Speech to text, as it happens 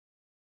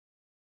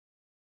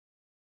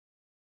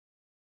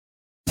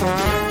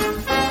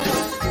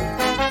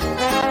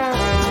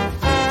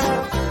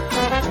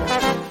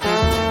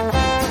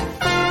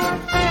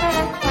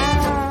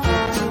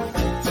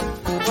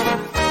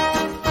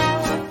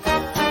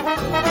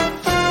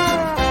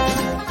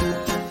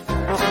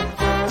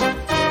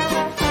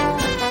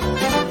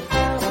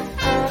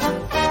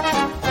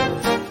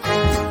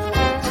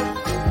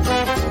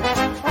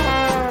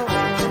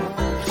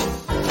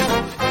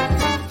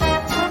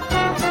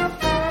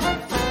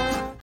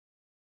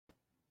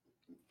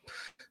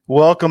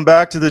Welcome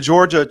back to the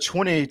Georgia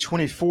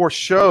 2024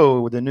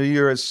 show. The new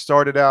year has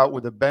started out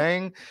with a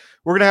bang.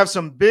 We're going to have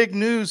some big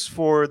news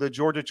for the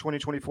Georgia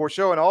 2024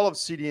 show and all of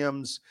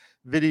CDM's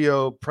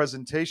video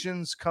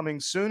presentations coming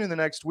soon in the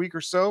next week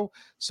or so.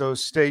 So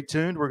stay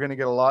tuned. We're going to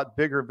get a lot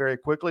bigger very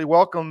quickly.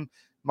 Welcome,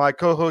 my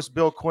co-host,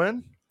 Bill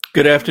Quinn.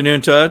 Good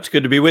afternoon, Todd. It's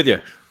good to be with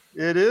you.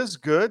 It is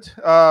good.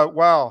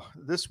 Wow,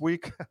 this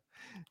week,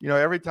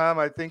 every time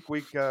I think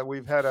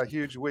we've had a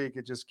huge week,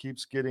 it just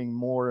keeps getting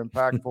more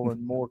impactful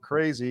and more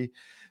crazy.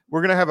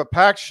 We're going to have a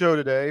packed show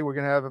today. We're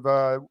going to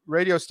have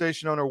radio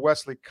station owner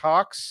Wesley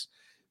Cox.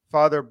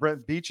 Father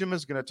Brent Beecham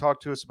is going to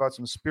talk to us about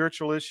some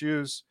spiritual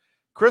issues.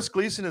 Chris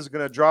Gleason is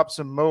going to drop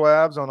some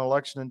Moabs on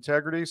election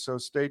integrity, so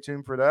stay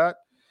tuned for that.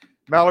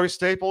 Mallory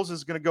Staples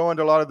is going to go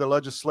into a lot of the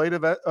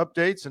legislative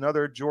updates and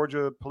other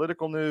Georgia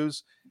political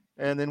news.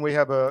 And then we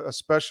have a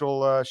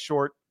special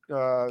short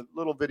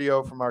little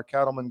video from our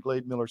cattleman,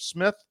 Glade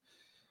Miller-Smith.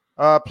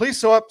 Please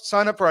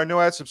sign up for our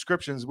no ad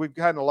subscriptions. We've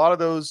had a lot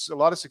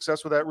of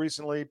success with that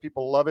recently.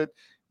 People love it.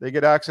 They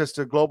get access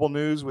to global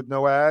news with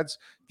no ads.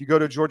 If you go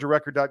to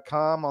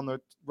georgiarecord.com, on the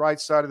right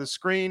side of the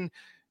screen,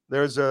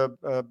 there's a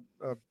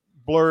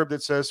blurb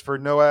that says, for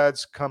no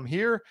ads, come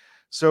here.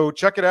 So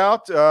check it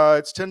out.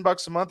 It's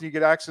 $10 a month. You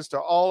get access to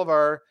all of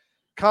our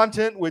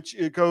content, which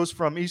it goes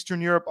from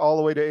Eastern Europe all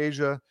the way to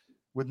Asia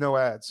with no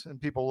ads, and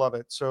people love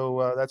it.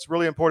 So that's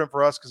really important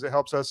for us because it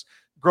helps us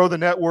grow the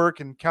network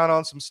and count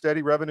on some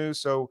steady revenue.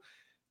 So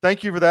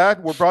thank you for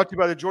that. We're brought to you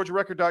by the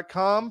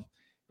georgiarecord.com,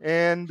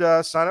 and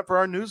sign up for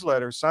our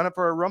newsletter. Sign up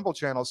for our Rumble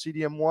channel,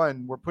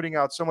 CDM1. We're putting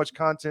out so much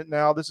content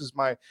now. This is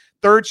my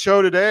third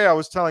show today. I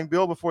was telling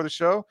Bill before the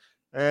show,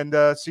 and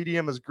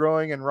CDM is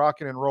growing and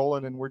rocking and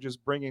rolling, and we're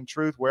just bringing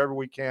truth wherever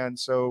we can.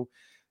 So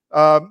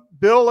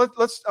Bill, I'm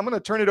going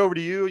to turn it over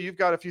to you. You've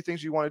got a few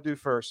things you want to do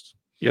first.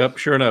 Yep,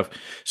 sure enough.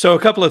 So a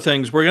couple of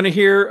things. We're going to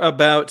hear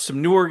about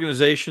some new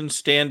organizations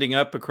standing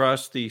up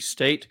across the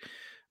state,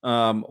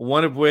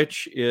 one of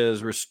which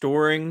is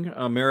Restoring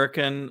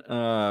American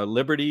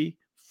Liberty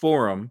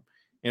Forum,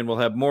 and we'll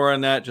have more on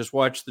that. Just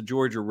watch the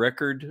Georgia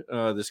Record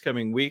this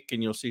coming week,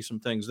 and you'll see some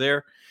things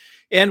there.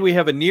 And we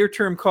have a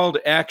near-term call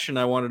to action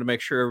I wanted to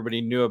make sure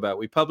everybody knew about.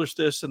 We published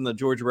this in the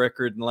Georgia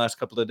Record in the last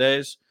couple of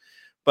days,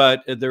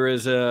 but there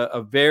is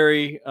a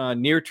very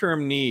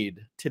near-term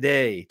need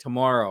today,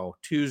 tomorrow,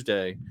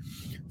 Tuesday,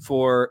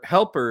 for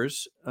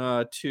helpers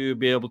to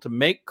be able to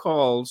make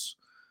calls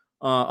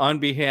on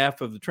behalf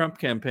of the Trump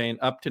campaign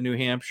up to New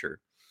Hampshire.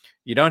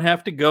 You don't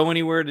have to go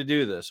anywhere to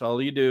do this. All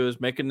you do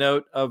is make a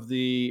note of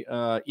the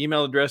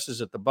email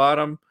addresses at the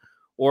bottom,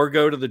 or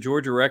go to the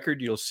Georgia Record.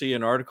 You'll see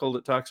an article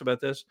that talks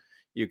about this.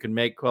 You can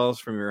make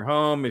calls from your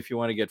home. If you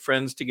want to get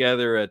friends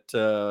together at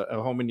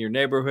a home in your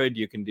neighborhood,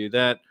 you can do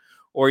that.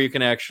 Or you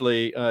can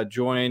actually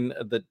join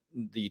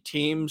the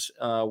teams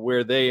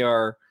where they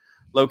are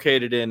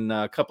located in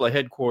a couple of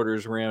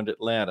headquarters around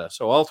Atlanta.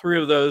 So all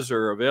three of those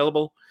are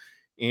available.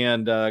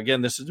 And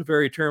again, this is a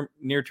very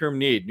near-term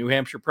need. New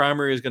Hampshire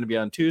primary is going to be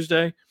on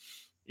Tuesday,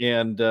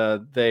 and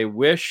they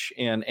wish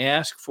and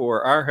ask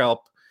for our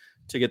help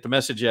to get the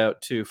message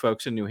out to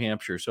folks in New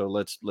Hampshire. So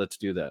let's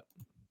do that.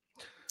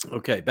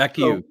 Okay, back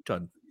to you,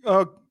 Todd.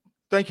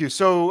 Thank you.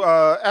 So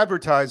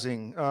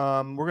advertising,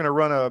 we're going to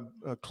run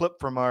a clip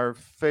from our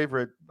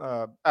favorite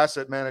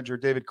asset manager,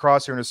 David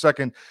Cross, here in a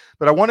second.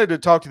 But I wanted to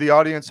talk to the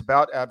audience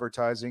about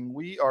advertising.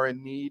 We are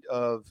in need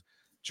of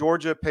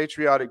Georgia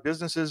patriotic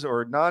businesses,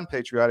 or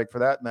non-patriotic for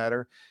that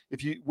matter.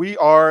 We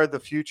are the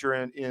future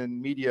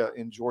in media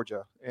in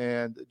Georgia,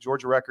 and the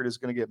Georgia Record is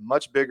going to get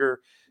much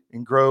bigger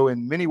and grow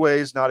in many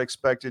ways not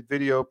expected: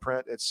 video,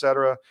 print,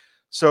 etc.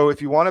 So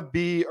if you want to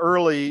be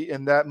early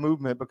in that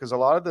movement, because a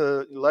lot of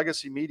the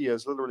legacy media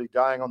is literally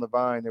dying on the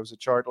vine. There was a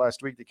chart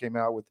last week that came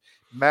out with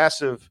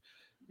massive,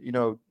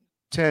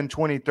 10,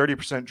 20,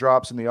 30%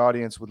 drops in the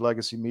audience with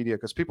legacy media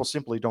because people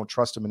simply don't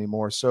trust them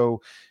anymore.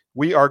 So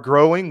we are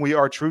growing. We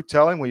are truth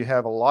telling. We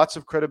have lots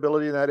of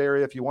credibility in that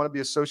area. If you want to be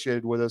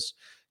associated with us,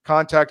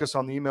 contact us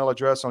on the email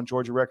address on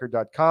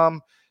georgiarecord.com.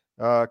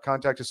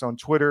 Contact us on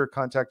Twitter.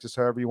 Contact us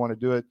however you want to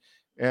do it.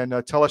 And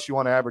tell us you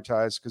want to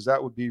advertise, because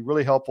that would be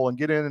really helpful, and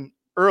get in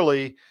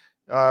early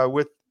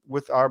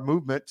with our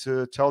movement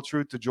to tell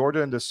truth to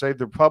Georgia and to save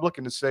the republic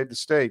and to save the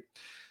state.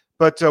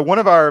 But one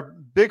of our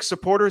big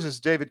supporters is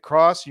David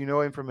Cross. You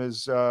know him from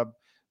his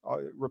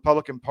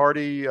Republican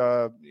Party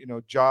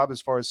job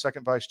as far as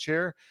second vice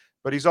chair,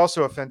 but he's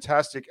also a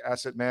fantastic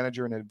asset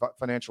manager and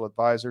financial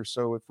advisor.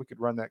 So if we could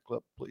run that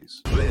clip,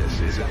 please.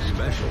 This is a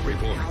special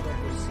report.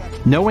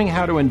 Knowing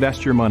how to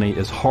invest your money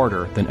is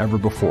harder than ever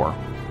before.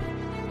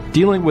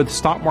 Dealing with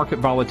stock market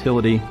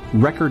volatility,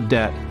 record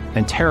debt,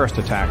 and terrorist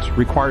attacks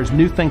requires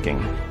new thinking.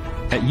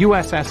 At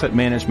U.S. Asset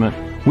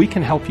Management, we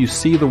can help you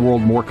see the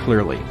world more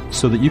clearly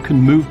so that you can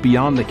move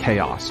beyond the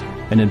chaos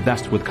and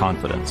invest with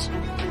confidence.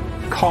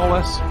 Call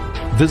us,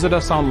 visit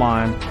us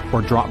online,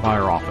 or drop by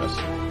our office.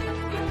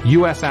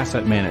 U.S.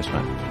 Asset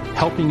Management,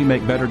 helping you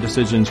make better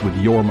decisions with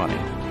your money.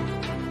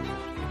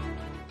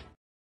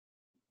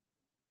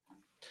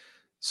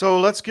 So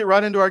let's get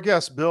right into our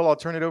guest. Bill, I'll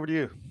turn it over to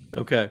you.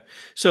 Okay,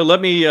 so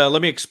let me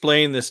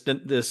explain this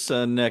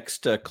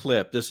next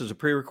clip. This is a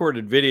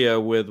pre-recorded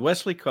video with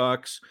Wesley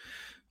Cox,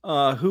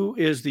 who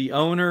is the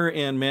owner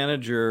and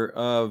manager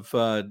of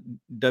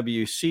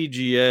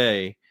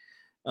WCGA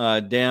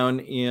down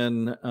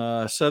in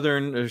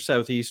southern or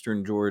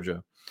southeastern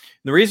Georgia.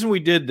 The reason we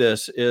did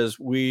this is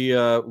we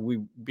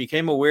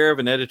became aware of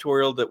an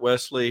editorial that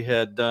Wesley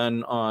had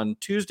done on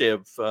Tuesday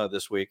of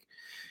this week,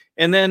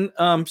 and then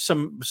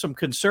some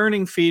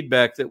concerning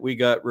feedback that we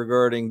got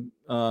regarding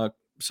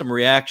some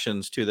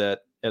reactions to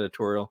that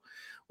editorial.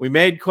 We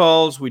made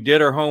calls, we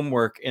did our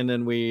homework, and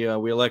then we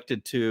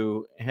elected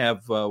to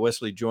have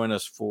Wesley join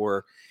us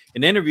for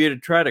an interview to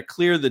try to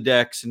clear the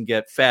decks and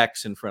get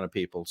facts in front of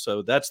people.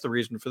 So that's the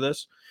reason for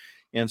this.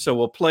 And so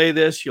we'll play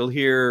this. You'll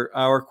hear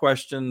our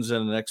questions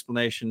and an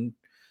explanation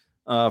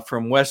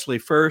from Wesley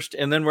first,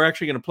 and then we're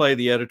actually going to play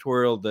the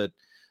editorial that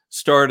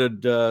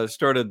started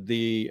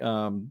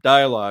the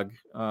dialogue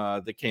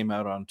that came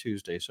out on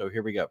Tuesday. So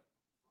here we go.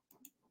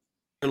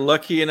 We're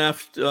lucky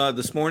enough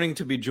this morning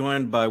to be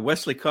joined by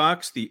Wesley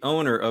Cox, the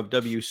owner of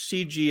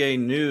WCGA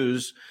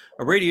News,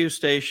 a radio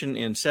station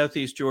in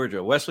Southeast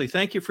Georgia. Wesley,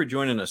 thank you for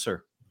joining us,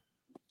 sir.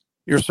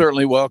 You're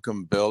certainly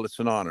welcome, Bill. It's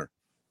an honor.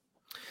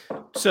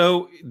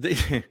 So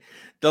the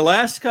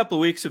last couple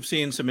of weeks have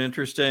seen some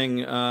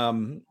interesting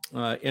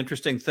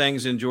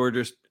things in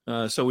Georgia.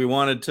 So we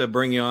wanted to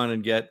bring you on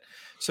and get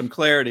some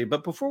clarity.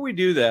 But before we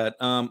do that,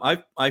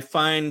 I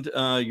find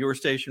your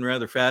station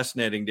rather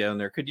fascinating down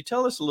there. Could you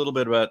tell us a little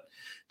bit about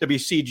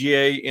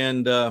WCGA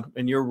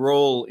and your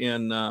role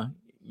in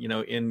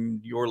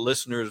in your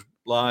listeners'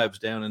 lives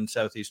down in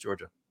Southeast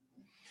Georgia?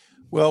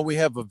 Well, we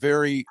have a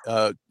very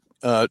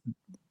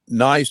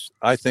nice,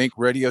 I think,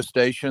 radio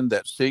station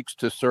that seeks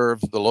to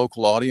serve the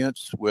local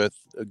audience with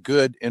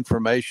good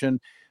information.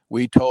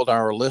 We told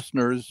our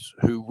listeners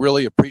who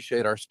really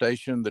appreciate our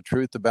station the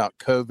truth about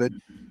COVID.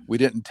 We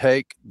didn't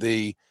take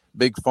the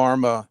big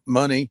pharma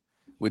money.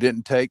 We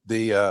didn't take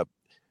the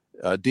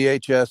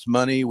DHS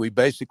money. We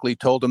basically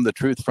told them the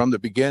truth from the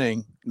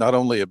beginning, not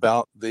only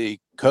about the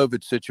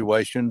COVID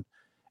situation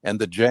and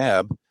the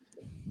jab,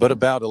 but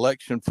about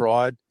election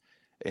fraud.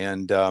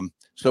 And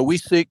so we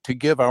seek to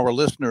give our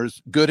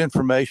listeners good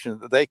information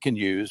that they can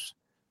use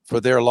for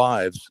their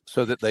lives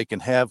so that they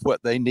can have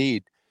what they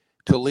need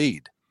to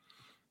lead.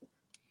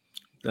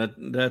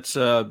 That's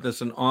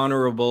an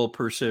honorable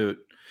pursuit.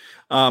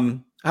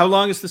 How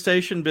long has the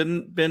station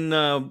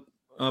been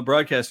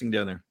broadcasting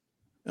down there?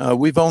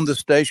 We've owned the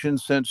station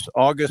since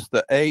August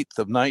the 8th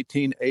of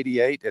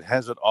 1988. It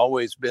hasn't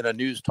always been a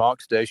news talk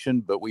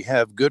station, but we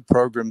have good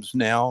programs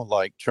now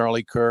like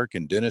Charlie Kirk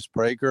and Dennis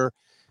Prager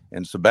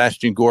and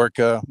Sebastian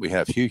Gorka. We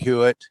have Hugh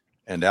Hewitt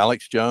and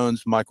Alex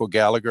Jones, Michael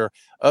Gallagher,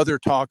 other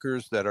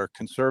talkers that are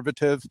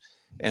conservative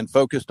and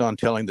focused on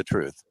telling the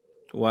truth.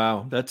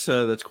 Wow, that's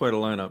quite a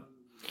lineup.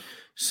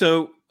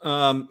 So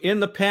in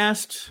the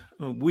past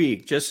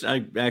week,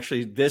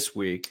 this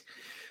week,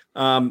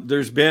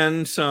 there's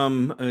been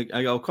some,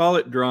 I'll call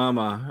it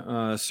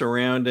drama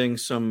surrounding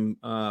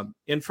some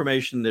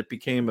information that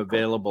became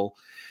available.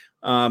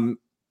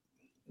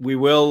 We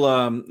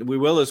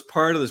will, as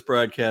part of this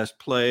broadcast,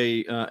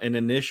 play an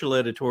initial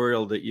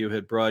editorial that you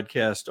had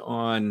broadcast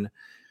on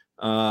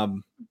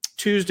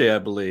Tuesday, I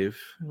believe,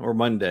 or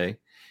Monday,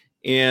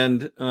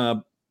 and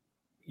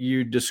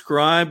you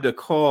described a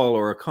call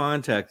or a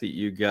contact that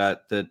you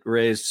got that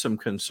raised some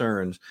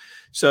concerns.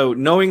 So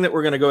knowing that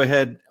we're going to go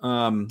ahead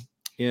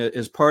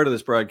as part of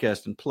this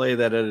broadcast and play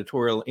that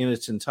editorial in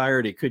its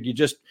entirety, could you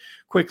just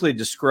quickly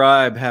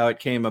describe how it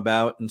came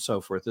about and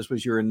so forth? This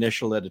was your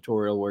initial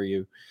editorial where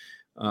you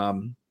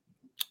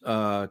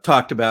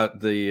talked about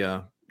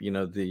the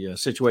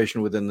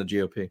situation within the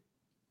GOP.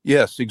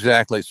 Yes,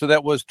 exactly. So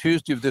that was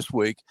Tuesday of this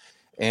week.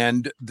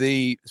 And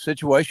the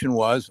situation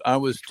was I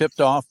was tipped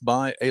off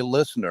by a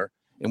listener,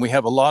 and we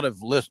have a lot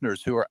of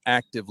listeners who are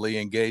actively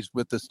engaged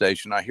with the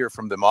station. I hear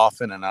from them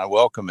often, and I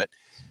welcome it.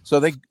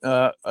 So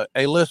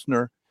a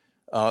listener,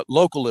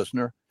 local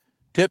listener,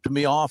 tipped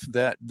me off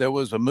that there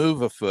was a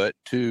move afoot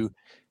to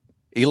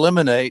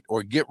eliminate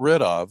or get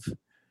rid of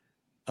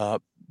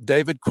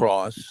David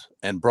Cross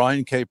and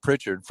Brian K.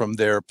 Pritchard from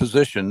their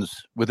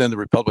positions within the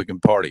Republican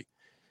Party.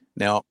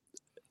 Now,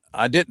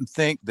 I didn't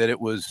think that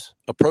it was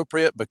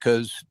appropriate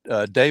because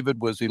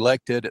David was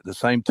elected at the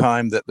same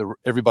time that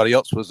everybody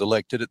else was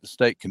elected at the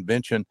state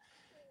convention.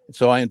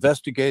 So I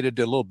investigated,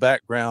 did a little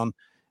background,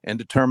 and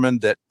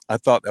determined that I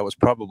thought that was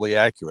probably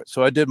accurate.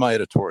 So I did my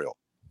editorial.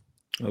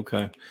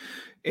 Okay.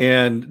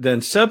 And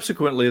then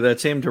subsequently, that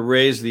seemed to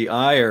raise the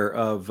ire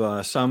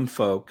of some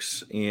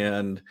folks.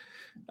 And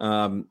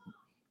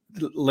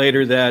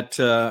later that,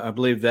 I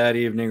believe that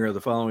evening or the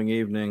following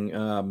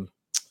evening,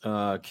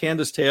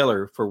 Candace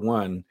Taylor, for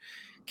one,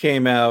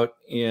 came out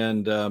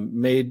and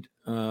made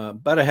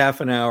about a half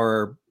an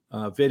hour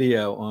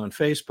video on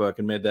Facebook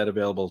and made that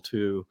available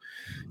to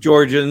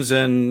Georgians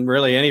and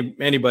really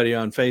anybody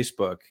on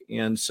Facebook.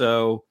 And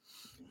so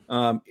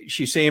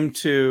she seemed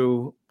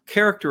to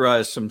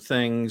characterize some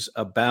things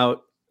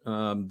about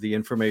the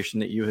information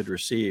that you had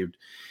received.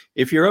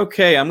 if you're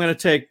okay, I'm going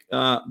to take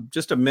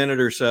just a minute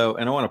or so,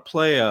 and I want to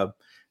play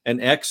an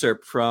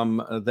excerpt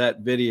from that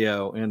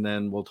video, and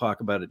then we'll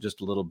talk about it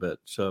just a little bit.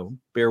 So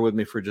bear with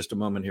me for just a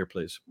moment here,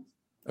 please.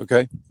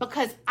 Okay.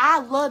 Because I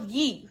love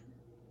you.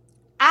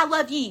 I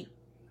love you.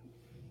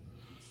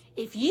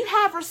 If you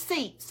have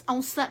receipts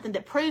on something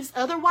that proves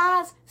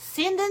otherwise,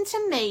 send them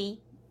to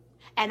me,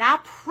 and I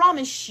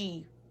promise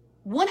you,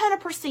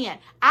 100%,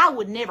 I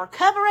would never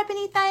cover up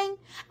anything.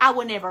 I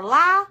would never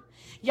lie.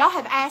 Y'all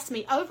have asked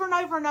me over and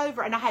over and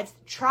over, and I have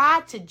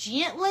tried to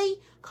gently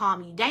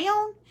calm you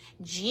down,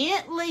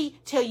 gently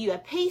tell you a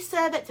piece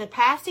of it to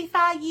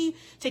pacify you,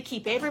 to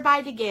keep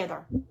everybody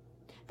together.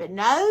 But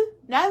no.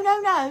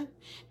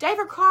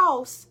 David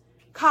Cross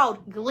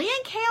called Glenn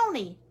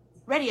County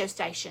radio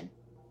station,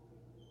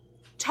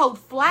 told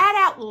flat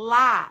out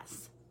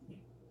lies.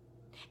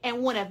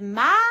 And one of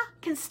my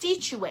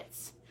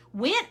constituents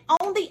went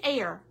on the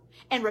air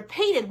and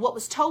repeated what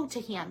was told to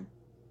him,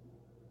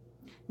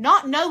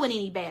 not knowing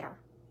any better.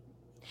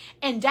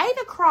 And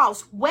David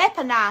Cross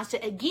weaponized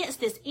it against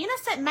this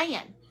innocent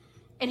man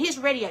and his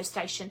radio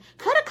station.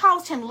 Could have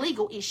caused him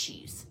legal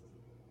issues.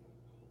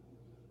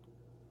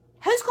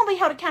 Who's going to be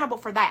held accountable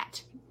for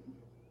that?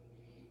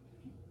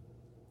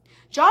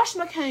 Josh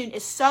McCoon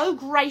is so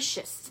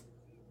gracious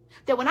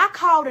that when I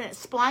called and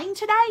explained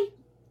today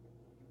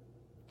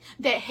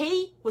that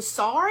he was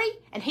sorry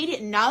and he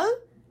didn't know,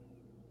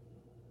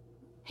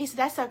 he said,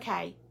 that's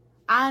okay.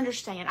 I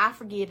understand. I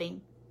forgive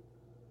him.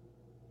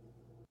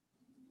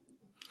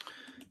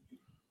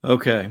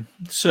 Okay.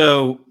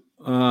 So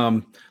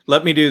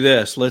let me do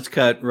this. Let's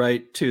cut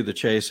right to the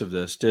chase of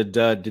this. Did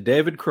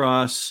David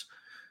Cross,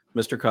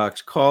 Mr.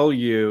 Cox, call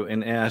you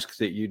and ask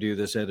that you do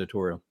this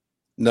editorial?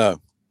 No.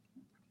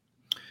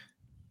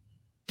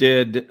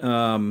 Did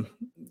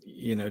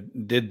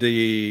did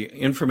the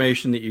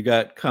information that you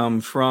got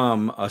come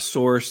from a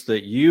source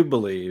that you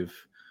believe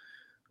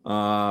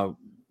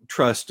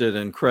trusted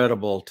and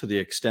credible to the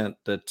extent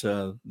that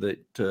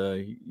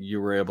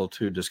you were able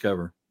to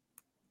discover?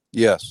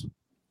 Yes.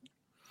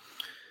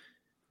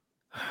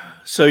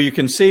 So you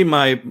can see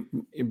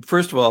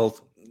first of all,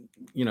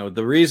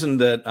 the reason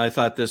that I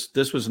thought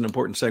this was an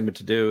important segment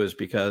to do is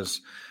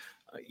because,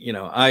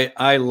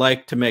 I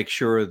like to make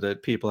sure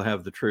that people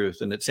have the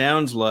truth. And it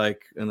sounds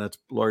like, and that's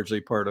largely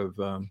part of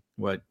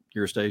what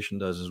your station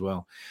does as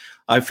well.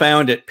 I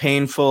found it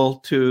painful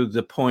to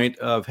the point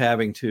of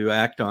having to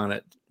act on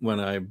it when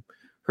I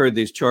heard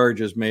these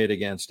charges made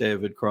against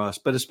David Cross,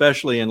 but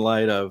especially in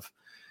light of,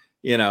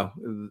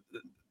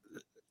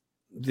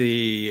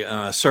 the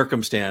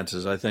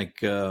circumstances. I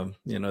think,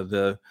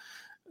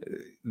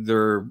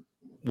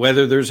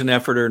 whether there's an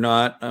effort or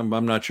not,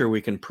 I'm not sure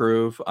we can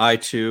prove. I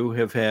too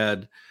have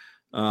had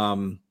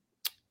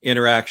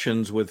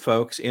interactions with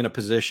folks in a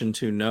position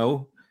to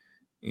know,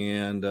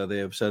 and they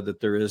have said that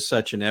there is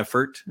such an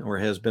effort or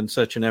has been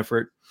such an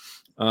effort.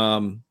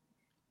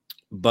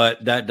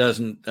 But that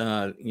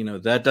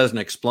doesn't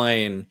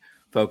explain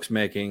folks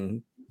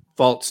making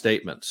false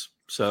statements.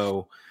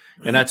 So,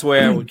 and that's the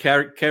way I would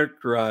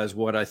characterize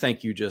what I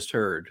think you just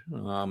heard.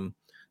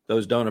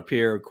 Those don't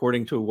appear,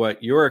 according to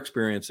what your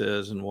experience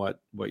is and what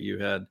you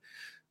had.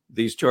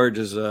 These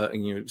charges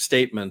and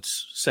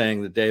statements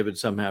saying that David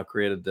somehow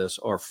created this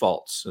are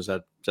false. Is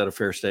that a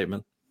fair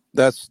statement?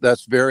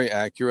 That's very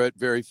accurate,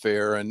 very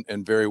fair,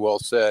 and very well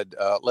said.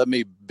 Let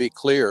me be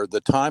clear. The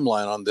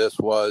timeline on this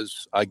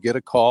was I get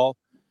a call,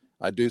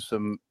 I do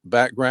some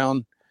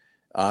background,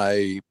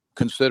 I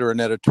consider an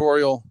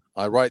editorial,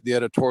 I write the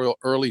editorial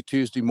early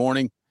Tuesday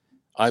morning.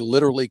 I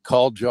literally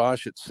called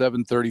Josh at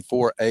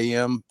 7:34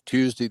 a.m.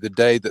 Tuesday, the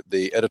day that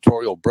the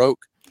editorial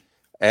broke,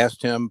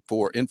 asked him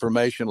for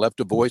information,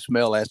 left a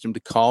voicemail, asked him to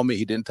call me.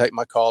 He didn't take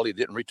my call. He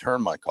didn't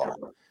return my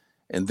call.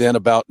 And then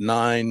about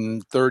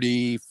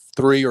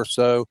 9:33 or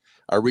so,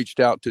 I reached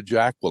out to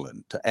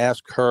Jacqueline to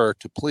ask her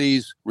to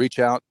please reach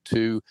out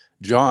to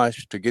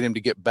Josh to get him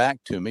to get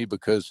back to me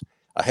because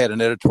I had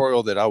an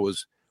editorial that I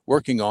was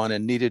working on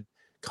and needed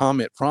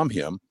comment from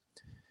him.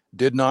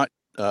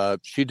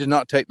 She did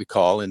not take the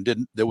call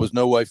and there was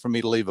no way for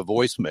me to leave a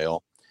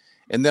voicemail.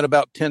 And then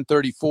about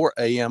 10:34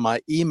 a.m.,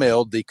 I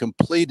emailed the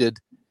completed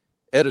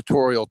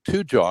editorial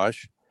to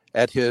Josh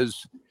at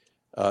his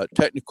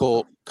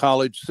Technical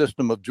College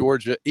System of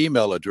Georgia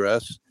email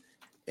address.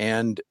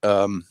 And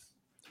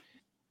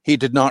he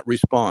did not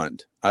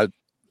respond.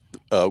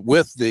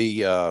 With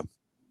the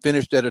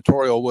finished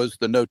editorial was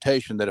the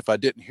notation that if I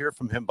didn't hear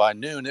from him by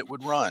noon, it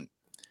would run.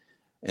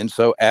 And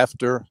so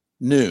after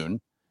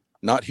noon,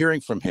 not hearing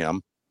from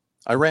him,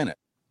 I ran it.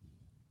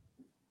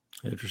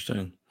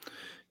 Interesting.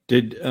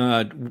 Did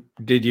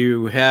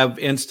you have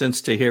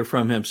instance to hear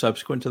from him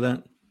subsequent to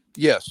that?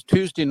 Yes.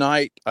 Tuesday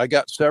night, I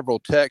got several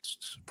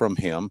texts from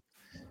him,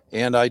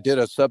 and I did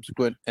a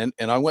subsequent, and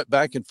I went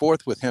back and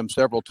forth with him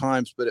several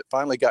times, but it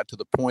finally got to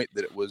the point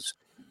that it was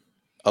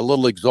a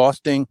little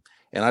exhausting,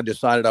 and I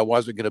decided I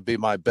wasn't going to be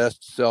my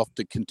best self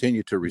to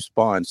continue to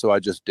respond, so I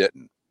just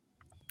didn't.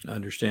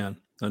 Understand.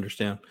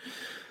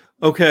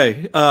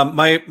 Okay.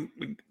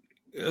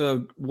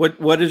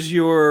 What is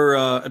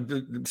your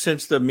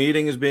since the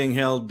meeting is being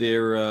held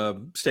there,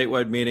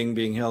 statewide meeting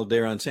being held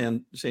there on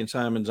St.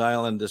 Simon's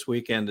Island this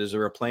weekend? Is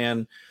there a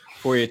plan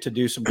for you to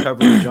do some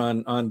coverage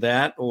on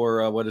that,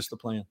 or what is the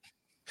plan?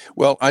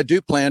 Well, I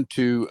do plan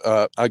to.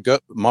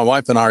 My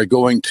wife and I are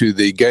going to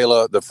the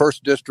gala, the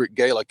First District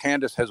Gala.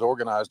 Candace has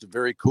organized a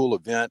very cool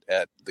event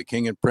at the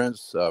King and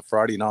Prince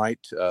Friday night,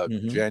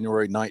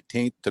 January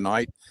 19th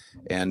tonight,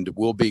 and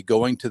we'll be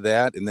going to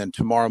that. And then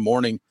tomorrow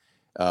morning,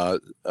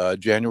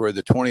 January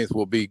the 20th,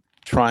 we'll be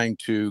trying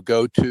to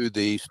go to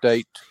the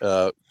state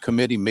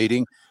committee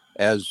meeting.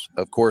 As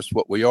of course,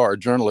 what we are,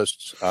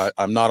 journalists.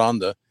 I'm not on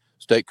the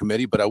state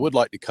committee, but I would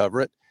like to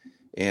cover it.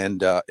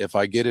 And if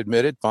I get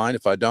admitted, fine.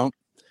 If I don't,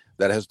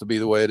 that has to be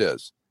the way it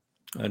is.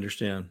 I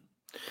understand.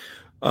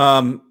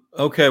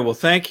 Okay. Well,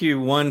 thank you,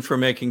 one, for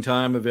making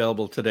time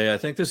available today. I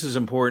think this is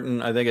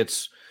important. I think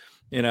it's,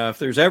 if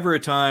there's ever a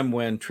time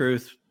when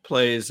truth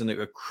plays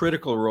a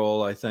critical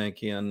role, I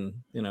think and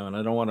I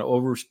don't want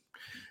to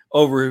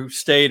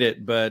overstate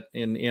it, but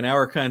in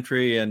our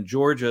country and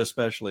Georgia,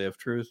 especially, if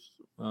truth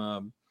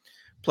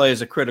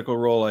plays a critical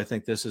role, I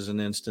think this is an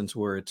instance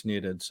where it's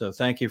needed. So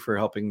thank you for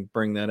helping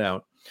bring that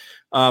out.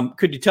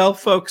 Could you tell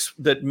folks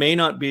that may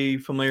not be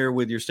familiar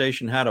with your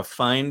station how to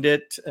find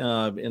it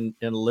and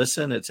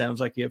listen? It sounds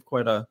like you have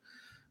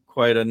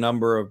quite a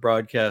number of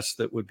broadcasts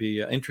that would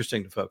be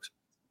interesting to folks.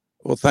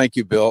 Well, thank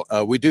you, Bill.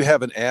 We do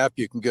have an app.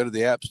 You can go to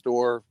the App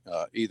Store,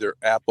 either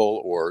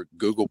Apple or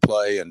Google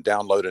Play, and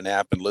download an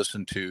app and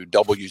listen to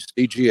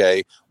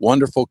WCGA,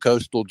 wonderful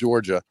coastal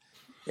Georgia.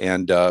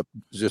 And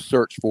just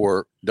search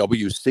for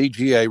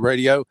WCGA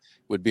Radio.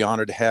 Would be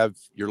honored to have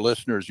your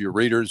listeners, your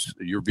readers,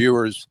 your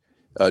viewers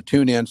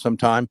tune in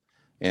sometime.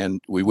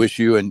 And we wish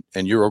you and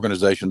your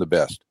organization the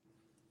best.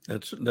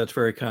 That's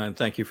very kind.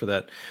 Thank you for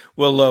that.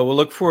 We'll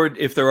look forward.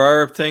 If there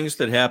are things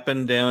that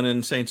happen down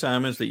in St.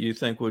 Simon's that you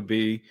think would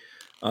be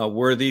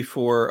worthy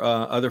for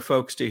other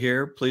folks to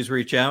hear, please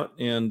reach out,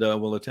 and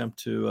we'll attempt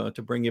to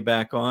bring you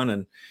back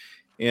on.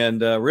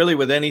 And really,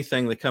 with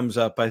anything that comes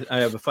up, I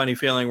have a funny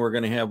feeling we're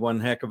going to have one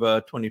heck of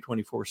a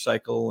 2024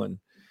 cycle, and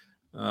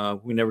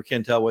we never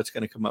can tell what's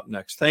going to come up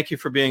next. Thank you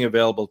for being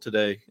available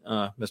today,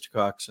 Mr.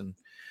 Cox, and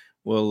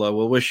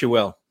we'll wish you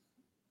well.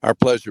 Our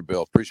pleasure,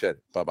 Bill. Appreciate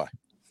it. Bye-bye.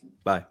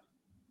 Bye.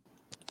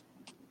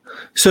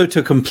 So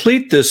to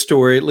complete this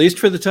story, at least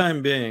for the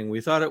time being,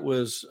 we thought it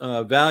was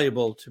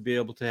valuable to be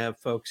able to have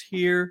folks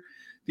hear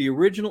the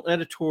original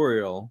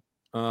editorial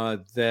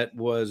that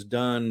was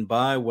done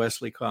by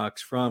Wesley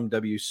Cox from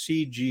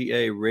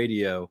WCGA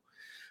Radio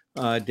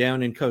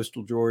down in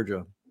coastal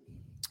Georgia,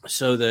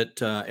 so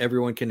that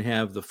everyone can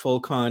have the full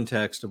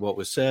context of what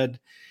was said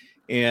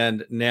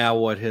and now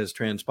what has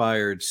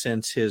transpired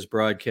since his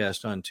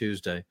broadcast on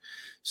Tuesday.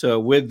 So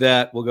with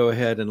that, we'll go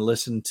ahead and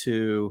listen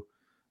to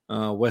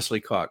Wesley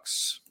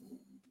Cox.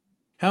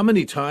 How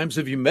many times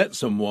have you met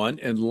someone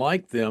and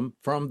liked them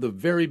from the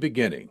very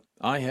beginning?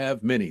 I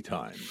have many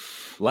times.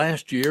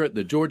 Last year at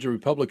the Georgia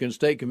Republican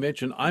State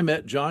Convention, I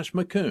met Josh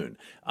McCoon.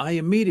 I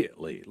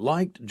immediately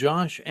liked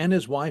Josh and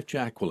his wife,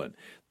 Jacqueline.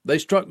 They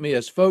struck me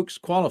as folks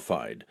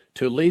qualified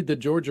to lead the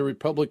Georgia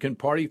Republican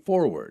Party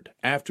forward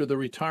after the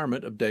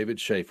retirement of David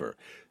Schaefer.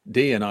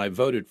 Dee and I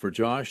voted for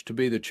Josh to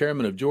be the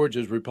chairman of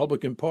Georgia's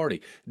Republican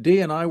Party. Dee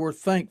and I were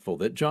thankful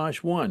that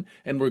Josh won,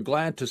 and we're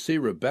glad to see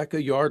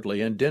Rebecca Yardley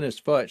and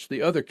Dennis Futch,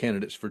 the other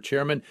candidates for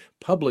chairman,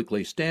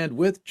 publicly stand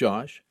with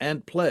Josh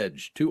and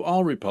pledge to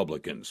all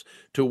Republicans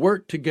to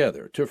work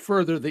together to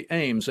further the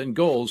aims and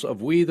goals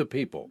of we the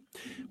people.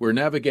 We're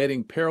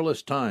navigating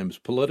perilous times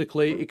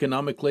politically,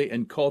 economically,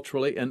 and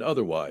culturally and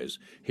otherwise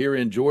here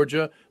in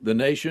Georgia, the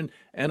nation,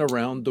 and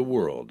around the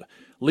world.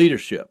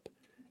 Leadership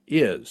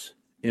is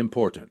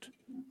important.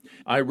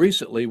 I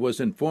recently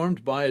was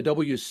informed by a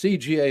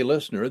WCGA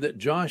listener that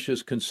Josh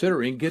is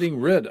considering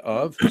getting rid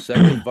of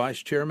Second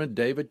Vice Chairman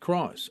David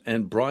Cross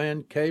and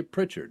Brian K.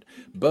 Pritchard,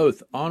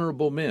 both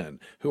honorable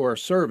men who are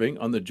serving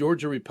on the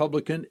Georgia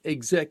Republican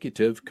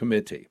Executive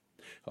Committee.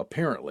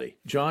 Apparently,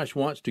 Josh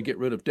wants to get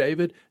rid of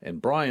David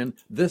and Brian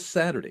this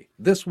Saturday,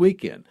 this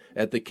weekend,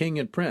 at the King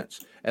and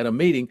Prince, at a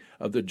meeting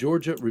of the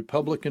Georgia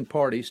Republican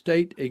Party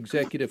State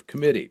Executive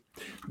Committee.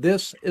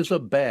 This is a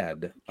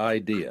bad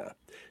idea.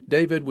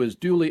 David was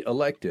duly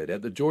elected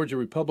at the Georgia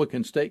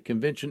Republican State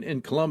Convention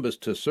in Columbus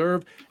to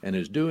serve and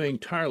is doing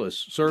tireless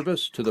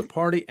service to the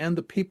party and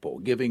the people,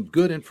 giving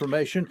good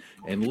information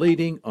and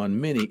leading on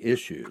many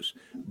issues.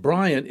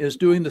 Brian is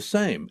doing the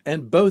same,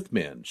 and both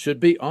men should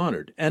be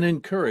honored and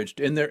encouraged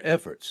in their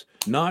efforts,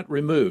 not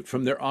removed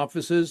from their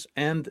offices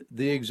and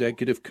the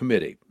executive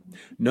committee.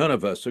 None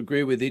of us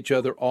agree with each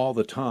other all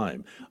the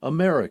time.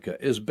 America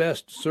is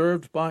best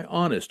served by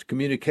honest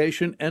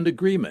communication and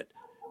agreement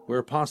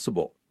where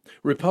possible.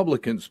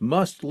 Republicans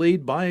must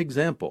lead by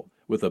example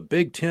with a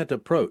big tent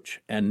approach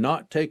and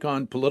not take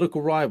on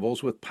political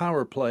rivals with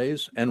power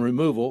plays and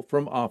removal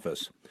from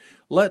office.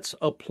 Let's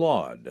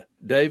applaud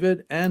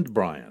David and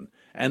Brian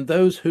and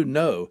those who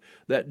know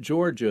that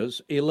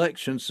Georgia's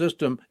election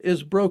system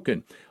is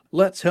broken.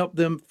 Let's help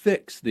them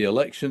fix the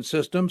election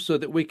system so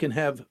that we can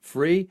have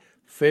free,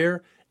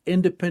 fair,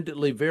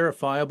 independently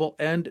verifiable,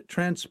 and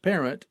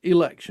transparent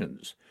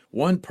elections.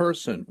 One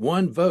person,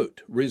 one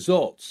vote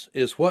results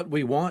is what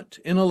we want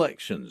in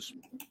elections.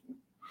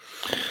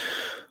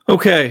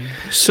 Okay,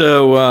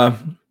 so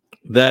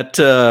that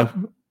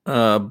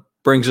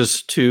brings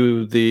us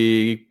to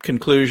the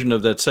conclusion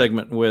of that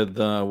segment with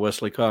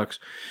Wesley Cox.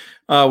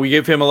 We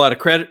gave him a lot of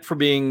credit for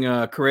being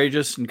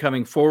courageous and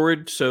coming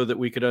forward so that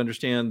we could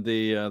understand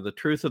the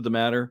truth of the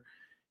matter,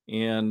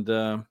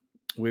 and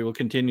we will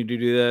continue to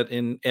do that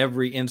in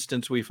every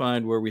instance we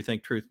find where we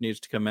think truth needs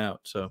to come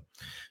out. So,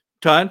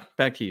 Todd,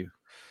 back to you.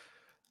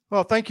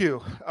 Well, thank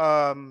you.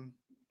 I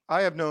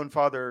have known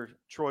Father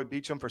Troy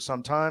Beecham for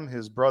some time.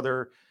 His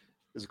brother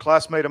is a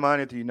classmate of mine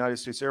at the United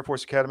States Air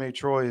Force Academy.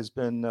 Troy has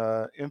been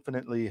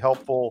infinitely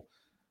helpful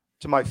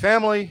to my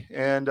family,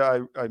 and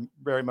I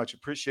very much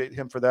appreciate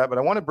him for that. But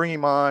I want to bring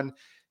him on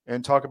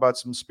and talk about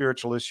some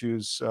spiritual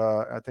issues.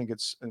 I think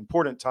it's an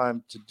important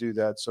time to do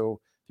that.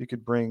 So if you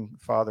could bring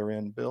Father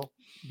in, Bill.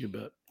 You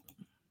bet.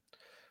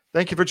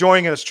 Thank you for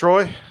joining us,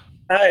 Troy.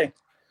 Hi.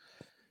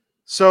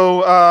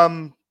 So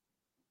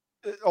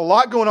a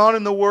lot going on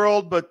in the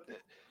world, but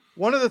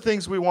one of the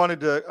things we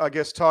wanted to, I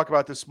guess, talk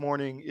about this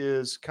morning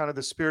is kind of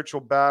the spiritual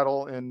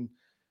battle and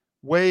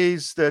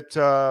ways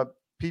that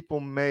people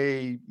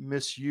may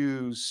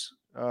misuse,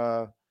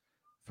 for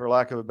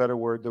lack of a better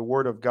word, the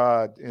Word of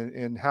God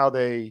in how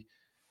they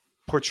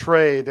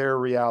portray their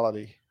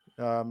reality.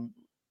 Can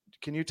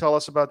you tell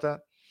us about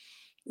that?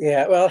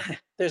 Yeah, well,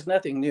 there's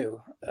nothing new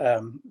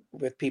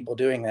with people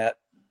doing that.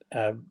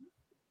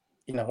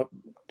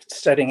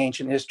 Studying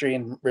ancient history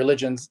and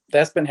religions,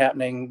 that's been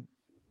happening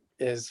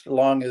as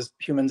long as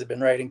humans have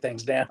been writing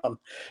things down.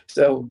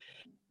 So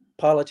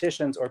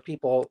politicians or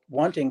people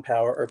wanting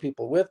power or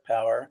people with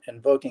power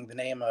invoking the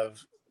name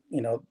of,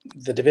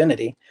 the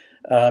divinity,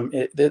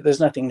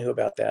 there's nothing new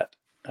about that.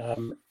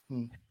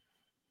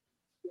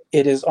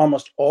 It is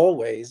almost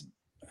always,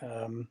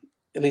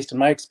 at least in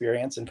my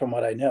experience and from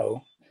what I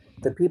know,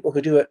 the people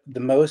who do it the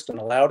most and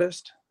the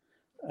loudest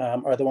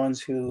are the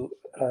ones who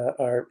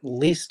are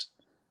least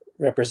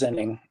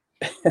representing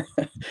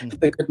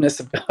the goodness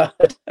of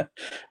God.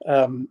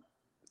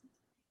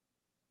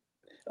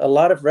 A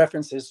lot of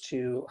references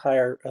to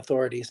higher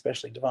authority,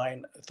 especially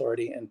divine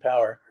authority and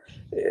power.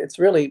 It's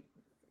really,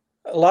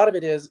 a lot of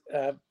it is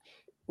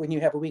when you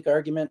have a weak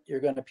argument,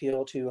 you're going to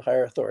appeal to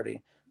higher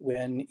authority.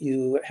 When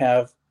you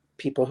have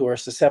people who are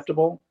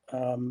susceptible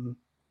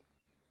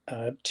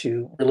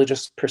to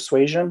religious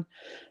persuasion,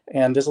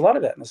 and there's a lot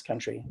of that in this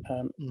country,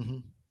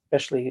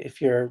 especially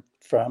if you're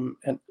from,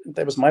 and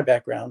that was my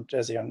background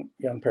as a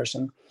young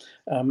person,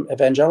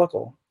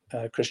 evangelical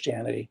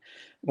Christianity.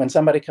 When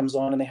somebody comes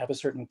on and they have a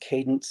certain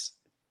cadence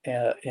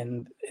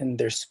in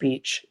their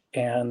speech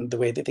and the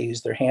way that they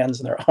use their hands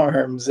and their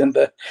arms and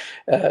the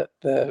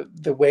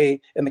way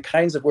and the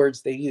kinds of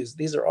words they use,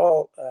 these are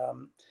all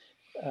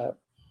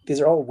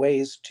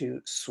ways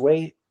to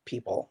sway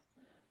people,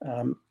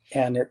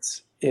 and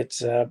it's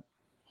the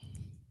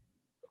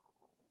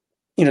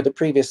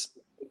previous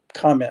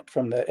comment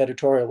from the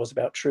editorial was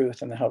about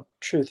truth and how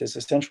truth is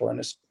essential,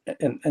 and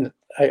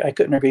I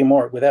couldn't agree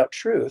more. Without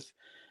truth,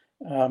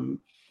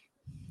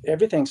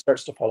 everything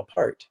starts to fall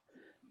apart.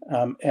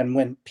 And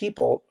when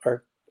people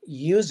are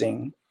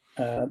using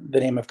the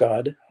name of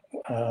God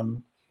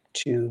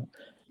to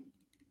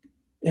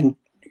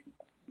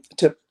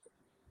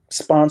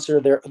sponsor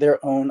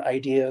their own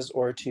ideas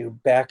or to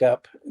back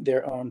up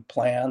their own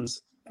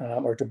plans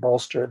or to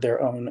bolster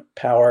their own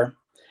power,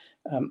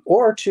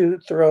 or to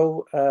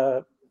throw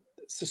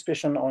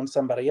suspicion on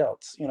somebody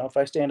else. If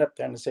I stand up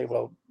there and say,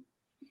 well,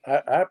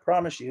 I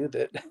promise you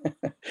that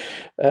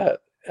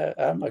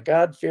I'm a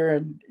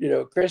God-fearing,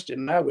 Christian,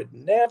 and I would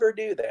never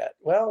do that.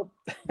 Well,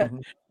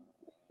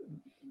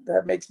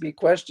 that makes me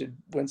question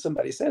when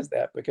somebody says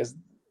that, because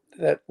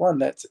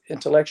that's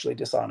intellectually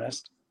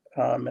dishonest,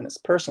 and it's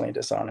personally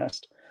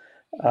dishonest.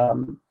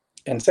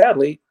 And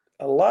sadly,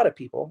 a lot of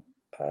people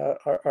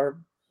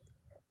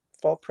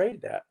fall prey to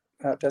that.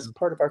 That's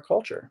part of our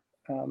culture.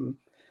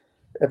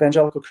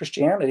 Evangelical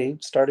Christianity,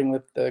 starting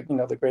with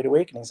the Great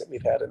Awakenings that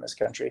we've had in this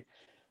country,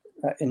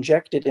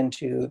 injected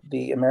into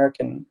the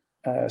American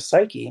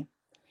psyche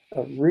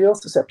a real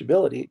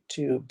susceptibility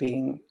to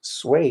being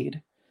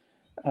swayed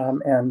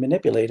and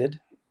manipulated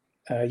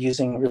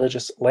using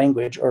religious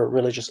language or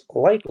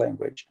religious-like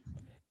language,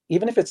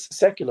 even if it's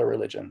secular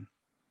religion.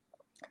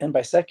 And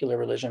by secular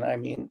religion, I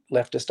mean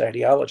leftist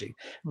ideology.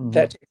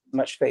 That takes as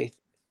much faith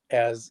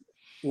as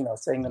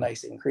saying the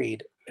Nicene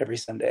Creed every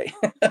Sunday.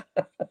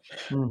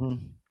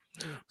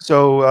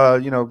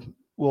 So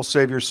we'll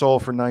save your soul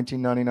for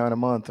 $19.99 a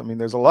month. I mean,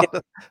 there's a lot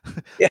of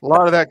a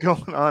lot of that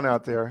going on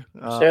out there.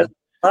 There's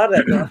a lot of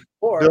that going on.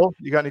 Bill,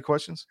 you got any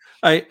questions?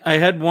 I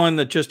had one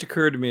that just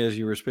occurred to me as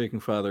you were speaking,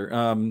 Father.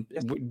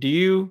 Do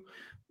you,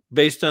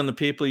 based on the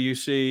people you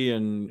see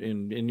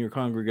in your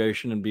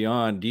congregation and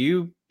beyond, do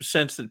you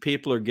sense that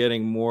people are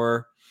getting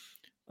more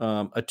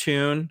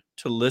attuned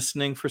to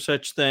listening for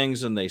such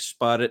things and they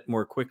spot it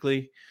more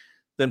quickly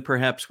than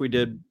perhaps we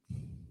did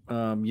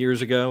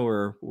years ago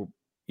or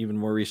even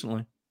more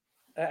recently?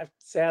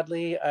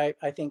 Sadly, I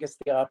think it's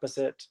the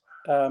opposite.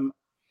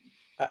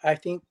 I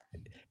think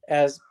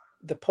as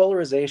the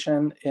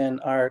polarization in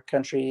our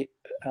country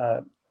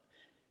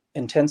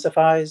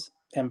intensifies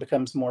and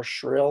becomes more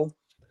shrill,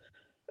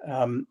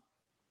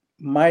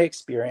 my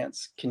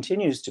experience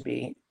continues to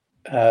be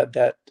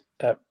that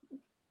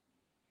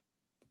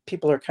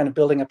people are kind of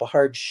building up a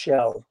hard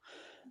shell,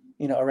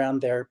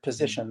 around their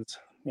positions,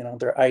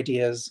 their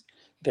ideas,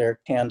 their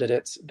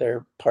candidates,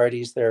 their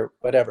parties, their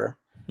whatever.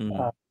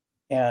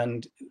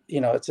 And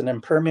it's an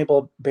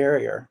impermeable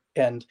barrier,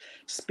 and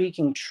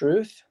speaking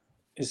truth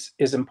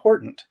is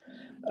important.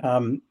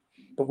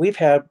 But we've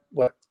had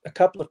a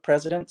couple of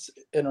presidents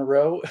in a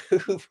row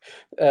who've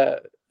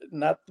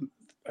not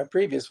a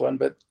previous one,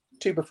 but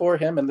two before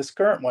him and this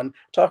current one,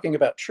 talking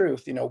about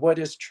truth. What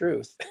is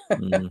truth?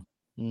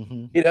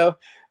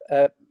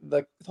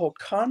 The whole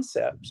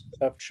concept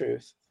of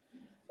truth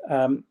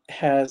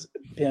has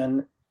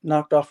been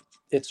knocked off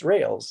its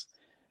rails.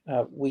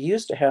 We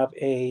used to have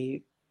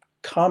a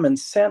common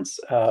sense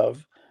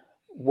of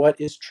what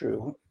is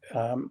true,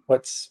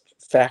 what's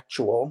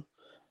factual,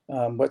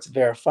 what's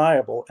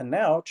verifiable, and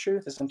now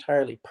truth is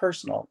entirely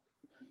personal.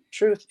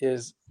 Truth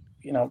is,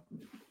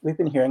 we've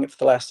been hearing it for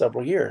the last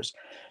several years.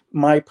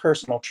 My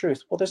personal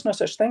truth. Well, there's no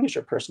such thing as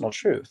your personal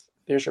truth.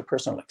 There's your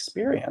personal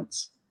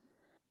experience,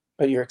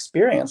 but your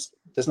experience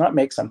does not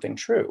make something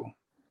true.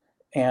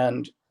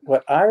 And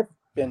what I've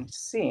been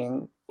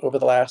seeing over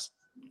the last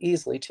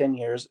easily 10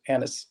 years,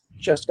 and it's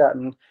just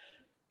gotten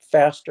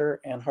faster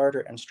and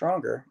harder and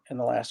stronger in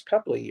the last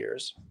couple of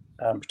years,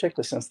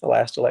 particularly since the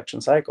last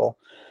election cycle,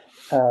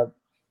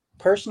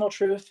 personal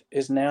truth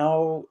is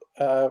now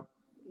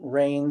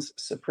reigns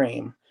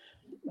supreme.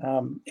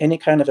 Any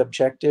kind of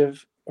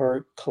objective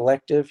or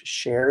collective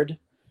shared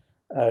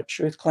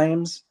truth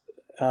claims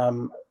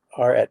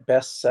are at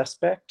best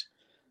suspect.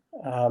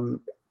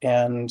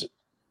 And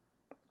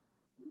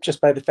just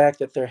by the fact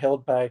that they're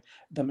held by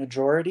the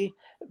majority,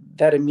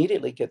 that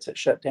immediately gets it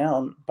shut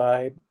down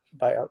by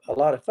a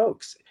lot of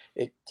folks.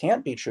 It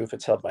can't be true if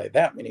it's held by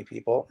that many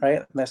people, right?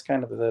 And that's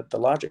kind of the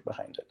logic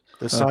behind it.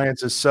 The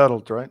science is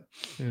settled, right?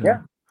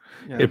 Yeah.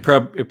 It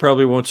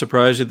probably won't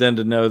surprise you then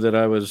to know that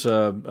I was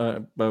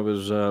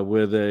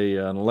with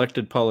an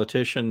elected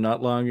politician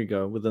not long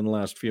ago, within the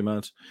last few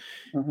months,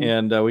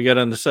 and we got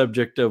on the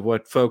subject of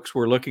what folks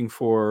were looking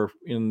for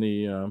in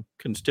the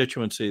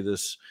constituency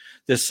this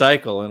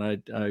cycle,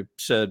 and I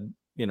said,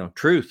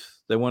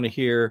 truth. They want to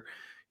hear,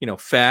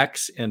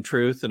 facts and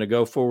truth and a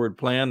go forward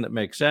plan that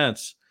makes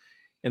sense.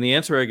 And the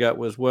answer I got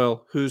was,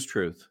 well, whose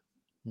truth?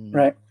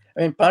 Right.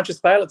 I mean, Pontius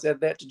Pilate said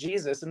that to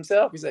Jesus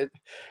himself. He said,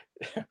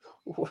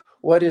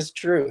 what is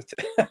truth?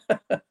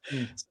 So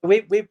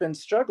we've been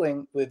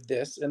struggling with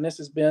this, and this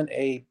has been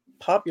a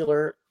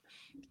popular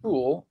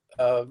tool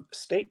of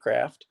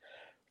statecraft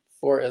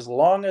for as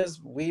long as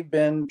we've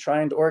been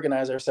trying to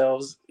organize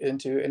ourselves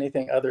into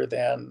anything other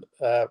than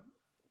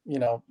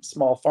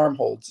small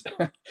farmholds.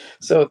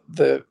 So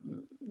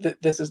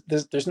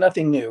there's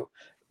nothing new.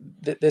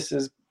 This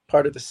is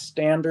part of the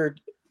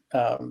standard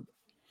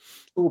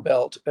tool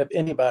belt of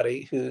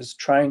anybody who's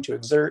trying to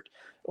exert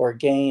or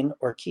gain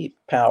or keep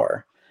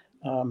power.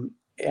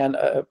 And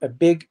a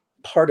big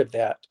part of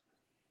that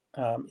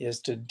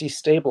is to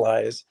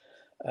destabilize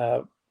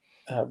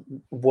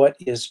what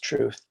is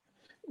truth,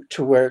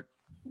 to where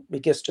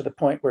it gets to the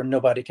point where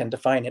nobody can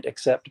define it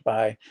except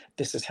by,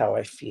 this is how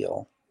I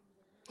feel.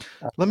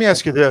 Let me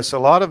ask you this. A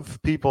lot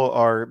of people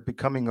are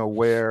becoming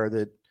aware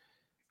that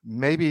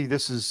maybe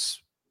this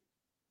is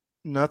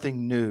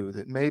nothing new,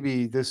 that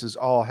maybe this has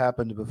all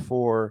happened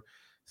before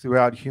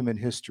throughout human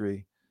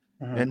history.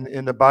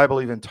 And the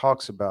Bible even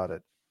talks about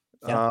it.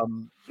 Yeah.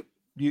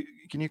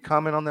 Can you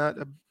comment on that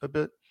a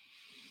bit?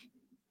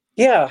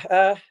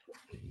 Yeah.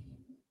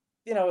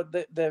 In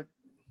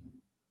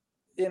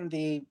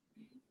the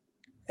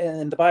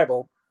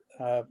Bible,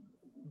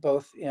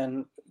 both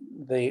in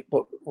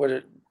what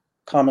are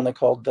commonly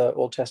called the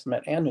Old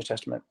Testament and New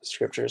Testament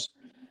scriptures,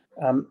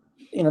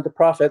 the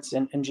prophets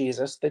and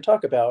Jesus, they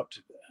talk about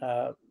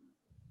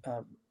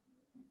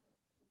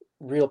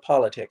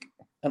realpolitik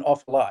an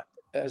awful lot.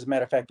 As a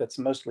matter of fact, that's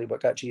mostly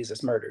what got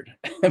Jesus murdered,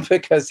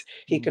 because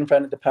he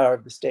confronted the power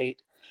of the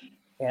state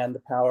and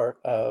the power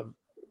of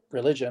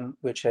religion,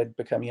 which had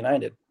become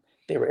united.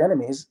 They were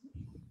enemies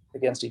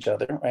against each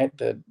other, right?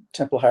 The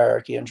temple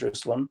hierarchy in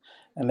Jerusalem,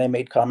 and they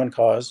made common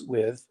cause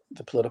with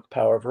the political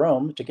power of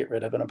Rome to get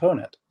rid of an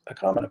opponent, a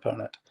common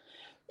opponent.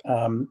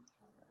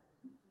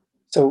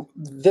 So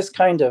this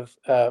kind of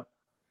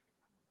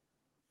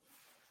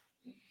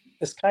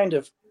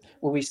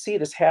well, we see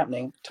this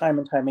happening time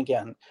and time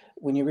again.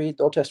 When you read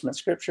the Old Testament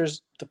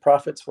scriptures, the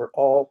prophets were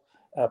all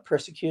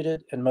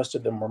persecuted, and most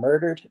of them were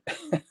murdered.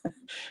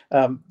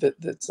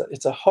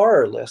 It's a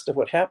horror list of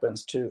what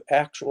happens to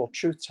actual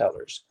truth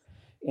tellers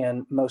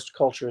in most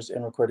cultures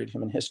in recorded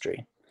human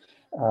history.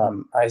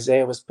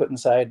 Isaiah was put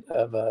inside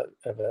of a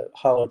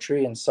hollow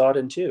tree and sawed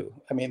in two.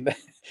 I mean,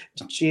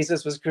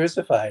 Jesus was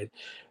crucified.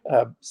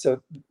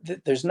 So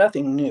there's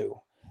nothing new.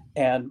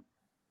 And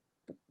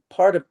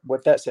part of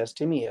what that says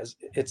to me is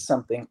it's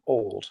something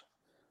old,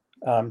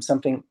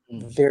 something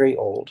very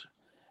old,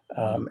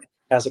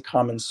 as a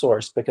common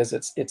source, because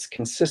it's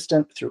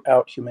consistent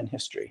throughout human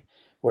history.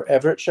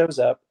 Wherever it shows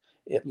up,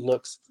 it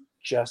looks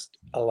just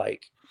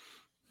alike.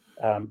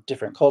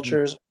 Different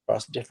cultures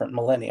across different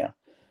millennia.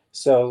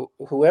 So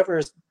whoever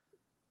is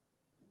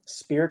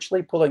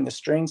spiritually pulling the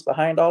strings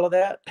behind all of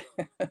that,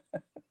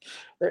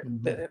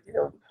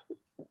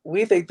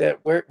 we think that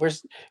we're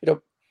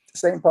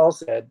St. Paul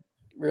said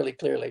really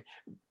clearly,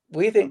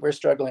 we think we're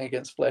struggling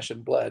against flesh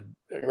and blood,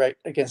 right,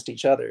 against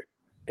each other.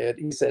 And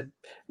he said,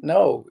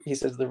 no, he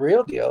says the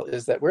real deal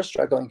is that we're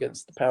struggling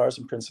against the powers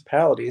and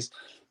principalities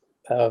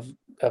of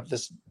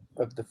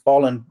the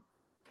fallen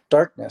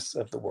darkness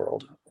of the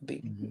world,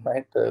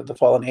 the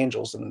fallen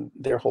angels and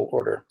their whole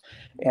order.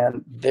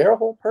 And their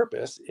whole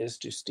purpose is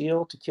to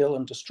steal, to kill,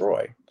 and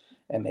destroy.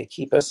 And they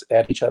keep us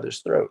at each other's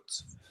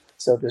throats.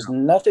 So there's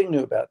nothing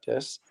new about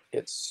this.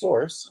 Its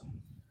source,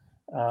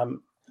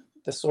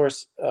 the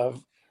source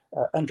of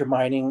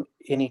undermining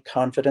any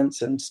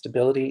confidence and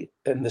stability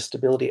and the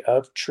stability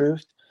of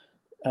truth,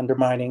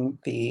 undermining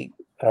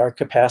our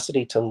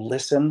capacity to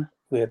listen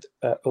with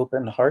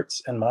open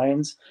hearts and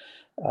minds,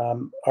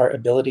 our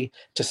ability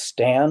to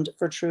stand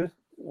for truth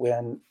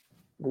when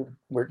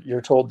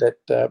you're told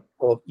that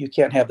well, you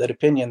can't have that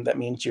opinion. That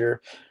means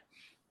you're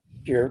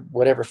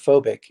whatever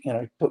phobic,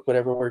 put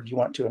whatever word you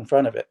want to in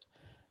front of it.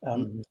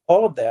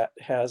 All of that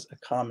has a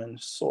common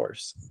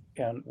source,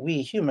 and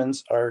we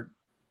humans are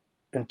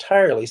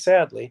entirely,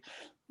 sadly,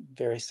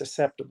 very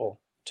susceptible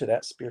to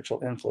that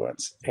spiritual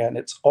influence, and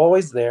it's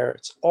always there.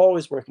 It's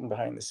always working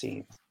behind the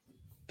scenes.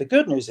 The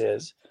good news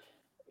is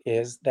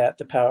that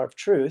the power of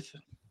truth,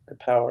 the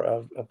power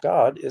of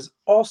God, is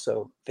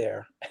also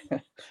there,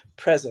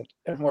 present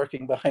and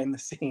working behind the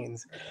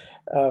scenes.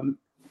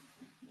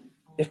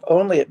 If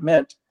only it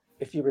meant,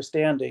 if you were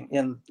standing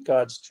in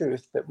God's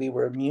truth, that we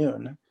were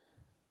immune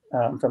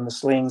from the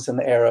slings and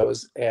the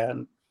arrows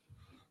and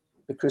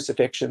the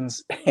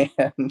crucifixions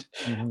and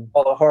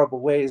all the horrible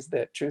ways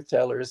that truth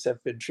tellers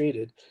have been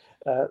treated.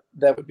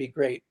 That would be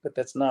great, but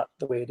that's not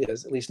the way it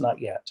is, at least not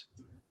yet.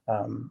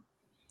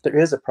 There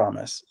is a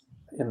promise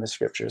in the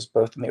scriptures,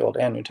 both in the Old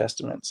and New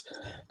Testaments,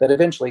 that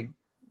eventually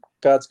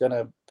God's going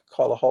to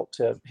call a halt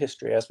to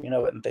history as we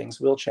know it, and things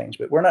will change,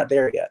 but we're not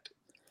there yet.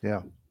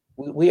 Yeah.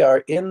 We are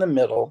in the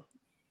middle,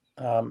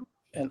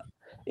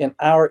 in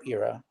our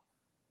era,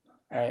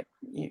 right?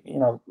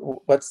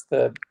 What's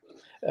the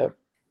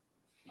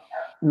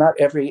not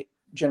every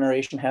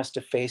generation has to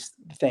face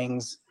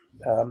things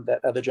that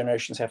other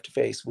generations have to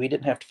face. We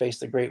didn't have to face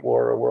the Great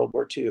War or World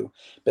War II,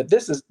 but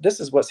this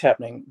is what's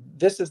happening.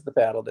 This is the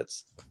battle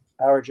that's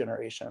our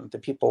generation, the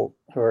people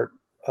who are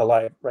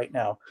alive right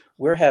now.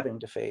 We're having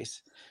to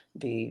face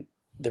the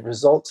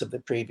results of the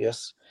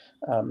previous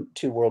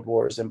 2 world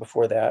wars, and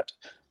before that,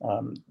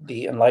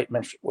 the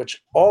Enlightenment,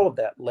 which all of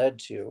that led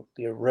to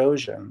the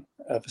erosion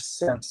of a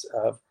sense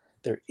of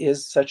there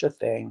is such a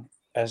thing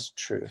as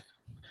truth.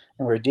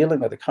 And we're dealing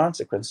with the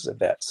consequences of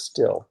that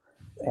still.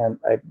 And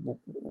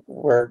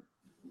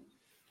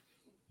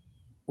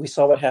we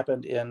saw what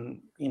happened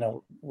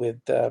with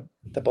the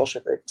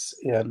Bolsheviks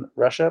in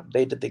Russia.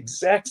 They did the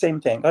exact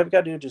same thing. All you've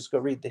got to do is just go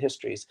read the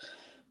histories.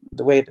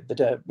 The way that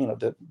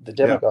the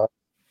demagogues,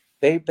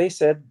 they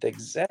said the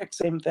exact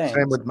same thing.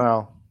 Same with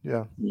Mao.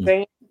 Yeah.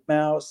 Same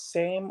Mao.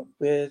 Same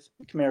with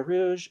Khmer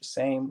Rouge.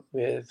 Same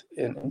with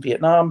in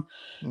Vietnam.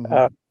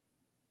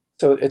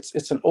 So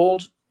it's an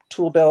old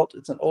tool belt.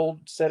 It's an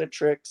old set of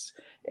tricks,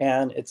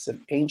 and it's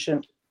an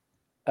ancient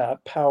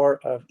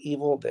power of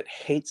evil that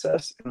hates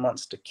us and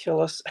wants to kill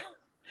us.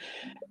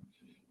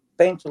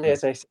 Thankfully,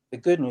 as I said, the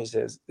good news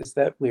is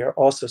that we are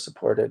also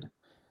supported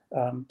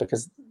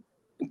because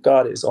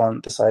God is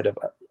on the side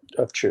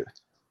of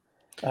truth.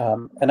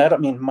 And I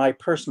don't mean my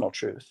personal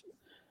truth.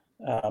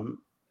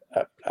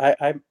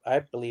 I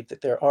believe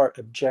that there are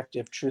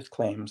objective truth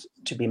claims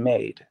to be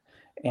made,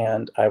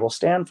 and I will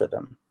stand for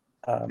them.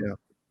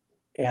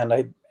 And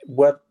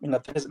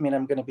that doesn't mean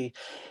I'm going to be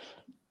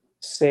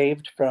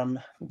saved from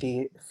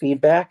the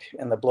feedback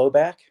and the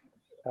blowback.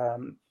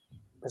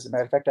 As a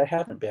matter of fact, I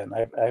haven't been.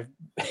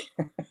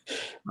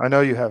 I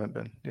know you haven't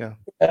been. Yeah.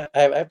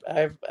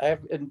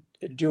 I've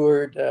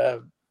endured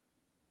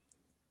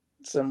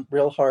some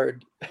real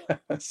hard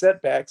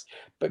setbacks,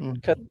 but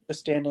because of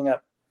standing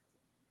up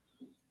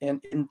in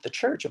the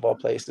church of all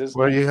places.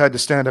 Well, you had to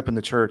stand up in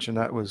the church, and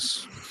that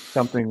was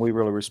something we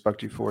really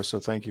respect you for. So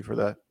thank you for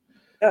that.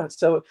 Yeah.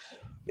 So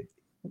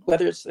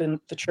whether it's in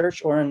the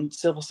church or in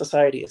civil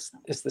society,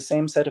 it's the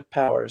same set of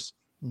powers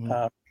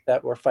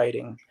that we're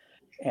fighting,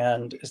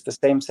 and it's the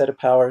same set of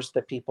powers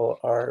that people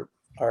are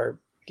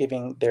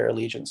giving their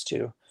allegiance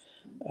to.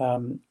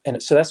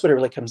 And so that's what it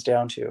really comes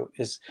down to: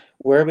 is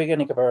where are we going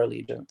to give our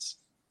allegiance?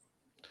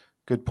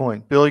 Good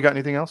point. Bill, you got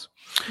anything else?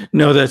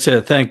 No, that's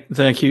it.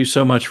 Thank you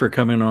so much for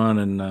coming on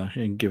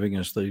and giving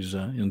us these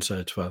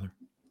insights, Father.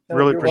 No,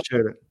 really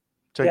appreciate it.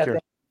 Take care.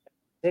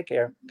 Take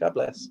care. God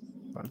bless.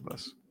 God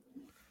bless.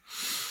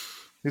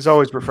 He's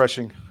always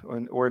refreshing,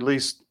 or at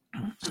least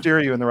steer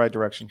you in the right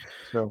direction.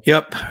 So,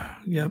 Yep.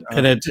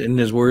 And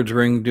his words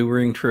do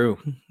ring true.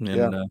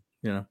 And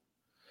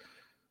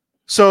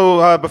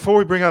So before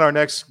we bring on our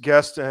next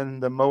guest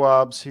and the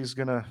Moabs he's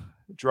going to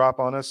drop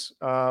on us,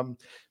 we've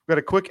got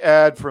a quick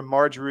ad from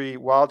Marjorie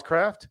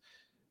Wildcraft.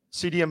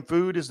 CDM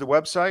Food is the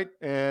website,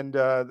 and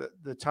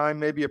the time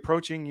may be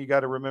approaching. You got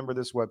to remember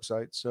this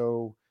website.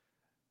 So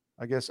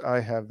I guess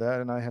I have that,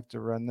 and I have to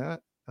run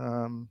that.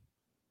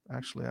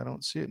 Actually, I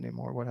don't see it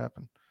anymore. What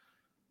happened?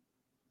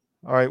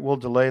 All right, we'll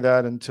delay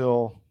that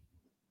until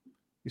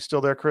 – you still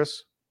there,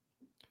 Chris?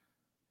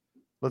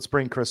 Let's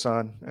bring Chris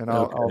on, and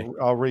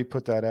I'll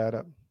re-put that ad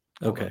up.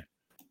 Okay.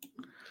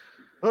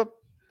 Oh,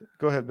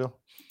 go ahead, Bill.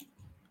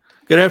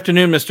 Good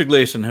afternoon, Mr.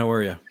 Gleason. How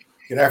are you?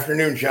 Good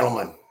afternoon,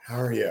 gentlemen.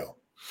 How are you?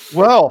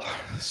 Well,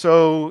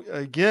 so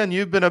again,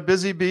 you've been a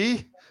busy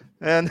bee,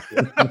 and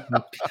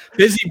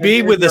busy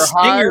bee with a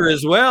stinger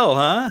as well,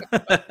 huh?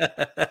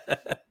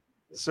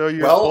 So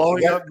you're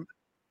blowing up.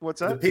 What's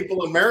that? The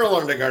people in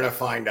Maryland are going to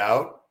find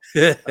out.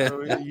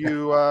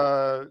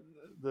 The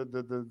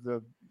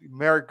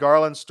Merrick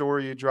Garland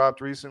story you dropped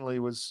recently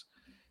was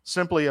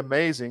simply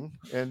amazing,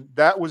 and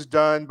that was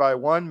done by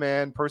one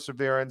man,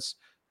 Perseverance,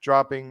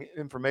 dropping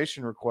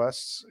information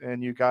requests,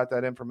 and you got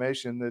that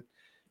information that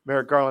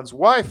Merrick Garland's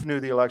wife knew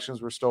the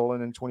elections were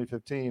stolen in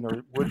 2015,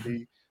 or would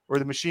be, or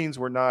the machines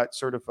were not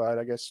certified,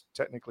 I guess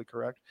technically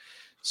correct.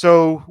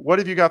 So what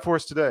have you got for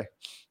us today?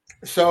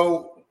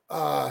 So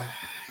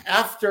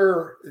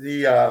after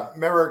the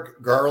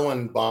Merrick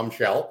Garland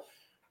bombshell,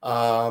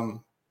 the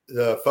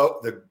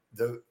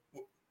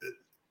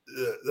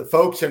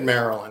folks in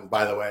Maryland,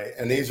 by the way,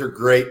 and these are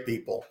great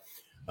people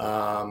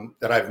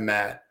that I've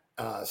met,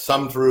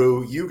 some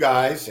through you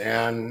guys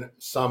and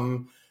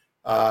some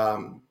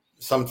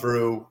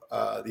through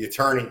the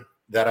attorney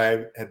that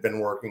I had been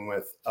working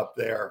with up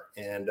there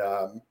and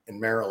in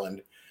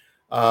Maryland.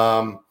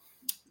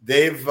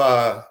 They've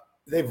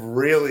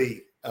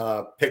really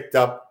picked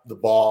up the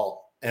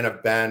ball and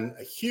have been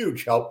a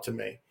huge help to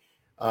me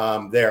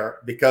there,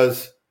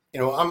 because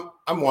I'm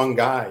one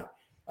guy.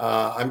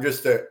 I'm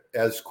just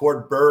as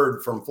Cord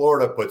Bird from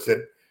Florida puts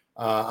it,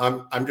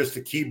 I'm just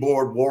a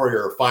keyboard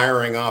warrior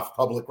firing off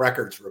public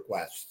records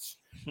requests.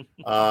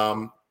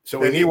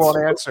 So he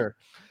won't answer.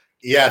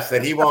 Yes,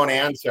 that he won't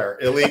answer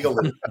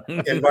illegally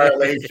in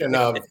violation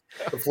of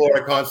the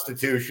Florida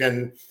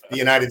Constitution, the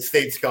United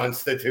States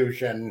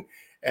Constitution,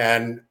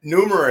 and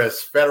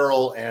numerous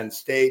federal and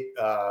state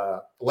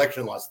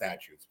election law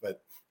statutes. But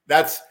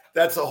that's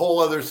a whole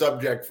other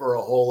subject for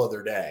a whole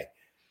other day.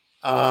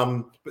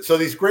 But so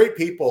these great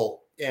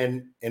people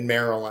in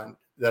Maryland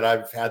that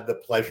I've had the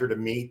pleasure to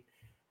meet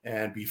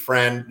and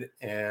befriend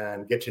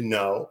and get to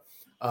know,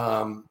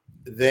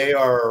 they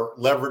are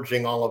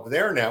leveraging all of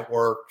their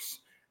networks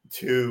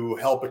to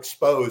help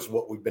expose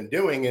what we've been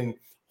doing and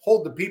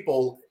hold the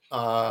people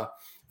that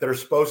are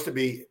supposed to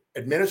be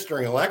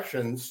administering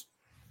elections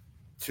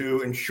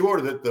to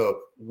ensure that the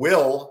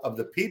will of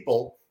the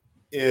people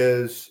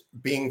is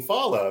being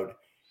followed.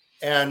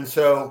 And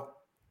so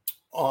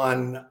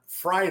on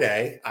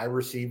Friday, I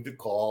received a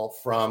call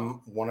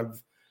from one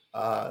of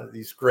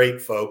these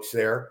great folks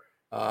there,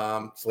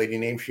 this lady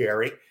named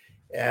Sherry,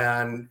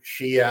 and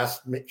she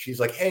asked me, she's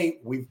like, hey,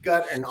 we've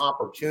got an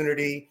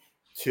opportunity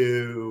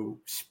to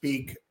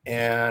speak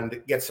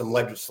and get some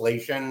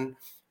legislation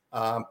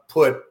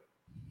put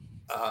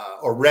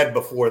or read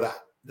before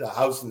the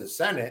House and the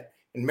Senate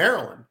in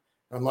Maryland.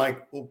 I'm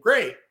like, well,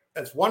 great.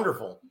 That's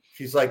wonderful.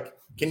 She's like,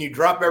 can you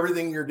drop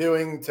everything you're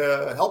doing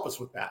to help us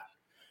with that?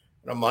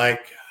 And I'm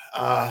like,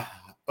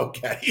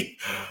 okay,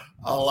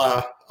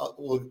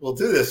 we'll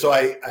do this. So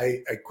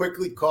I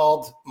quickly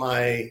called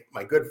my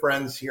good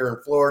friends here in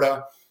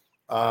Florida,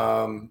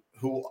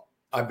 who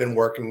I've been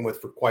working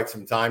with for quite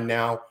some time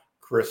now,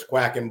 Chris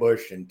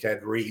Quackenbush and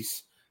Ted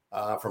Reese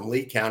from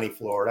Lee County,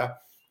 Florida.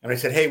 And I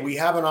said, hey, we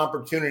have an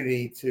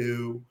opportunity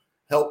to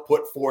help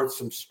put forth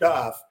some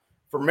stuff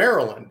for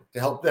Maryland to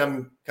help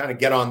them kind of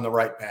get on the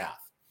right path.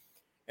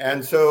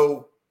 And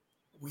so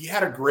we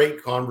had a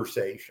great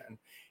conversation.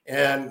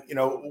 And,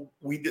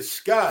 we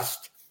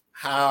discussed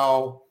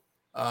how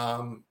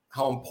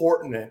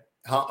important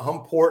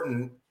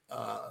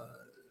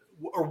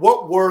or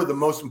what were the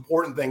most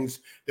important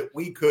things that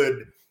we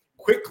could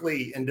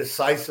quickly and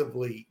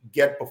decisively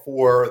get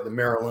before the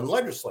Maryland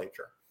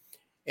legislature.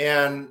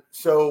 And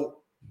so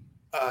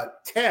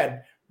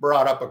Ted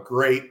brought up a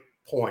great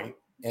point,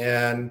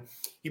 and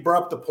he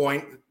brought up the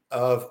point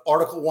of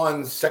Article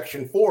 1,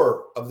 Section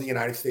 4 of the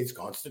United States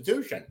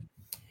Constitution.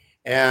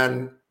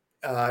 And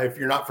if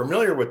you're not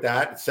familiar with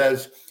that, it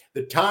says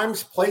the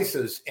times,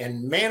 places,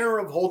 and manner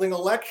of holding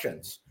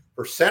elections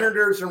for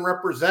senators and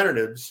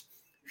representatives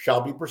shall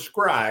be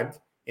prescribed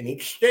in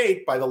each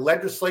state by the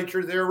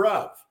legislature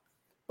thereof.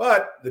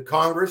 But the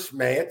Congress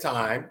may at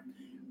time,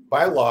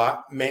 by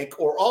law, make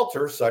or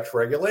alter such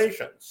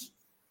regulations.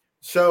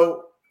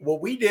 So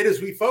what we did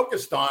is we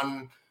focused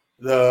on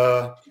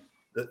the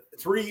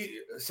three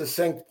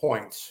succinct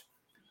points: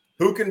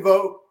 who can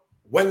vote,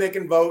 when they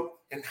can vote,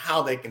 and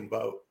how they can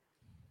vote.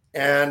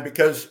 And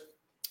because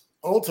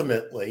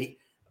ultimately,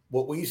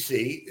 what we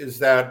see is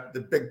that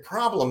the big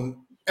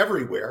problem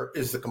everywhere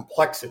is the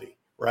complexity,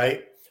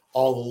 right?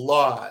 All the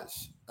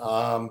laws.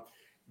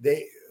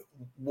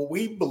 What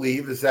we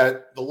believe is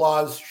that the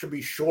laws should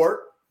be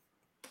short,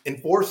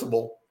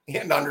 enforceable,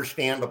 and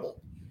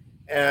understandable.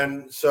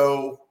 And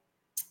so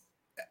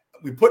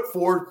we put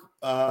forward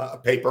a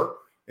paper.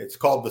 It's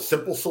called The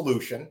Simple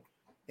Solution,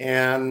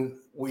 and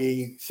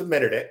we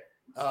submitted it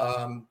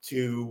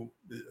to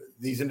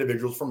these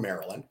individuals from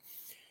Maryland.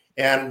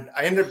 And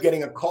I ended up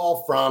getting a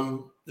call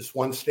from this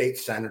one state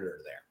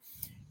senator there.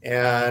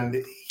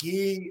 And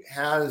he's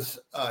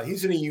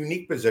in a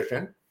unique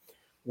position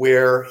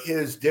where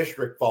his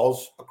district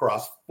falls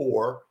across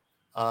 4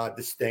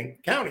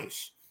 distinct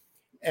counties.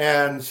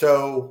 And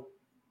so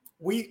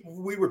we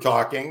were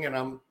talking,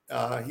 and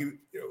I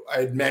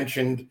had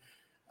mentioned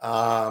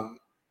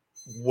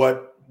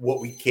what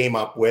we came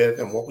up with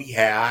and what we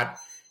had,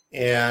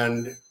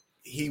 and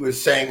he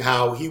was saying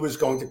how he was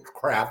going to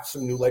craft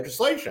some new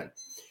legislation.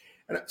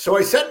 And so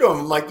I said to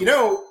him, like,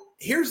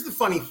 here's the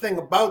funny thing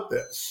about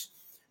this.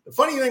 The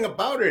funny thing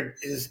about it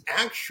is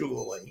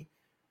actually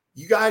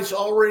you guys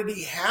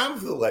already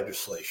have the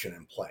legislation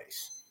in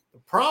place. The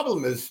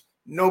problem is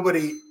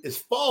nobody is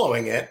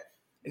following it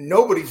and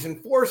nobody's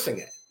enforcing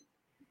it.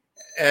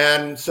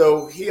 And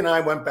so he and I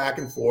went back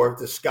and forth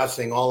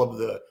discussing all of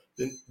the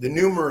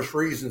numerous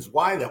reasons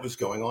why that was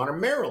going on in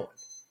Maryland.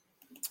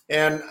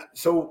 And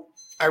so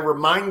I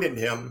reminded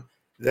him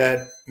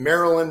that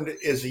Maryland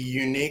is a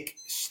unique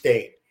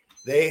state.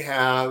 They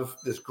have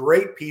this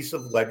great piece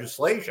of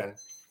legislation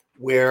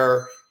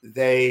where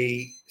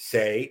they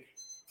say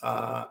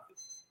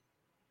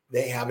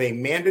they have a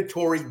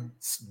mandatory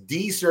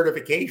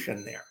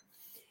decertification there.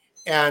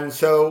 And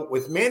so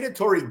with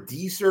mandatory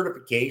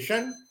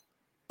decertification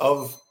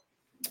of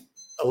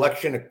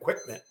election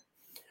equipment,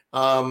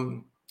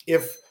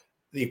 if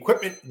the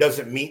equipment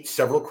doesn't meet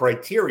several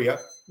criteria,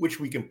 which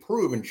we can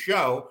prove and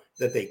show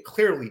that they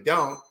clearly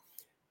don't,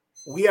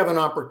 we have an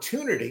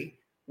opportunity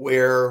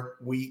where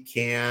we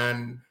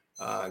can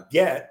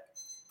get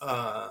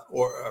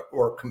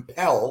or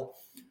compel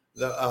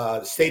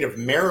the state of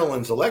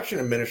Maryland's election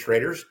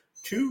administrators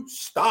to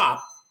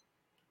stop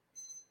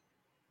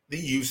the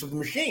use of the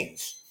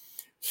machines.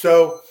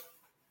 So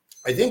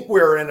I think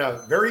we're in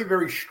a very,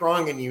 very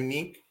strong and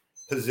unique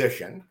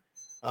position.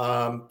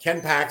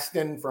 Ken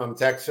Paxton from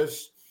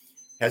Texas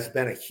has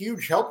been a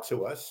huge help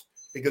to us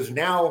because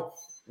now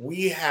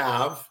we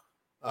have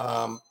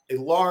a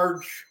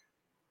large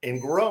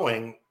and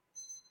growing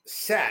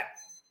set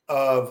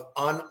of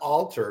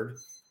unaltered,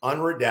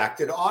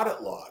 unredacted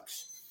audit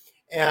logs.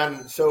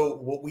 And so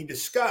what we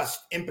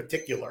discussed in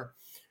particular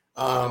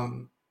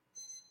for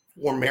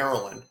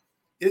Maryland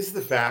is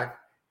the fact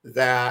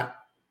that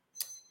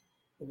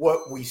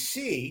what we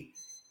see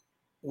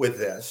with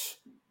this,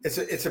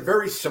 it's a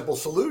very simple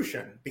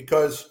solution,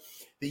 because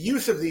the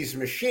use of these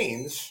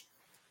machines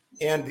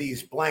and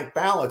these blank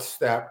ballots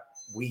that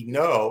we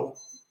know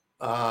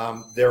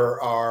there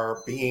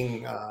are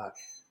being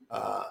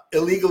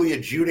illegally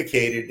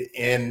adjudicated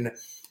in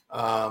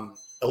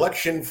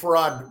election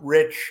fraud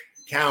rich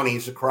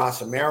counties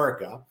across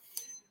America.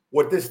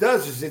 What this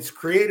does is it's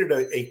created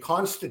a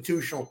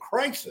constitutional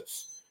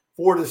crisis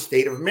for the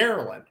state of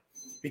Maryland,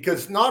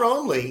 because not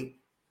only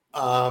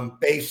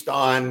based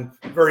on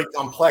very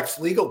complex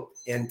legal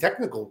and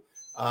technical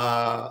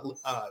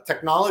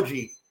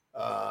technology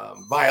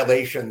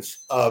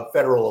violations of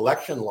federal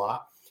election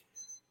law,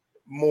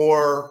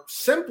 more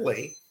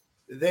simply,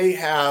 they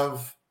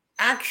have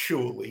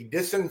actually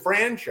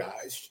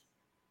disenfranchised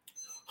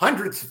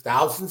hundreds of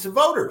thousands of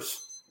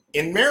voters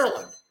in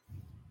Maryland.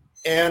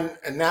 And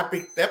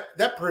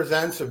that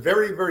presents a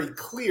very, very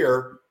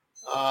clear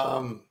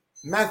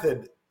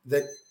method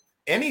that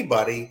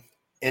anybody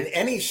in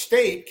any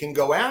state can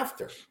go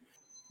after,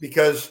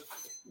 because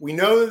we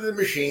know that the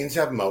machines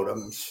have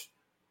modems.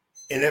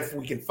 And if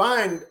we can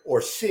find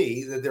or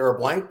see that there are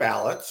blank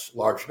ballots,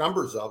 large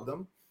numbers of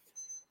them,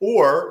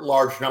 or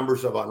large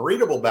numbers of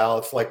unreadable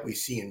ballots like we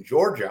see in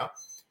Georgia,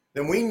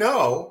 then we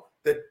know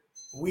that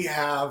we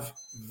have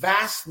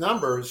vast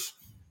numbers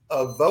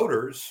of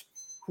voters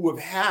who have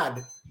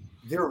had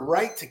their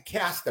right to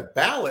cast a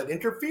ballot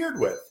interfered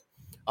with,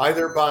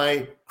 either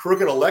by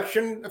crooked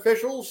election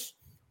officials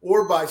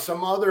or by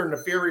some other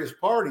nefarious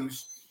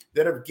parties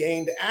that have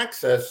gained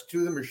access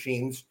to the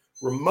machines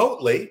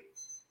remotely,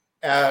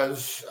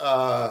 as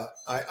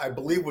I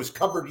believe was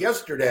covered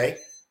yesterday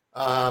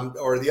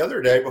or the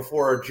other day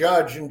before a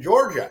judge in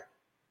Georgia.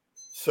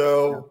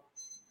 So,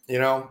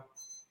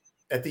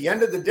 at the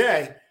end of the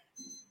day,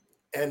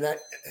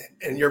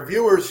 and your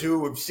viewers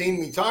who have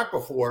seen me talk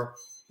before,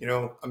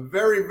 I'm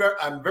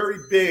very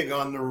big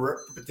on the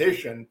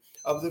repetition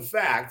of the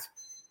fact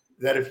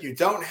that if you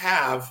don't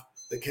have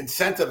the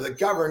consent of the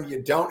governed,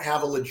 you don't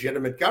have a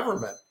legitimate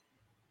government.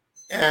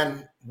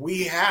 And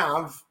we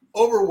have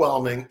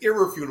overwhelming,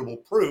 irrefutable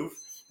proof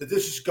that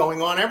this is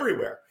going on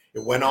everywhere.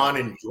 It went on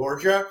in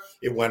Georgia.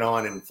 It went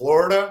on in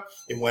Florida.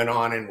 It went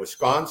on in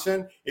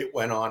Wisconsin. It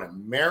went on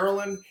in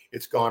Maryland.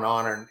 It's gone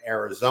on in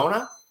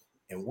Arizona.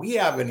 And we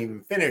haven't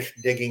even finished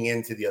digging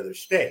into the other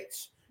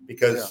states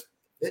because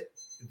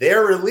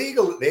they're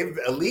illegal. They've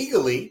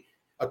illegally,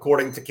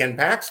 according to Ken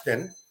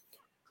Paxton,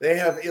 they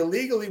have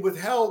illegally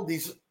withheld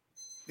these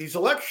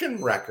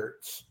election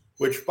records,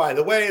 which, by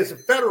the way, is a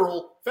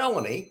federal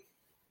felony.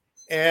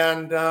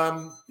 And,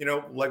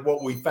 like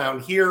what we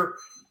found here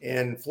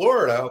in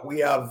Florida, we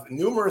have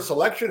numerous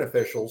election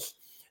officials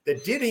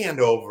that did hand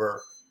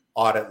over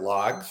audit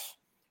logs.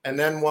 And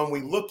then when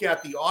we look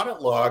at the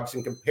audit logs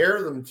and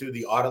compare them to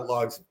the audit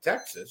logs of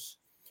Texas,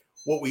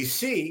 what we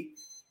see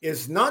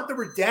is not the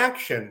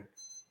redaction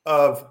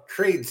of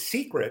trade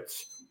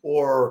secrets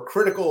or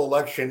critical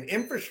election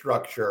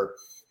infrastructure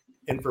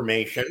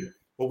information.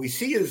 What we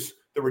see is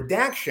the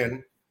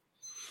redaction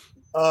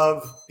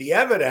of the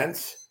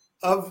evidence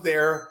of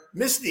their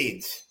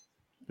misdeeds.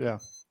 Yeah.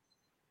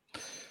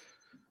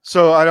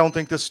 So I don't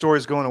think this story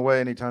is going away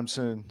anytime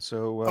soon.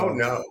 So Oh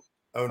no.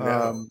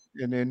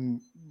 And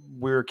then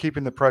we're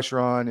keeping the pressure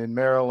on in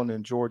Maryland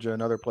and Georgia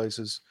and other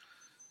places.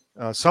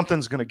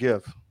 Something's going to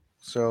give.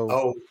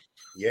 So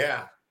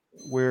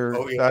we're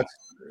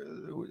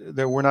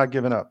not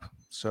giving up.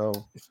 So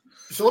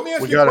let me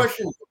ask you a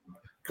question.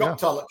 Can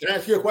I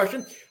ask you a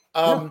question?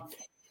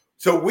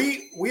 So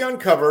we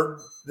uncovered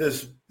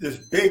this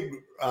big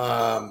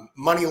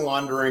money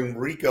laundering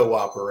RICO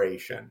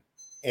operation,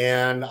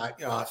 and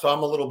so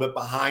I'm a little bit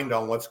behind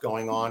on what's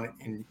going on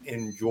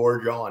in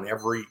Georgia on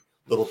every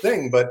little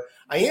thing, but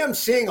I am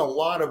seeing a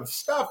lot of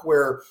stuff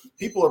where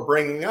people are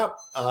bringing up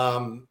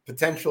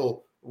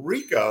potential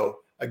RICO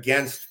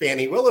against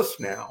Fannie Willis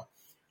now.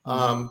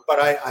 But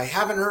I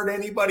haven't heard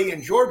anybody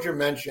in Georgia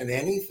mention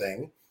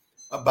anything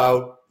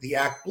about the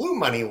Act Blue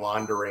money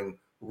laundering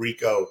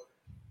RICO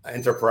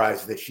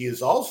enterprise that she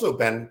has also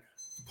been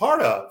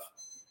part of.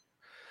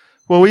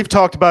 Well, we've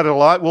talked about it a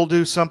lot. We'll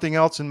do something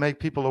else and make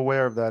people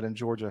aware of that in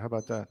Georgia. How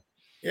about that?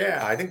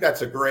 Yeah, I think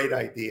that's a great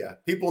idea.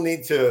 People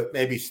need to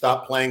maybe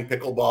stop playing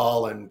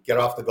pickleball and get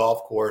off the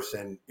golf course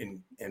and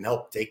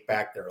help take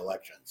back their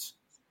elections.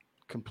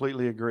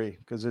 Completely agree,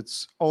 because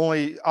it's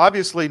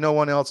obviously no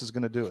one else is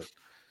going to do it.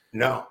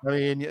 No. I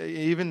mean,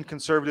 even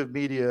conservative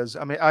media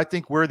I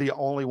think we're the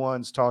only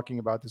ones talking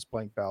about this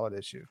blank ballot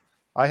issue.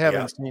 I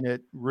haven't seen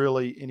it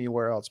really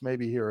anywhere else,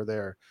 maybe here or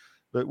there,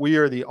 but we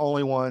are the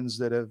only ones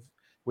that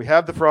we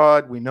have the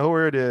fraud. We know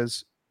where it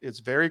is. It's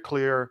very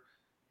clear,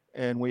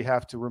 and we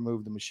have to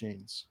remove the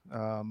machines.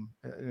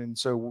 And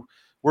so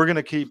we're going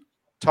to keep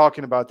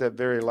talking about that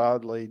very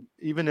loudly,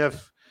 even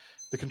if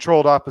the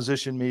controlled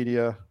opposition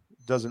media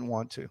doesn't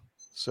want to.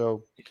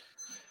 So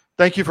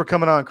thank you for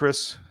coming on,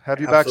 Chris. Have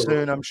you back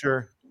soon, I'm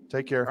sure.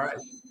 Take care. All right.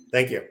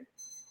 Thank you.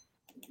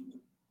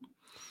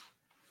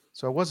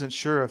 So I wasn't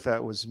sure if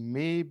that was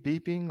me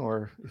beeping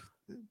or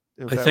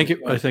I think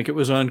it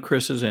was on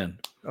Chris's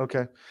end.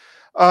 Okay.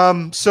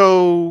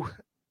 So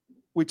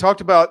we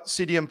talked about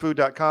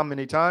cdmfood.com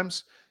many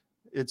times.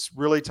 It's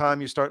really time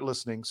you start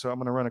listening. So I'm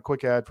going to run a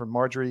quick ad from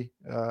Marjorie.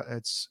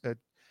 It's at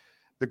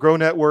the Grow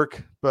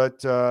Network, but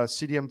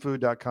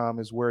cdmfood.com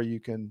is where you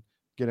can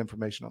get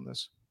information on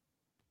this.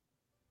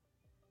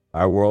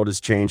 Our world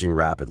is changing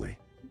rapidly.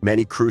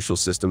 Many crucial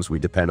systems we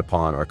depend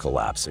upon are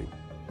collapsing.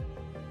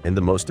 And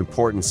the most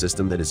important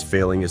system that is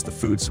failing is the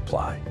food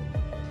supply.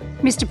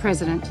 Mr.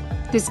 President,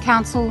 this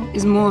Council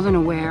is more than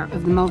aware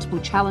of the multiple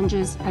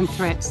challenges and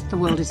threats the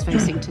world is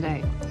facing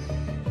today.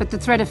 But the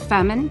threat of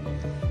famine,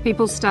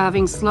 people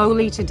starving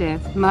slowly to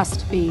death,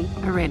 must be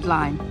a red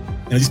line.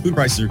 These food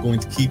prices are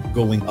going to keep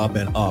going up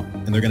and up,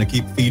 and they're going to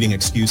keep feeding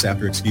excuse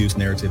after excuse,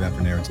 narrative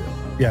after narrative.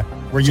 Yeah,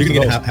 you're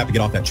going to have to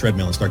get off that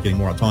treadmill and start getting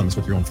more autonomous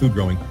with your own food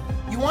growing.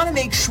 You want to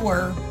make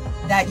sure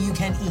that you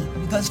can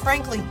eat, because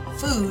frankly,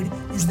 food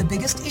is the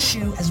biggest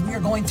issue as we are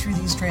going through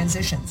these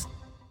transitions.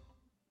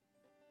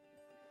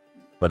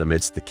 But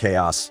amidst the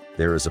chaos,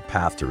 there is a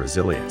path to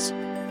resilience.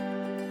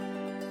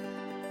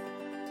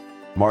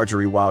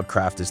 Marjorie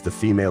Wildcraft is the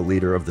female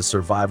leader of the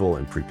survival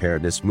and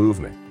preparedness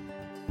movement.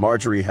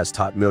 Marjorie has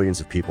taught millions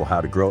of people how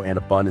to grow an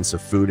abundance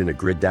of food in a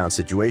grid-down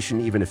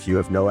situation, even if you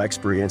have no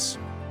experience,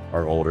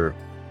 are older,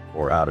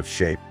 or out of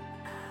shape.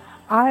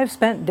 I've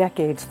spent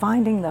decades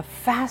finding the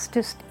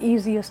fastest,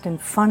 easiest, and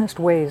funnest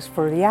ways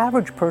for the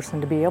average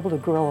person to be able to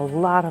grow a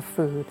lot of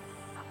food.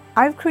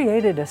 I've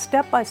created a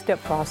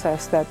step-by-step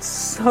process that's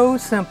so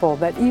simple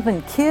that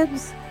even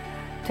kids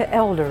to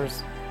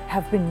elders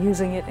have been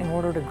using it in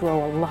order to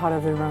grow a lot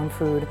of their own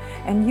food.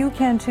 And you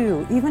can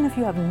too, even if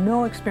you have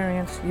no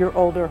experience, you're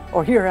older,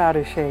 or you're out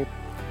of shape.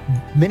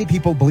 Many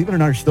people, believe it or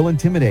not, are still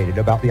intimidated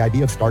about the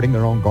idea of starting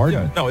their own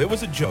garden. Yeah, no, it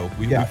was a joke.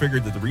 We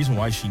figured that the reason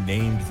why she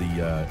named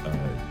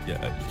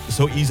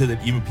so easy that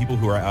even people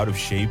who are out of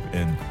shape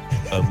and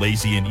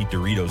lazy and eat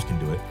Doritos can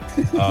do it.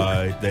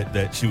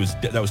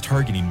 That was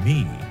targeting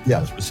me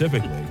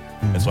specifically,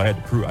 and so I had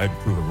to prove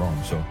her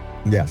wrong. So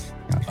yes.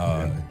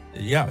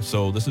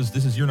 So this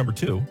is your number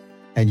 2.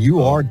 And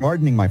you are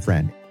gardening, my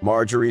friend.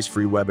 Marjorie's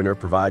free webinar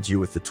provides you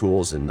with the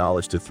tools and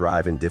knowledge to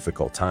thrive in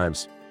difficult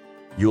times.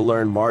 You'll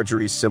learn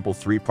Marjorie's simple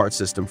 3-part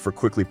system for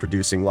quickly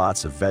producing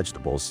lots of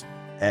vegetables,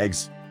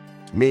 eggs,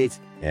 meat,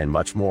 and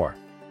much more.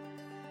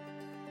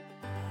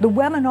 The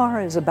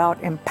webinar is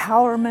about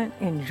empowerment,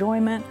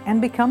 enjoyment,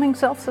 and becoming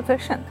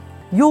self-sufficient.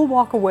 You'll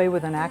walk away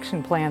with an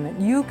action plan that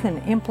you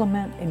can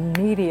implement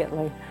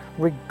immediately,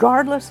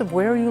 regardless of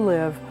where you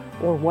live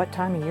or what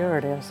time of year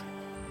it is.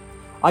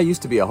 I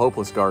used to be a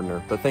hopeless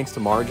gardener, but thanks to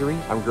Marjorie,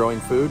 I'm growing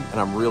food,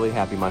 and I'm really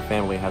happy my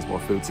family has more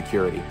food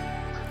security.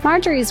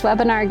 Marjorie's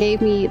webinar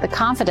gave me the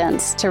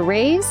confidence to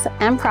raise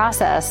and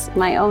process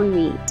my own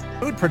meat.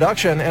 Food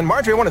production. And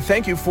Marjorie, I want to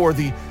thank you for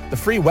the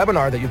free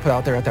webinar that you put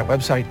out there at that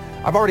website.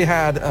 I've already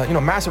had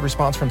massive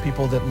response from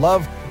people that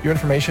love your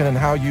information and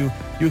how you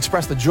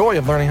express the joy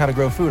of learning how to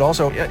grow food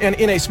also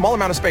in a small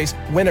amount of space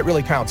when it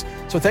really counts.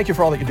 So thank you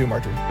for all that you do,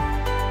 Marjorie.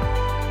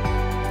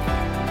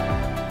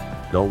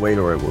 Don't wait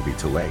or it will be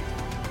too late.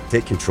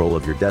 Take control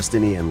of your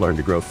destiny and learn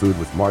to grow food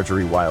with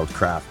Marjorie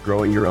Wildcraft.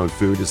 Growing your own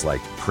food is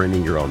like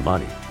printing your own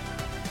money.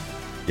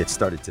 Get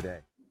started today.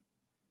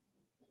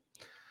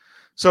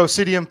 So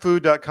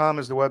cdmfood.com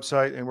is the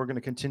website, and we're going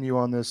to continue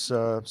on this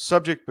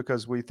subject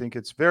because we think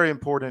it's very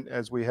important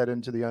as we head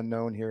into the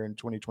unknown here in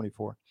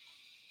 2024.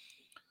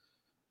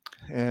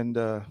 And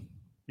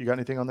you got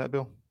anything on that,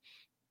 Bill?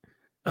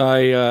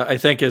 I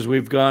think as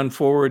we've gone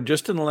forward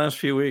just in the last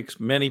few weeks,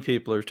 many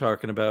people are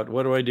talking about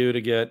what do I do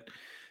to get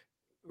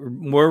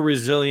more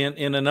resilient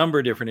in a number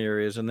of different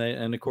areas, and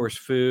of course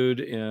food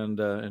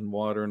and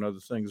water and other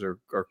things are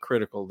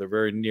critical. They're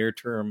very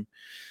near-term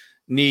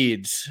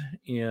needs,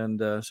 and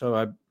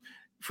so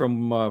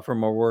from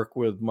our work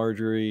with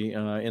Marjorie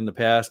in the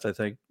past, I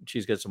think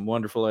she's got some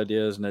wonderful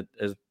ideas, and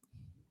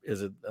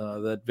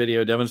that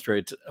video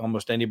demonstrates,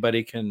 almost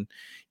anybody can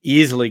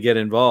easily get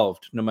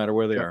involved no matter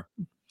where they are.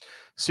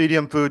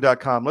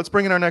 cdmfood.com. Let's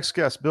bring in our next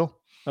guest, Bill.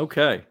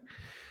 Okay.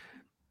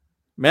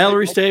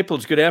 Mallory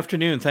Staples, good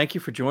afternoon. Thank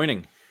you for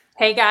joining.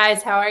 Hey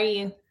guys, how are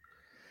you?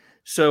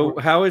 So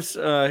how is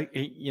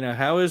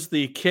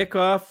the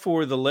kickoff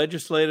for the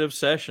legislative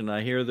session?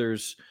 I hear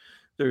there's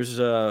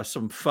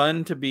some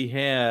fun to be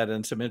had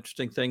and some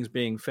interesting things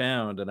being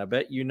found, and I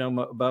bet you know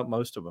about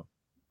most of them.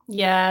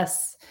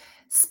 Yes.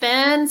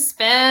 Spend,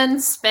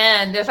 spend,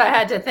 spend. If I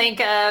had to think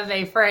of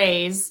a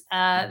phrase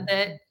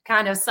that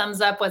kind of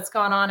sums up what's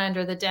going on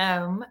under the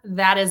dome,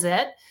 that is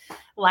it.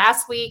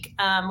 Last week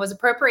was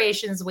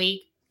Appropriations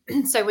Week.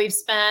 So we've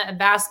spent a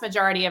vast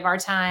majority of our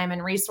time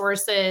and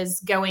resources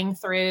going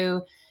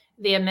through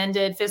the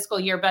amended fiscal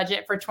year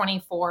budget for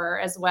 24,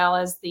 as well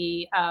as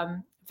the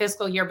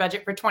fiscal year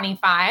budget for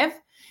 25.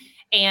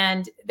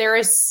 And there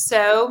is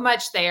so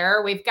much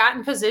there. We've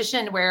gotten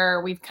positioned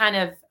where we've kind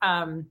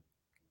of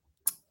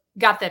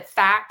got the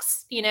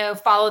facts,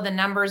 follow the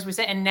numbers we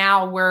say, and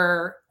now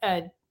we're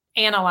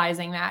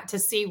analyzing that to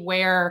see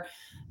where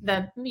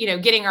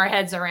getting our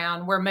heads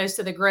around where most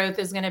of the growth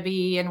is going to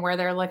be and where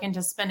they're looking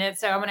to spend it.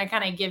 So I'm going to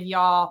kind of give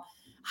y'all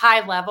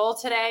high level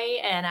today,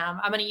 and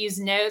I'm going to use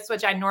notes,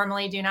 which I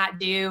normally do not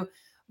do,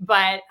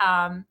 but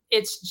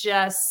it's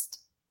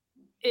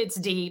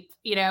deep,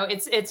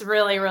 it's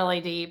really, really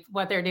deep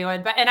what they're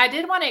doing. And I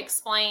did want to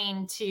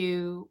explain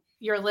to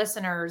your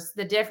listeners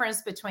the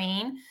difference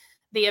between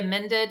the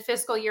amended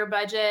fiscal year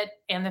budget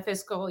and the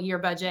fiscal year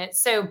budget.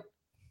 So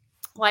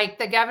like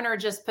the governor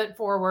just put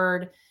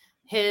forward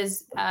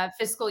his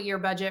fiscal year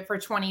budget for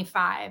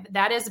 25.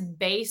 That is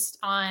based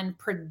on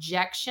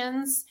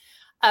projections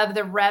of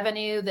the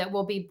revenue that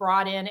will be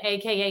brought in,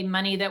 AKA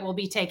money that will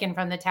be taken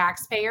from the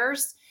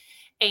taxpayers.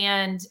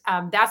 And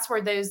that's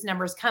where those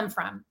numbers come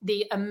from.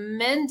 The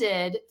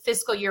amended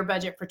fiscal year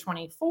budget for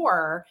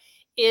 24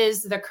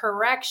 is the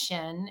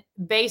correction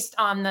based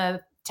on the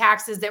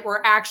taxes that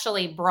were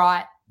actually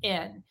brought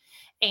in.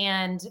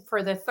 And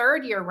for the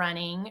third year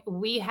running,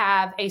 we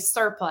have a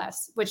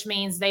surplus, which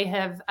means they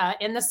have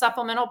in the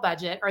supplemental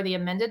budget or the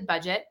amended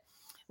budget,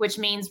 which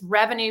means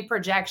revenue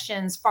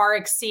projections far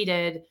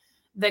exceeded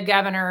the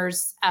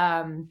governor's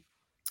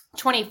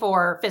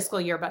 24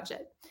 fiscal year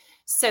budget.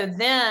 So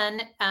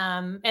then,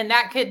 and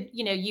that could,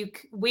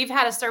 we've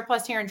had a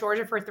surplus here in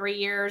Georgia for 3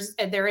 years.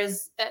 There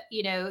is,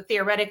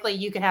 theoretically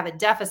you could have a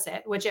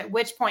deficit, at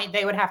which point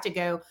they would have to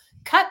go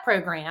cut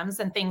programs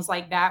and things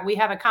like that. We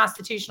have a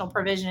constitutional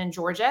provision in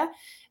Georgia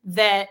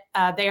that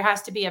there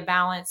has to be a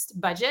balanced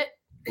budget,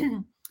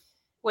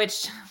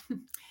 which,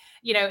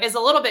 is a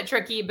little bit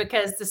tricky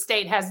because the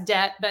state has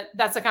debt, but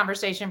that's a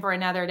conversation for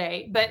another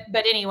day. But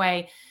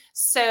anyway,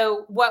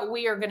 so what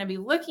we are going to be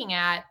looking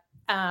at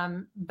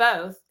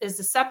both is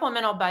the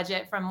supplemental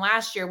budget from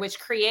last year, which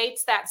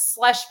creates that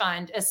slush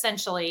fund.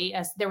 Essentially,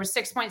 there was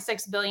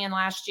 $6.6 billion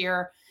last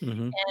year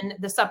in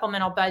the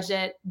supplemental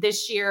budget.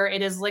 This year,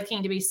 it is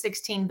looking to be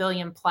 $16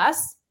 billion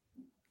plus.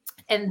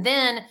 And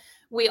then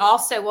we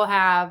also will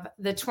have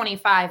the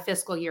 25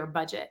 fiscal year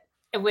budget,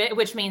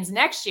 which means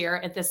next year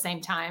at the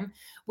same time,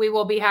 we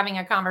will be having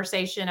a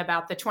conversation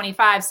about the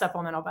 25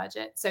 supplemental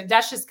budget. So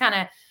that's just kind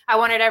of, I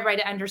wanted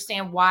everybody to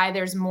understand why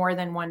there's more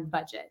than one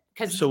budget,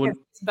 because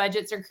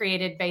budgets are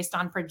created based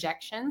on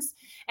projections.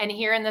 And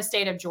here in the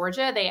state of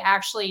Georgia, they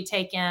actually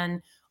take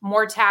in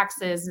more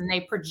taxes than they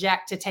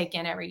project to take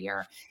in every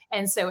year.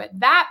 And so at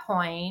that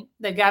point,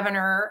 the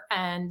governor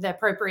and the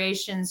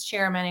appropriations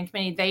chairman and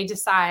committee, they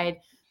decide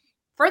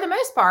for the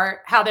most part,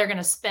 how they're going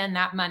to spend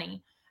that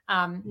money.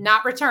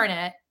 Not return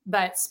it,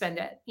 but spend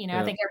it.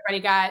 I think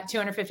everybody got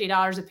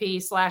 $250 a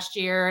piece last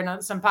year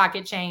and some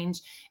pocket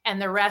change,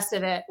 and the rest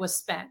of it was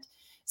spent.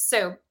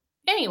 So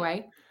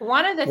anyway,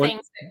 one of the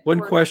things. One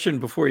question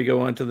before you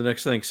go on to the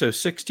next thing. So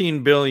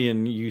 16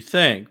 billion, you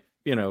think,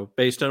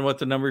 based on what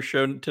the numbers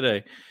showed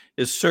today,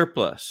 is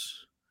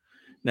surplus.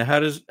 Now,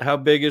 how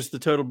big is the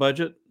total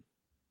budget?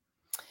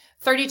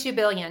 32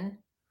 billion.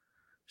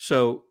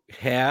 So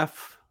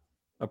half,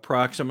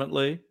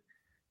 approximately,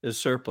 is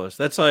surplus.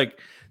 That's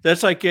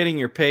like getting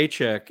your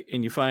paycheck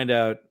and you find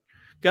out,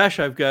 gosh,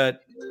 I've got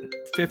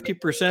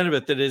 50% of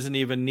it that isn't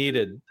even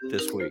needed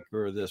this week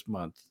or this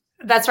month.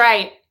 That's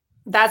right.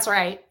 That's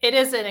right. It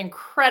is an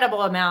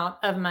incredible amount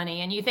of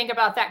money. And you think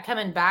about that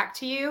coming back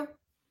to you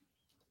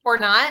or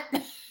not.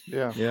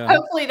 Yeah.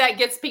 Hopefully that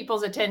gets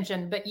people's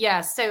attention. But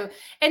yes. So,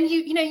 and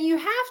you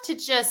have to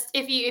just,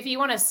 if you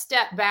want to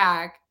step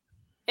back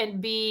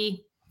and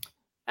be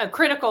a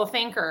critical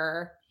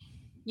thinker,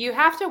 you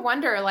have to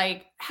wonder,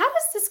 like, how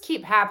does this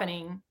keep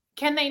happening?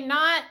 Can they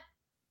not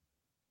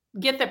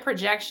get the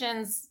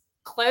projections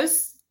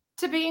close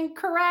to being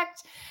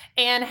correct?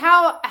 And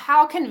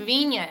how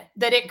convenient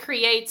that it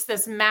creates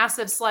this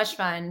massive slush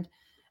fund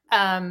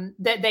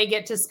that they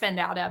get to spend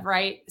out of,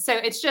 right? So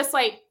it's just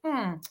like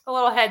a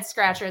little head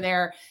scratcher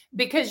there,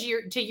 because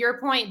to your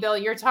point, Bill,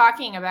 you're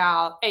talking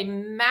about a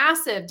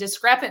massive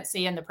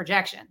discrepancy in the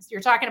projections.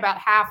 You're talking about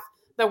half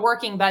the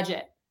working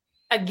budget,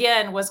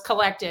 again, was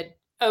collected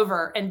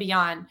over and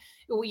beyond,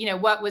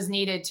 what was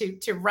needed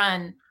to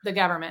run the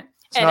government.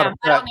 And I don't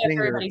know if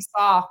everybody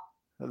saw.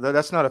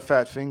 That's not a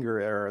fat finger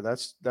error.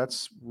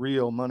 That's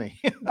real money.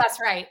 That's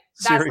right.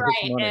 That's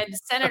right. Money. And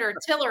Senator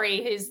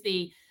Tillery, who's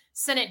the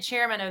Senate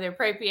chairman of the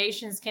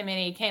Appropriations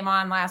Committee, came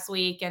on last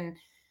week and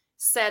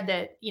said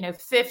that,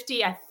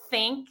 50, I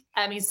think,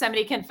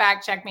 somebody can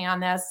fact check me on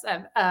this,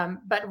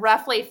 but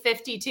roughly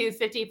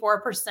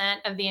 54%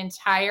 of the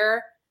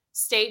entire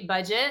state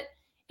budget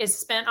is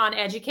spent on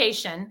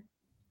education,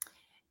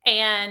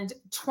 and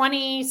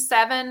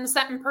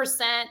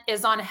 27%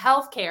 is on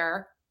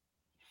healthcare.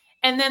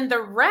 And then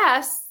the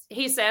rest,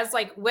 he says,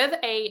 like with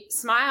a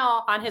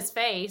smile on his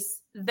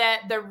face,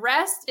 that the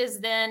rest is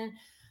then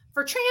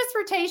for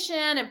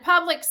transportation and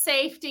public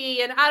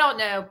safety. And I don't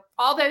know,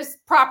 all those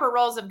proper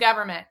roles of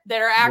government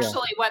that are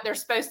actually what they're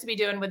supposed to be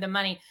doing with the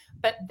money.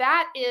 But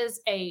that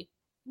is a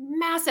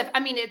massive,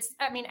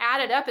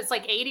 added up, it's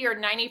like 80 or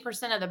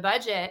 90% of the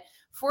budget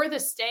for the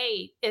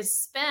state is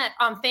spent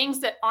on things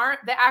that aren't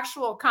the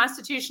actual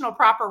constitutional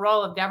proper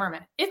role of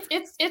government.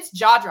 It's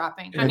jaw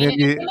dropping. They made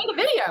a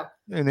video.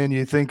 And then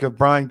you think of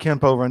Brian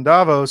Kemp over in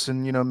Davos,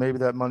 and maybe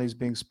that money's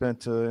being spent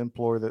to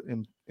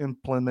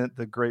implement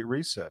the Great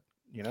Reset.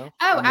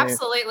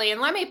 Absolutely. And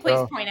let me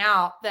please point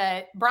out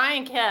that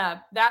Brian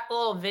Kemp, that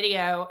little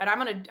video, and I'm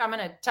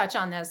gonna touch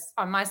on this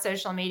on my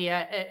social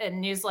media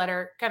and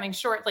newsletter coming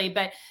shortly.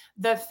 But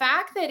the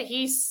fact that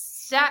he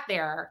sat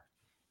there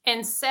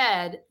and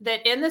said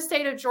that in the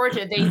state of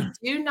Georgia, they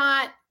do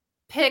not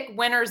pick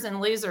winners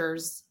and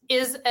losers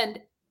is a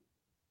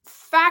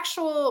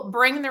factual,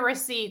 bring the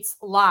receipts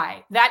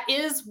lie. That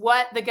is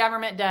what the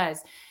government does.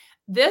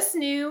 This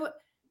new,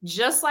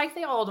 just like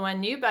the old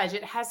one, new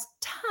budget has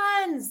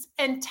tons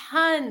and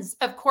tons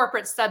of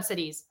corporate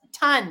subsidies,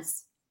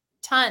 tons.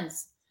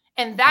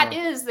 And that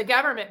is the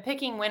government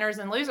picking winners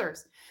and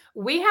losers.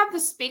 We have the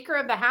Speaker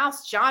of the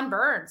House, John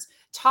Burns,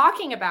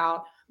 talking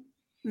about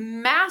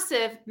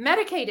massive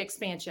Medicaid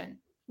expansion.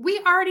 We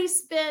already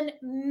spend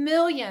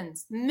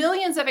millions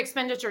of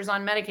expenditures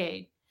on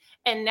Medicaid.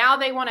 And now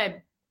they want to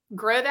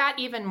grow that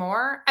even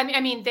more.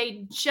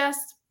 They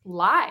just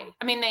lie.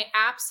 They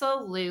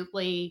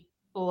absolutely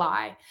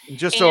lie.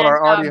 Just so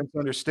our audience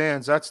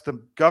understands, that's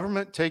the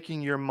government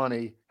taking your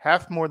money,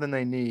 half more than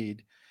they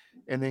need,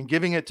 and then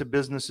giving it to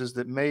businesses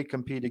that may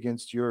compete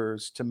against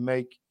yours to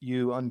make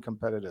you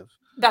uncompetitive.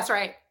 That's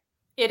right.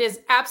 It is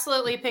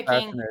absolutely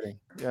picking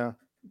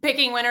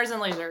winners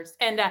and losers.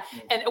 And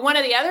one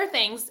of the other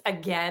things,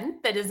 again,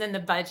 that is in the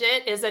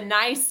budget is a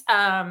nice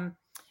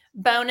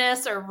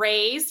bonus or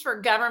raise for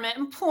government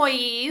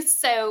employees.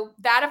 So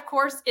that, of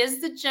course,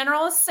 is the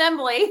General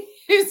Assembly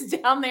who's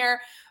down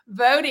there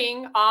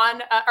voting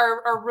on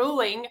or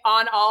ruling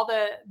on all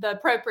the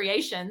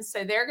appropriations.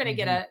 So they're going to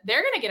get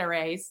a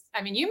raise.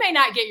 You may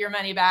not get your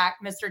money back,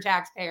 Mr.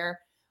 Taxpayer,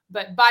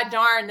 but by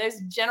darn, those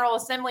General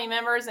Assembly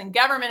members and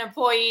government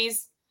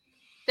employees,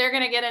 they're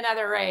going to get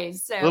another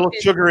raise. So a little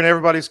sugar in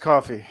everybody's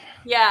coffee.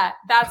 Yeah,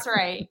 that's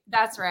right.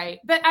 That's right.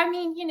 But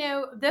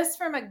this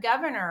from a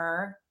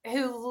governor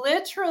who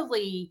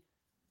literally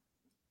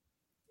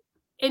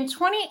in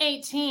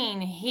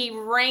 2018, he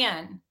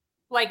ran,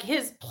 like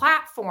his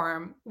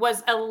platform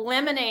was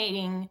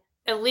eliminating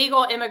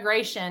illegal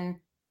immigration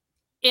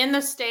in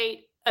the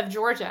state of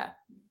Georgia,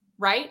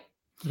 right?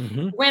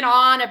 Mm-hmm. Went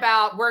on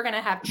about, we're going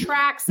to have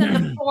tracks in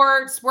the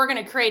ports. We're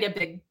going to create a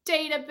big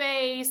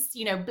database,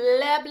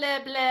 blah,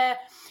 blah, blah.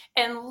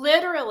 And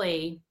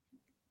literally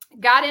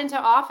got into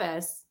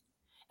office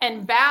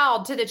and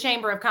bowed to the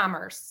Chamber of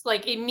Commerce,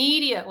 like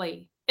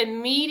immediately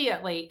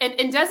immediately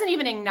and doesn't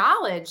even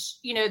acknowledge,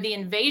 the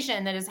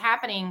invasion that is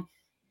happening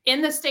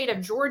in the state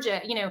of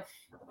Georgia.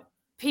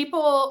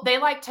 People, they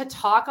like to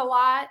talk a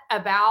lot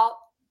about,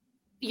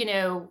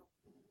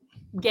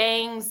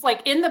 gangs.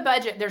 Like in the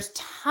budget, there's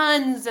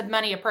tons of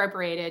money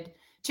appropriated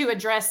to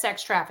address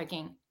sex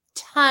trafficking,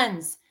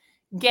 tons,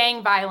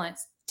 gang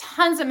violence,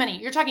 tons of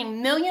money. You're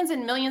talking millions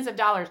and millions of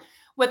dollars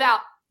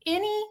without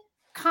any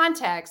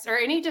context or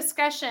any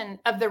discussion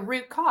of the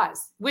root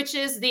cause, which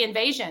is the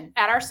invasion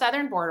at our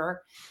southern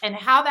border and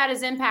how that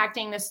is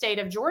impacting the state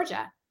of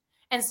Georgia.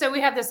 And so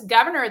we have this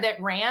governor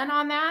that ran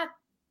on that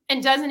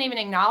and doesn't even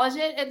acknowledge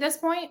it at this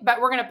point, but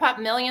we're going to pump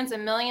millions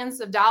and millions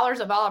of dollars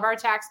of all of our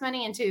tax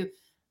money into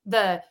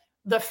the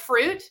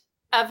fruit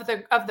of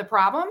the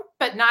problem,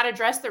 but not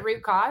address the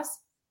root cause.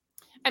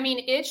 I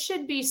mean, it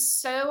should be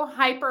so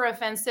hyper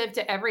offensive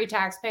to every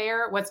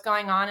taxpayer what's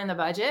going on in the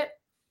budget.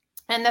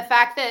 And the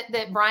fact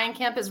that Brian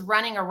Kemp is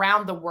running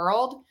around the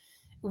world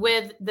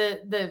with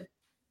the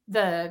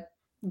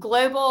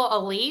global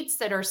elites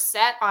that are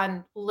set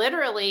on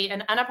literally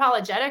and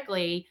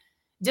unapologetically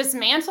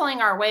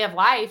dismantling our way of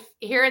life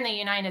here in the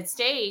United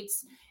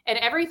States and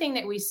everything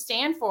that we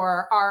stand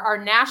for, our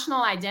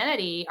national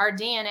identity, our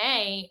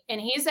DNA,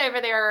 and he's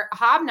over there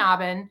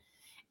hobnobbing.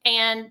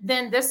 And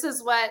then this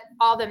is what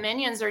all the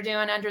minions are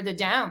doing under the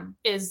dome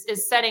is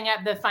setting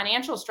up the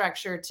financial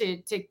structure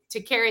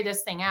to carry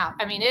this thing out.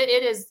 I mean,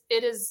 it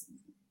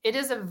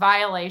is a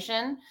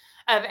violation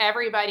of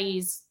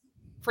everybody's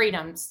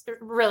freedoms.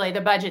 Really, the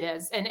budget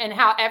is, and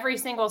how every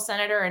single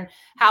senator and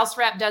House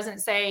rep doesn't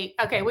say,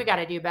 okay, we got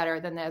to do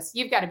better than this.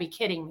 You've got to be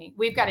kidding me.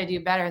 We've got to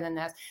do better than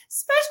this.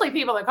 Especially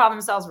people that call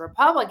themselves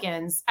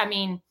Republicans. I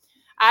mean,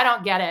 I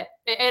don't get it.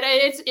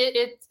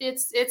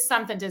 It's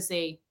something to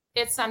see.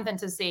 It's something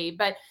to see.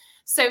 But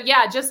so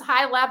yeah, just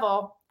high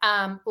level,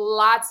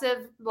 lots of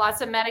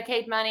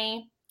Medicaid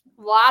money,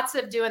 lots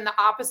of doing the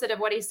opposite of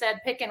what he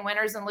said, picking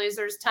winners and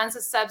losers, tons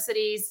of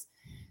subsidies,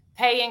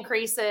 pay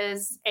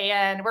increases,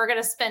 and we're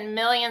going to spend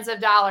millions of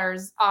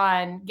dollars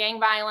on gang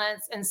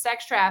violence and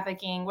sex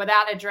trafficking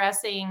without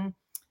addressing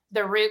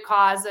the root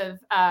cause of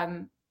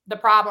the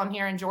problem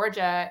here in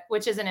Georgia,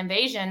 which is an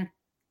invasion,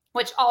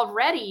 which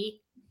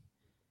already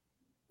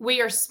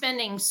we are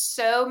spending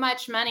so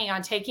much money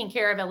on taking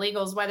care of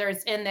illegals, whether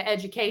it's in the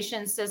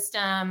education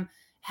system,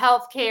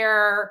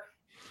 healthcare,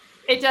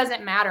 it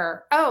doesn't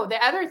matter. Oh,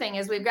 the other thing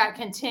is we've got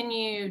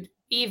continued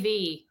EV.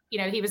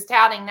 He was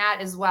touting that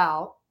as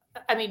well.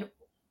 I mean,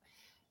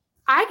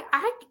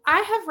 I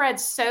have read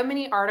so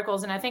many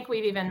articles, and I think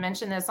we've even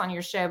mentioned this on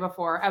your show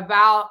before,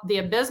 about the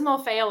abysmal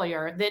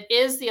failure that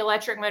is the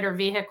electric motor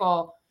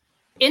vehicle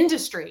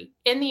industry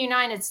in the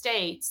United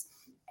States.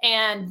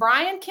 And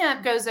Brian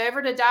Kemp goes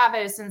over to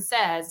Davos and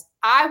says,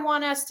 I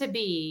want us to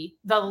be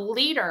the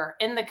leader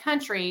in the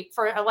country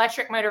for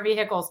electric motor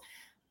vehicles.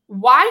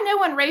 Why no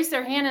one raised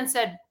their hand and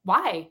said,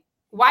 why?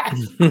 Why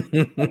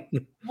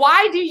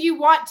do you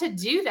want to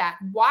do that?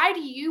 Why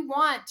do you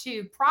want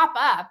to prop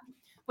up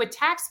with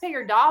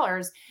taxpayer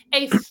dollars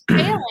a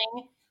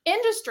failing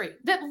industry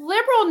that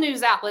liberal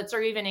news outlets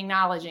are even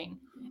acknowledging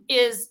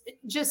is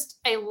just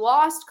a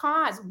lost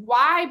cause?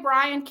 Why,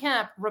 Brian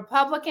Kemp,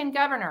 Republican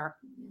governor,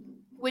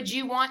 would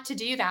you want to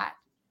do that?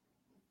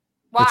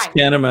 Why?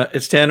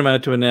 It's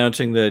tantamount to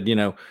announcing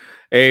that,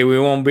 hey, we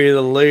won't be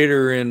the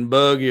leader in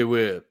buggy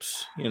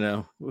whips,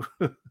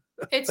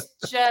 It's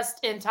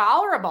just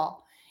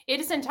intolerable. It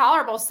is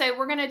intolerable. So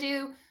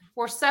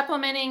we're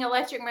supplementing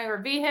electric motor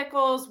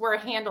vehicles. We're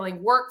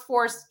handling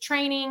workforce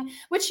training,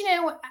 which,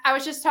 I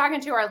was just talking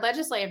to our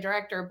legislative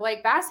director,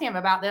 Blake Bassham,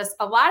 about this.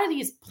 A lot of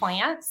these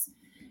plants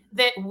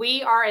that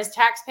we are as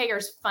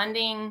taxpayers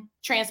funding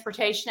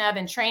transportation of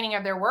and training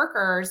of their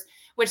workers,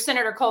 which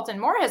Senator Colton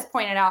Moore has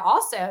pointed out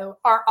also,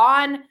 are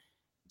on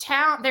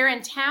town. They're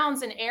in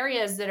towns and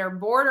areas that are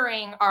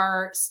bordering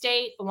our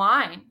state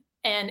line.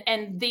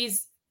 And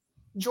these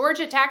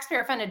Georgia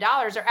taxpayer funded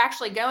dollars are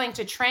actually going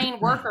to train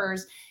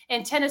workers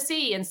in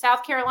Tennessee and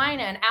South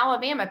Carolina and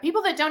Alabama,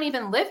 people that don't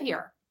even live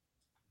here.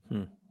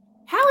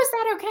 How is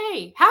that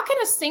okay? How can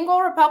a single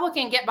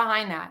Republican get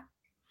behind that?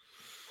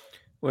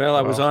 Well,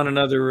 I was on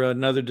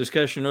another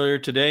discussion earlier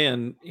today,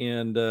 and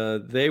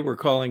they were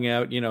calling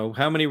out,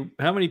 how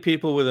many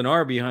people with an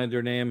R behind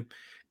their name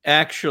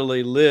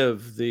actually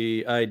live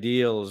the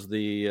ideals,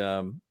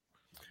 the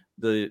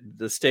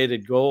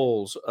stated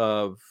goals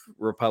of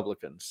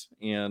Republicans,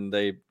 and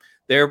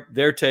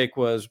their take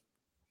was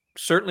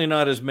certainly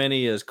not as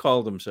many as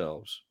call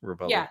themselves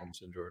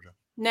Republicans in Georgia.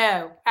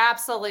 No,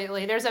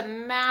 absolutely. There's a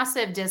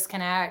massive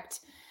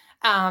disconnect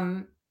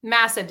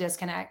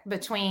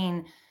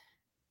between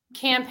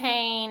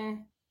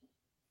campaign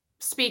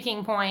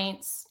speaking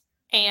points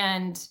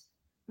and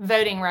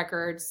voting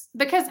records.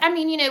 Because,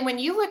 when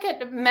you look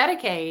at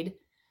Medicaid,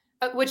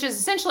 which is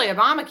essentially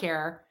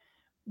Obamacare,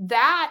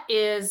 that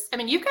is,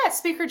 you've got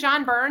Speaker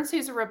John Burns,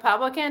 who's a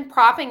Republican,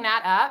 propping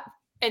that up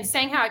and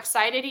saying how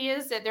excited he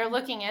is that they're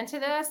looking into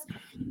this.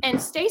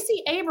 And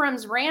Stacey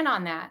Abrams ran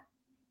on that.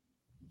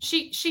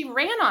 She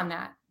ran on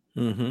that.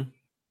 Mm-hmm.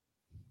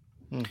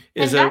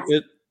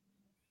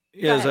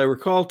 As I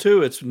recall,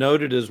 too, it's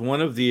noted as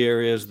one of the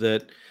areas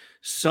that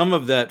some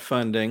of that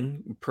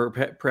funding,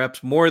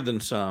 perhaps more than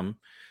some,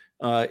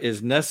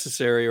 is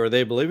necessary, or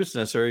they believe it's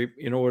necessary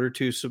in order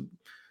to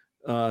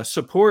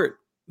support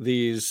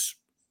these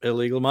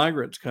illegal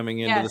migrants coming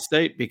into the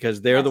state,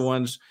 because they're the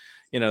ones,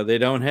 they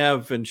don't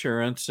have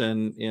insurance,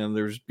 and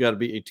there's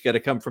it's got to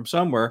come from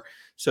somewhere.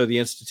 So the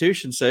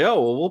institutions say,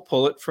 oh, well, we'll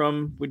pull it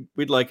from,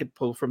 we'd like it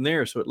pulled from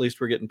there, so at least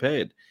we're getting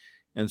paid.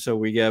 And so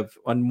we have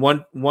one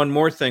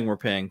more thing we're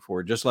paying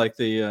for, just like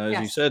the,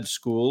 as you said,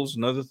 schools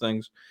and other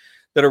things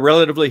that are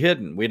relatively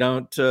hidden. We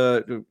don't,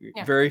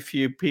 very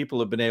few people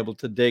have been able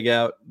to dig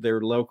out their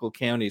local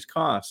county's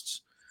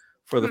costs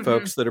for the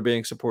folks that are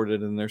being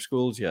supported in their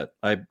schools yet.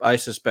 I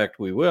suspect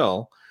we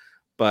will,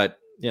 but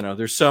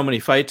there's so many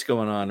fights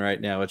going on right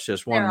now. It's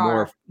just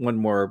one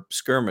more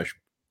skirmish.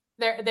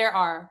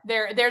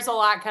 There's a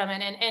lot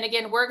coming. And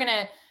again, we're going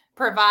to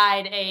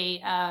provide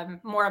a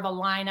more of a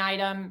line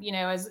item,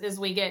 as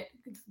we get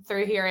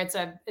through here. It's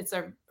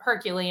a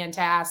Herculean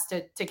task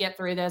to get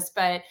through this,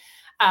 but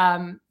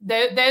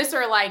those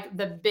are like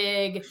the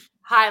big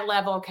high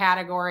level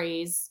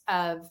categories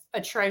of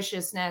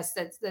atrociousness.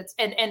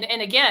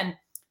 And again,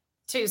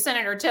 to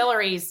Senator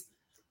Tillary's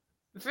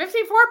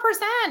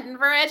 54%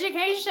 for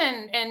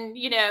education. And,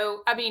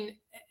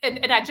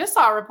 and I just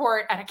saw a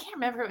report, and I can't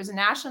remember if it was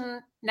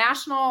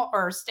national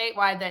or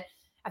statewide, that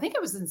I think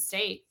it was in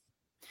state,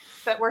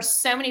 but where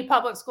so many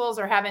public schools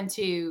are having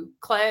to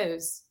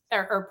close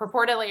or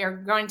purportedly are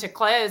going to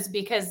close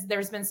because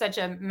there's been such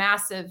a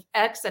massive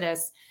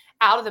exodus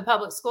out of the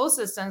public school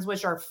systems,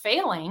 which are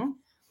failing.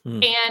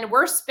 And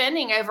we're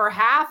spending over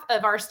half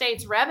of our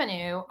state's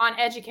revenue on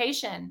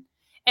education.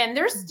 And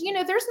there's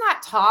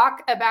not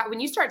talk about, when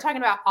you start talking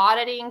about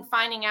auditing,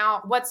 finding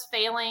out what's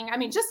failing. I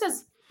mean, just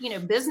as,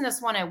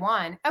 business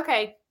 101,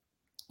 okay,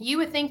 you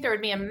would think there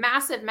would be a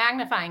massive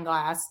magnifying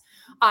glass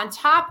on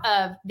top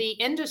of the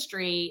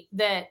industry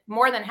that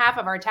more than half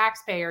of our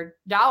taxpayer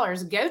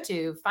dollars go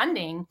to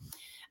funding,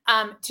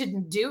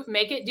 to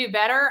make it do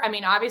better. I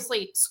mean,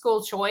 obviously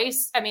school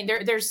choice. I mean,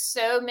 there's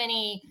so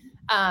many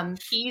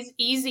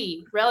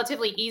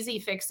relatively easy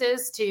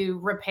fixes to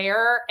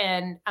repair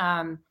and,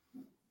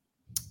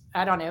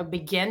 I don't know,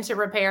 begin to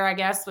repair, I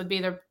guess would be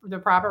the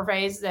proper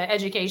phrase, the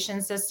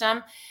education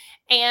system.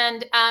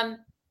 And,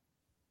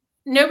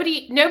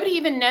 nobody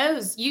even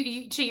knows.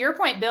 You to your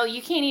point, Bill,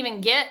 you can't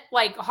even get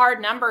like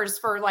hard numbers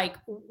for like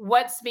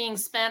what's being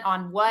spent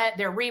on what.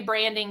 They're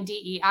rebranding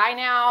DEI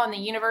now in the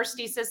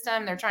university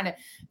system. They're trying to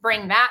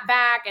bring that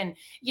back. And,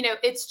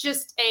 it's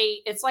just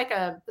it's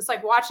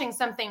like watching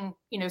something,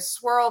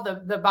 swirl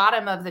the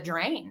bottom of the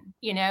drain,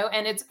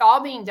 and it's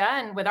all being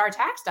done with our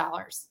tax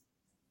dollars.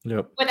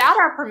 Yep. Without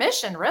our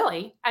permission,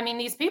 really. I mean,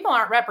 these people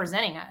aren't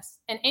representing us.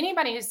 And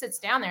anybody who sits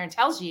down there and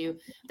tells you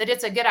that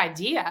it's a good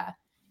idea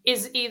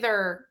is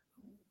either,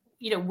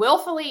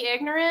 willfully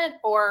ignorant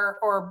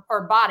or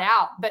bought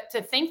out. But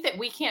to think that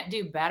we can't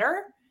do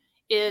better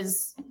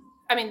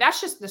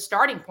that's just the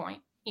starting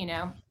point,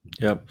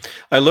 Yep.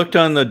 I looked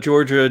on the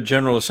Georgia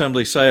General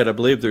Assembly site. I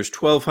believe there's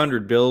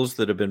 1,200 bills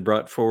that have been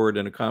brought forward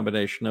in a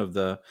combination of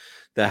the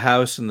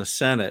House and the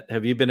Senate.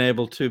 Have you been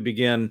able to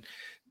begin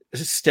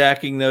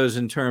stacking those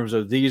in terms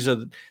of these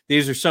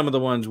are some of the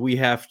ones we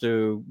have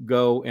to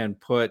go and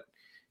put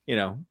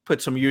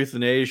some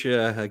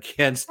euthanasia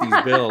against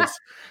these bills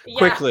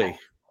quickly?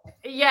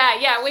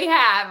 Yeah, we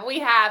have.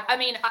 I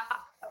mean,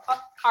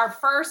 our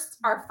first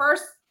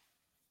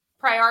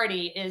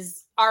priority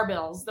is our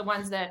bills, the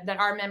ones that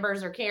our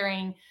members are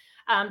carrying,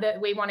 that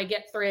we want to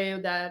get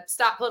through. The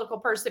Stop Political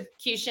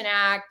Persecution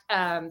Act.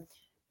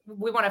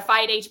 We want to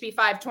fight HB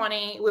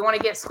 520. We want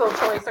to get school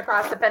choice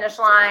across the finish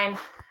line.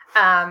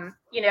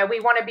 We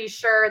want to be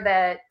sure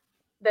that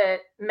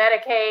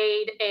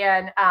Medicaid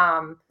and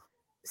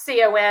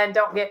CON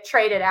don't get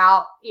traded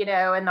out, in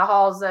the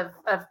halls of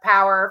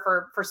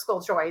power for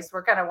school choice.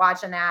 We're kind of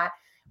watching that.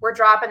 We're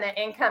dropping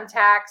the income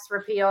tax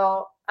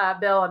repeal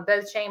bill in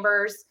both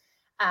chambers.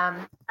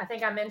 I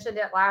think I mentioned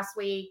it last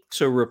week.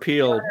 So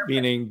repeal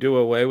meaning do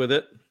away with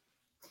it?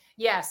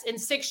 Yes, in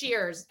 6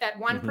 years at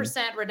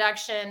 1%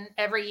 reduction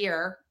every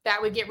year.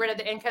 That would get rid of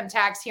the income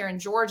tax here in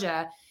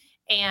Georgia.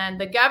 And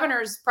the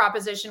governor's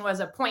proposition was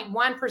a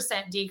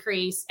 0.1%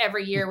 decrease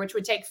every year, which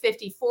would take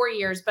 54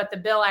 years, but the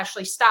bill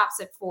actually stops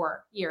at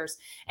 4 years.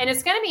 And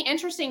it's going to be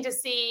interesting to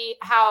see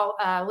how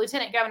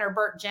Lieutenant Governor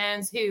Burt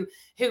Jones, who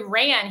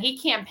ran, he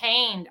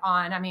campaigned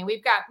on,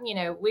 we've got,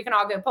 we can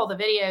all go pull the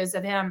videos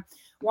of him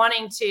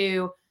wanting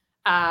to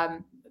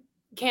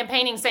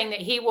campaigning, saying that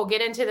he will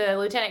get into the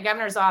lieutenant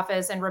governor's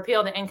office and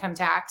repeal the income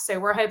tax. So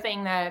we're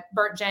hoping that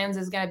Burt Jones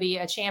is going to be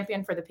a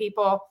champion for the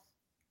people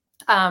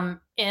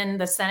in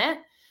the Senate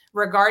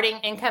regarding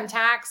income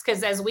tax,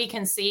 because as we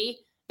can see,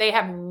 they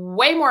have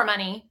way more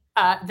money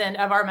than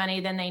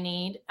they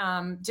need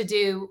to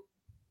do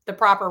the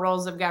proper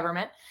roles of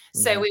government.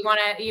 So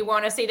you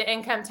want to see the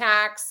income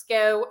tax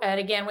go. And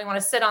again, we want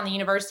to sit on the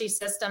university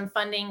system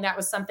funding. That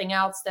was something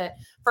else that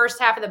first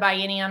half of the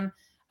biennium,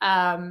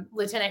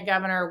 Lieutenant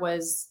Governor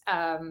was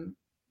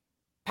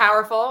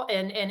powerful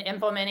in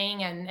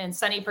implementing, and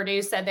Sonny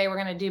Perdue said they were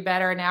going to do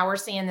better. Now we're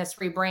seeing this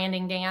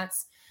rebranding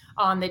dance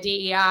on the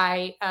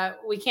DEI.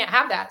 We can't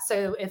have that.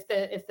 So if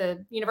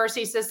the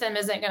university system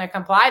isn't going to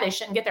comply, they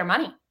shouldn't get their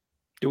money.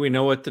 Do we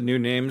know what the new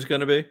name is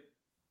going to be?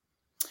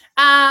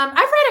 I've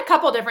read a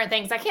couple different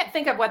things. I can't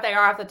think of what they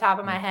are off the top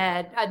of my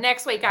head.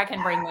 Next week I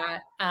can bring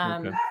that.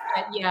 Okay.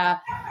 But yeah,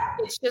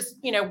 it's just,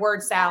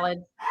 word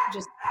salad.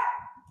 Just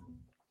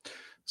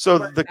So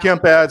the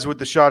Kemp ads with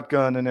the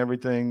shotgun and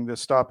everything, the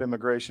stop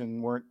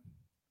immigration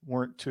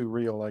weren't too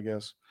real, I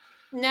guess.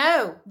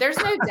 no, there's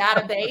no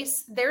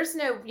database. There's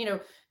no,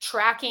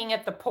 tracking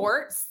at the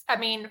ports. I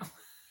mean,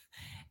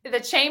 the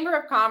Chamber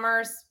of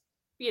Commerce,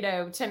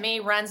 to me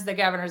runs the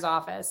governor's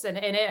office, and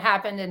it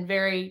happened in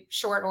very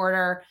short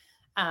order.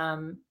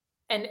 And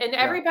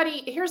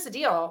everybody, here's the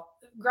deal.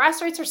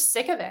 Grassroots are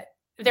sick of it.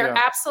 They're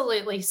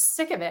absolutely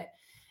sick of it.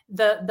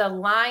 The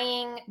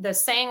lying, the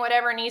saying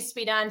whatever needs to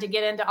be done to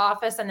get into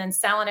office and then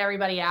selling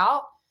everybody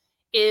out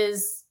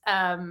is,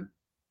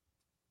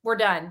 we're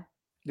done.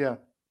 Yeah.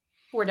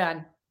 We're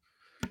done.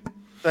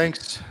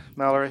 Thanks,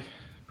 Mallory.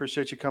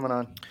 Appreciate you coming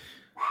on.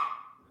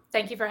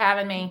 Thank you for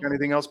having me.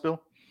 Anything else,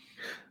 Bill?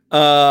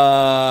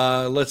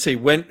 Let's see.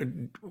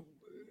 When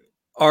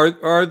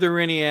are there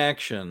any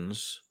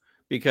actions?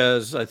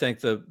 Because I think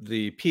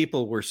the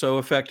people were so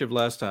effective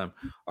last time.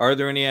 Are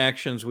there any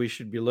actions we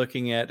should be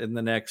looking at in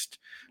the next,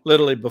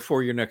 literally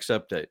before your next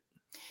update?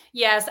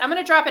 Yes, I'm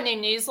going to drop a new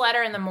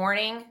newsletter in the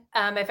morning.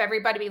 If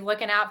everybody be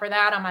looking out for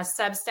that on my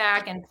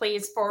Substack, and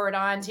please forward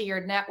on to your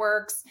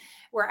networks.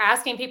 We're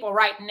asking people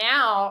right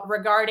now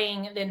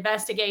regarding the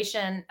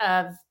investigation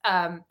of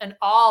and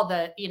all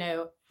the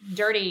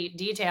dirty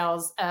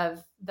details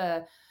of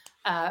the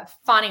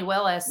Fonnie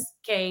Willis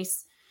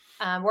case.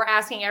 We're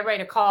asking everybody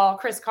to call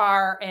Chris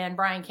Carr and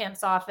Brian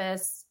Kemp's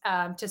office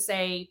to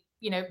say,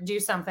 do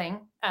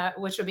something,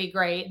 which would be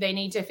great. They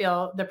need to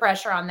feel the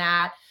pressure on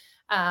that.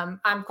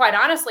 I'm quite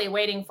honestly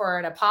waiting for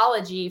an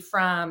apology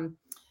from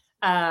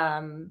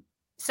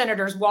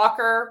Senators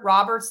Walker,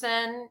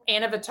 Robertson,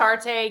 Anna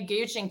Vitarte,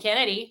 Gooch, and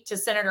Kennedy to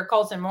Senator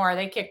Colton Moore.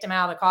 They kicked him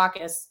out of the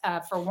caucus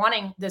for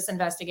wanting this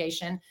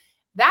investigation.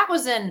 That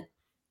was in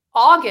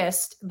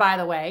August, by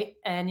the way.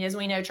 And as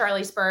we know,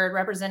 Charlie Spurd,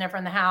 representative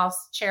from the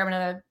House, chairman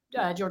of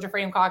the Georgia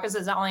Freedom Caucus,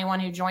 is the only one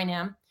who joined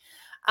him.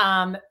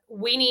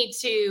 We need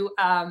to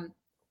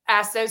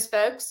ask those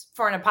folks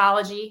for an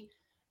apology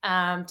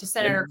to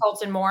Senator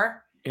Colton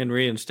Moore. In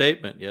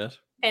reinstatement, yes.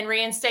 And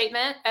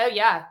reinstatement. Oh,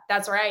 yeah,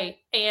 that's right.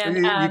 And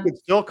you could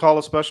still call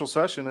a special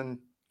session and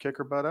kick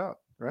her butt out,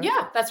 right?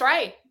 Yeah, that's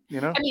right.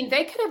 I mean,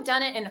 they could have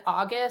done it in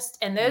August,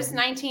 and those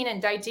 19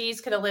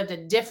 indictees could have lived a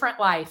different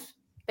life.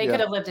 They could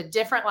have lived a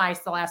different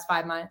life the last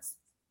 5 months.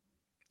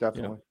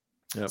 Definitely.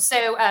 Yep.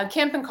 So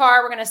Kemp and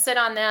Carr, we're going to sit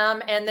on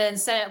them, and then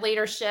Senate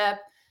leadership.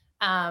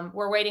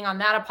 We're waiting on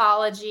that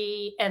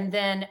apology. And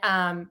then,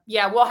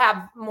 we'll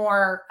have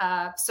more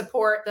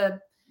support.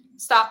 The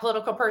Stop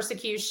Political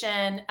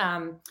Persecution.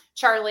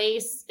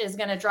 Charlize is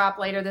going to drop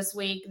later this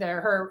week.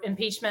 Her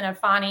impeachment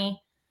of Fonnie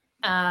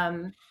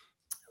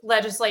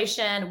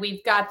legislation.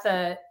 We've got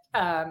the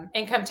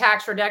income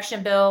tax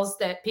reduction bills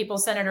that people,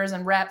 senators,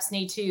 and reps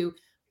need to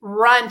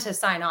run to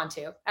sign on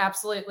to.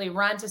 Absolutely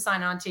run to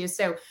sign on to.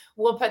 So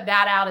we'll put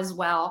that out as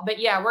well. But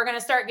yeah, we're going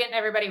to start getting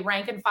everybody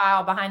rank and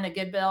file behind the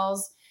good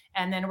bills.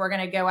 And then we're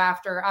going to go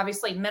after,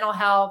 obviously, mental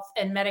health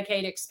and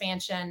Medicaid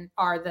expansion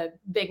are the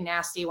big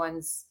nasty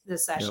ones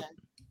this session.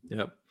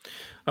 Yep.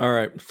 All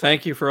right.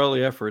 Thank you for all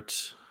the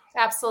efforts.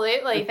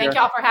 Absolutely. Take Thank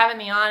care. y'all for having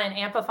me on and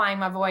amplifying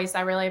my voice.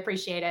 I really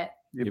appreciate it.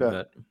 You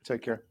bet.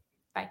 Take care.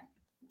 Bye.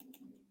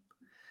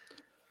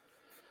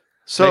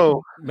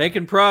 So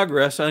making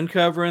progress,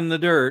 uncovering the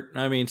dirt.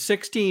 I mean,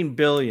 16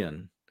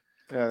 billion.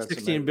 Yeah, that's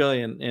 16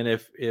 billion. And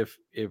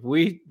if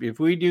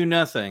we do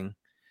nothing,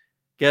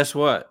 guess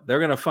what? They're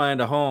going to find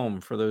a home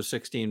for those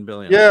 16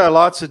 billion. Yeah,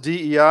 lots of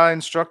DEI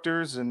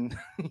instructors and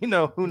who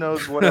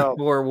knows what else.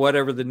 Or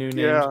whatever the new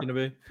name is going to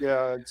be.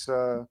 Yeah, it's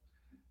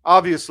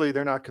obviously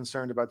they're not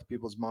concerned about the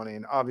people's money,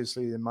 and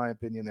obviously, in my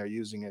opinion, they're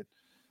using it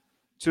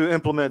to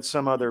implement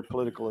some other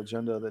political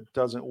agenda that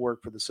doesn't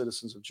work for the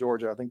citizens of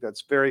Georgia. I think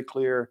that's very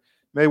clear.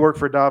 May work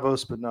for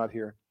Davos, but not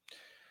here.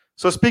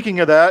 So speaking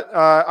of that,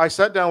 I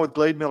sat down with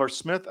Glade Miller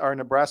Smith, our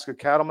Nebraska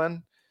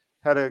cattleman,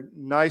 had a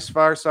nice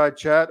fireside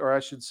chat, or I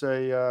should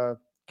say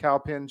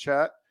cowpen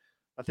chat.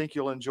 I think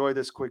you'll enjoy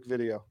this quick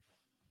video.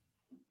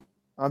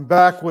 I'm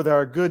back with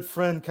our good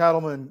friend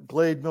cattleman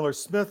Glade Miller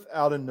Smith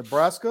out in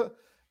Nebraska.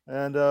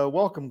 And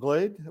welcome,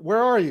 Glade.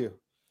 Where are you?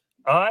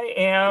 I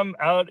am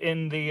out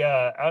in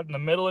the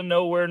middle of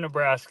nowhere,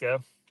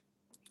 Nebraska,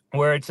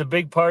 where it's a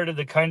big part of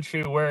the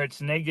country where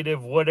it's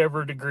negative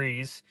whatever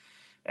degrees,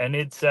 and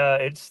it's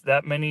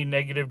that many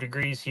negative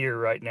degrees here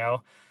right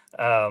now,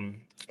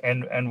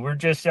 and we're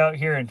just out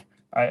here, and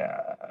I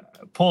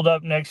pulled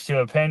up next to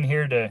a pen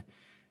here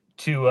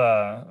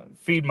to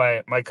feed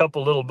my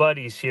couple little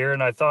buddies here,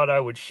 and I thought I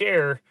would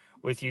share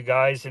with you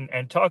guys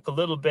and talk a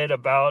little bit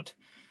about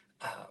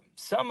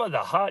some of the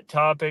hot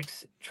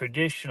topics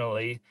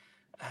traditionally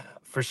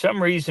for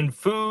some reason,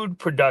 food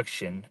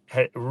production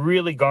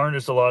really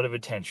garners a lot of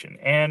attention,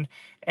 and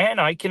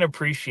I can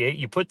appreciate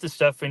you put the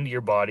stuff into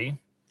your body.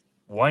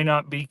 Why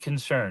not be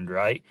concerned,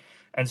 right?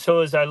 And so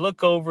as I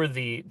look over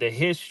the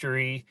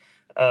history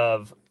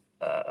of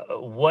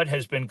what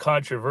has been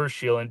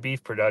controversial in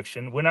beef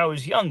production, when I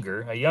was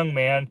younger, a young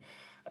man,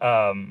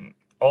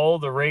 all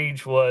the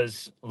rage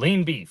was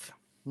lean beef.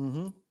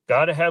 Mm-hmm.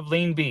 Got to have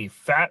lean beef.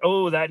 Fat,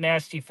 oh, that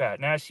nasty fat.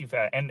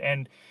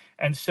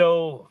 And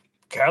so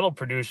cattle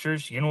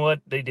producers, you know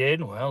what they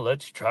did? Well,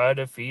 let's try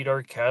to feed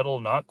our cattle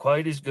not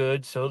quite as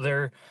good, so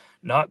they're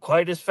not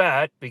quite as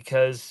fat,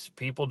 because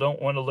people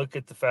don't want to look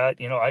at the fat.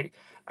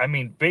 I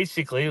mean,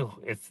 basically,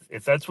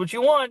 if that's what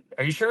you want,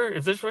 are you sure?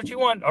 If that's what you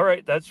want, all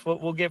right, that's what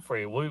we'll get for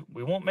you.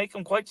 We won't make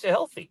them quite so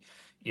healthy,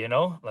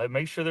 like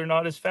make sure they're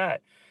not as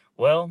fat.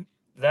 Well,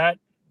 that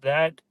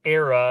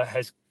era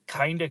has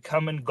kind of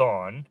come and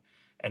gone.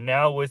 And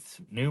now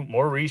with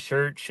more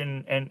research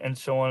and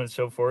so on and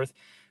so forth,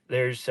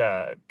 there's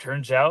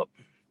turns out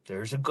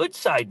there's a good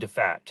side to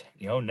fat.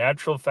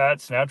 Natural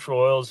fats, natural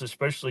oils,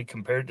 especially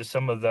compared to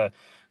some of the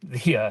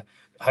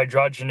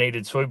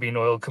hydrogenated soybean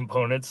oil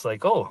components.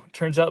 Like,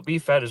 turns out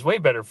beef fat is way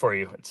better for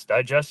you. It's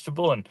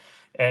digestible and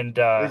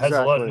has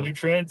a lot of Exactly.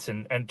 nutrients,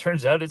 and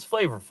turns out it's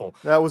flavorful.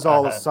 That was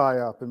all a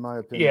psyop, in my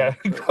opinion.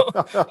 Yeah,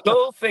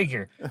 go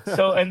figure.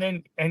 So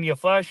and you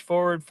flash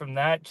forward from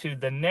that to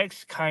the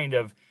next kind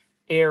of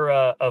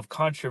era of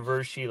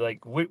controversy,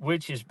 like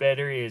which is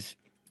better, is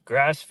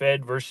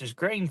grass-fed versus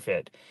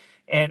grain-fed,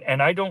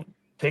 and I don't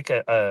pick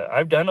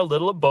I've done a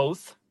little of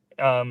both,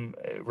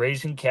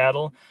 raising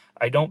cattle.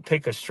 I don't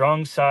pick a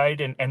strong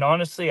side, and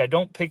honestly, I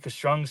don't pick a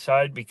strong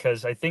side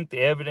because I think the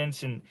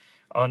evidence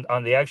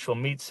on the actual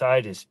meat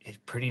side is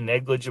pretty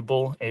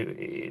negligible.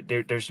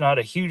 There's not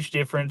a huge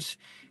difference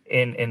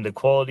in the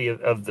quality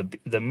of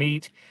the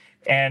meat,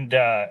 and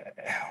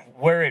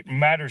where it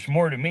matters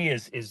more to me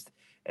is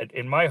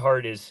in my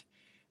heart is,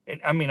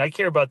 I mean, I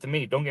care about the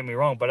meat, don't get me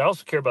wrong, but I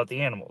also care about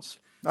the animals.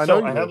 I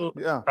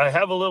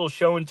have a little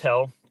show and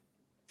tell,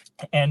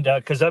 and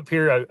because up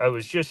here I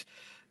was just,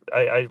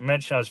 I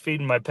mentioned I was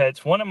feeding my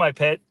pets. One of my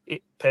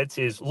pets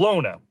is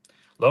Lona.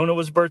 Lona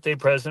was a birthday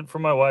present for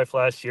my wife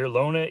last year.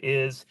 Lona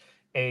is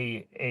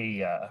a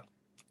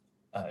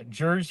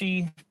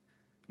Jersey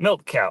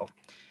milk cow,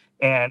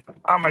 and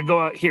I'm gonna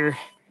go out here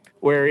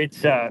where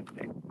it's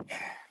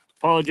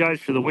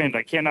apologize for the wind.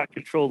 I cannot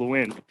control the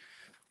wind,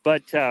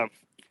 but we're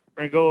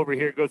gonna go over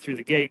here, go through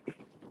the gate.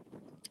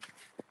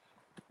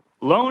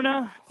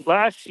 Lona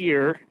last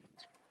year,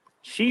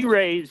 she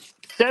raised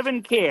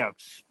 7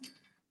 calves,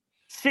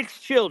 6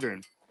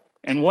 children,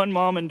 and 1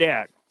 mom and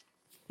dad.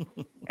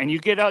 And you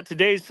get out to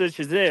days such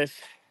as this,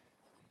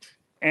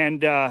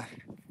 and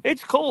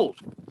it's cold.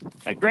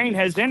 That grain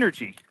has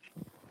energy,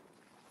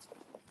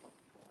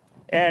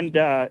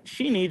 and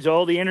she needs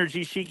all the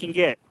energy she can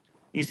get.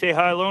 You say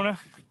hi, Lona?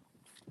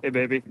 Hey,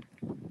 baby.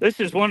 This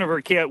is one of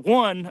her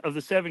one of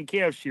the 7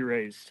 calves she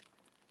raised.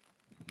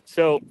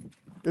 So,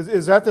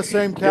 is that the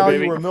same cow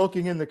you you were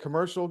milking in the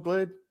commercial,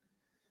 Glade?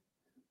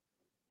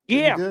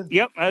 Yeah.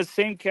 Yep. That's the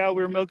same cow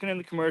we were milking in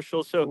the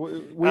commercial.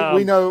 So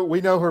we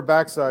know her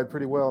backside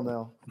pretty well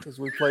now because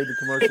we played the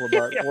commercial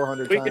about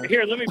 400 times.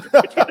 Here, let me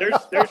put you.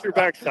 There's her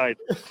backside.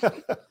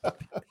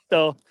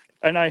 So,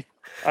 and I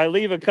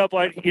leave a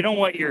couple. You don't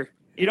want your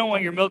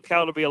milk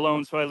cow to be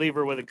alone, so I leave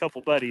her with a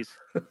couple buddies.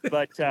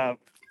 But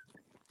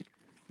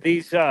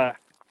these,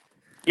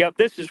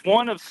 this is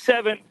one of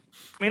 7.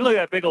 I mean, look at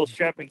that big old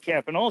strapping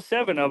calf, and all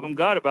 7 of them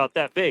got about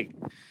that big.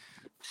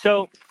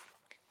 So.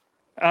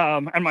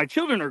 And my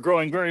children are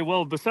growing very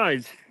well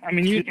besides. I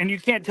mean, you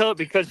can't tell it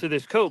because of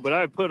this coat, but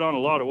I've put on a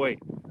lot of weight.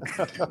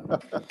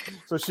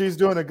 So she's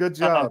doing a good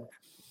job.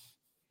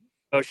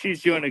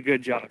 She's doing a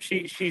good job.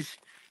 She's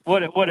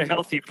what a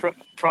healthy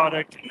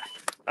product.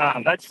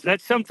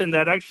 That's something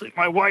that actually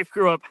my wife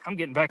grew up. I'm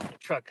getting back in the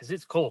truck because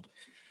it's cold.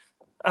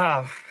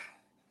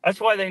 That's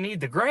why they need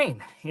the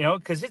grain,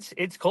 because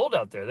it's cold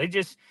out there.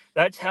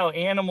 That's how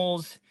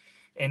animals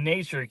in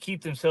nature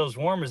keep themselves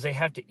warm, is they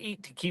have to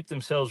eat to keep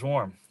themselves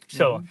warm.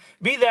 So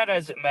be that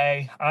as it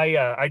may,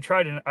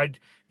 I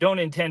don't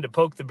intend to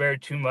poke the bear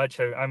too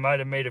much. I might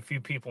have made a few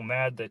people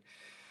mad that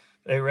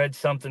they read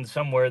something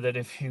somewhere that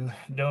if you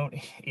don't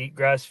eat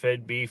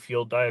grass-fed beef,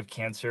 you'll die of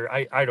cancer.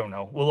 I don't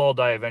know. We'll all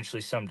die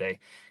eventually someday.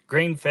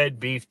 Grain-fed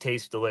beef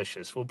tastes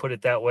delicious. We'll put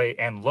it that way.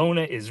 And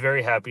Lona is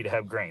very happy to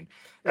have grain.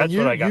 That's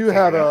what I got. You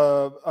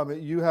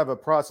have a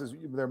process.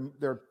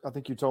 They're I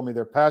think you told me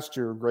they're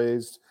pasture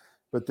raised,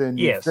 but then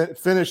you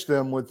finish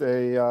them with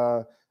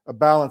a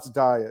balanced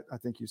diet, I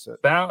think you said.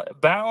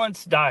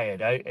 Balanced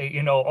diet.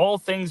 All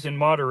things in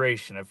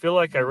moderation. I feel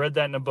like I read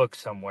that in a book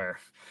somewhere.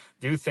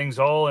 Do things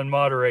all in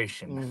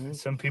moderation. Mm-hmm.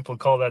 Some people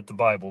call that the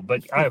Bible,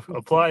 but I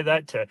apply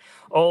that to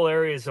all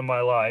areas of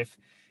my life.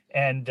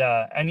 And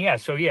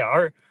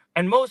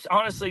most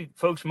honestly,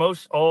 folks,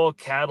 most all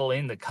cattle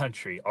in the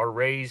country are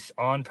raised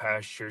on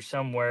pasture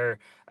somewhere.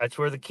 That's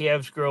where the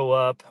calves grow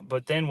up.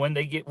 But then when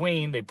they get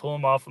weaned, they pull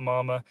them off of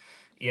mama.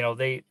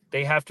 They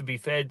have to be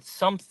fed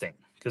something,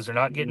 because they're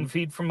not getting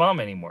feed from mom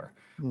anymore.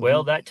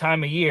 Well, that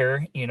time of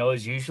year,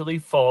 is usually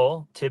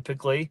fall.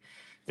 Typically,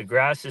 the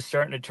grass is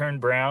starting to turn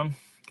brown,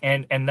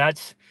 and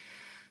that's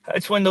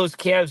when those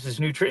calves'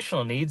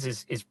 nutritional needs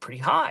is pretty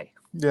high.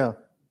 Yeah.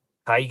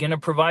 How are you going to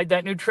provide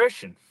that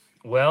nutrition?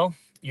 Well,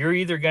 you're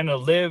either going to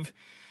live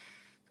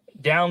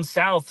down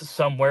south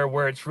somewhere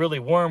where it's really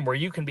warm, where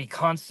you can be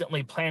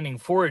constantly planting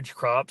forage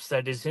crops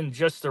that is in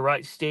just the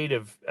right state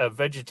of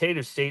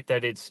vegetative state,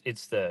 that it's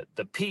the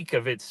peak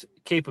of its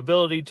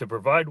capability to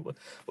provide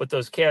what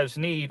those calves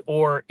need.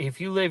 Or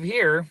if you live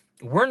here,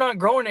 we're not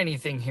growing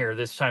anything here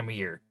this time of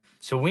year,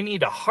 so we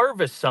need to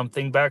harvest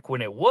something back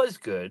when it was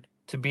good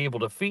to be able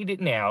to feed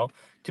it now,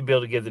 to be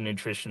able to give the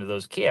nutrition to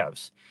those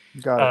calves.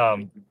 Got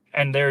it.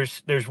 And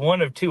there's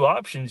one of two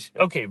options.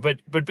 Okay, but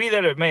be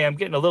that it may, I'm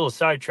getting a little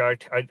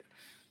sidetracked.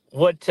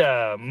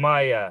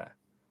 My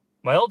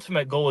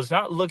ultimate goal is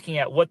not looking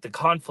at what the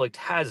conflict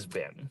has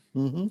been.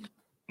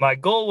 My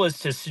goal was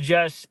to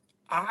suggest,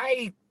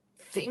 I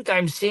think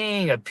I'm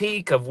seeing a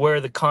peak of where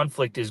the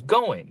conflict is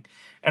going.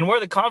 And where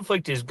the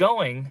conflict is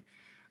going,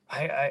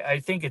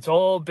 I think it's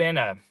all been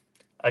a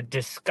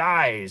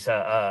disguise,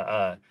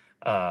 what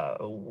do I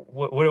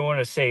want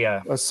to say?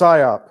 A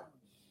psyop.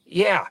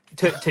 Yeah,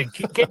 to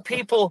get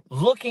people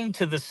looking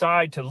to the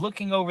side, to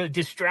looking over the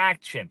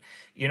distraction.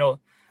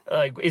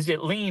 Like, is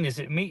it lean? Is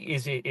it meat?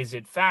 Is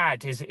it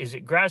fat? Is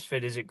it grass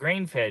fed? Is it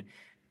grain fed?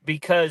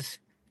 Because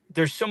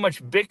there's so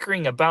much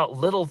bickering about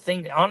little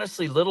things.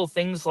 Honestly, little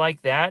things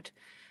like that.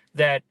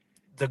 That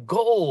the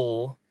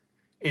goal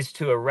is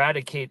to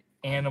eradicate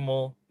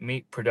animal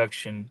meat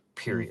production.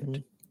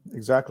 Period.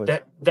 Exactly.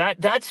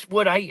 That's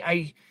what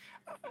I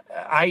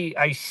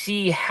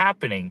see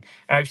happening.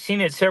 I've seen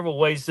it several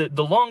ways. The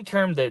long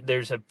term, that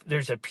there's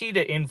a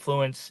PETA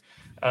influence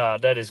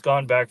that has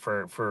gone back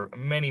for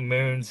many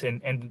moons,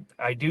 and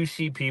I do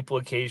see people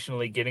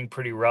occasionally getting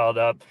pretty riled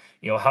up.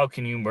 How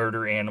can you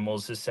murder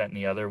animals, this, that, and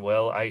the other?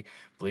 Well, I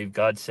believe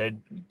God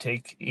said,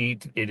 "Take,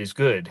 eat, it is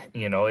good."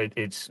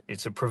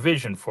 It's a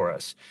provision for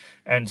us,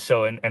 and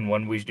so and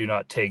one we do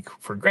not take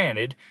for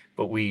granted,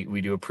 but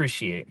we do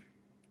appreciate.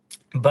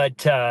 But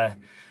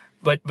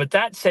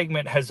that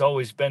segment has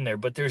always been there.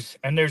 But there's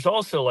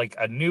also like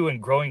a new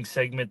and growing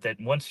segment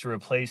that wants to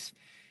replace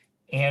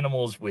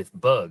animals with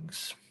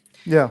bugs.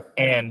 Yeah.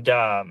 And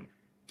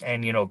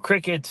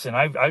crickets, and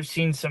I've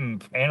seen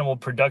some animal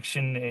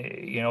production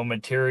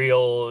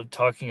material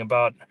talking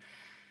about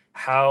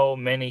how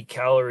many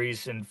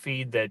calories in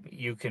feed that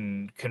you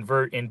can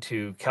convert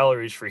into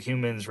calories for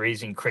humans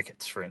raising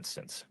crickets, for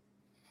instance.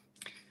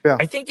 Yeah.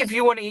 I think if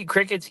you want to eat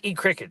crickets, eat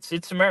crickets.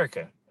 It's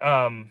America.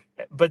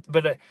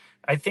 But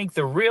I think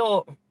the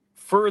real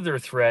further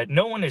threat,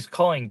 no one is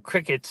calling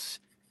crickets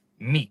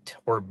meat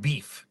or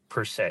beef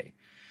per se.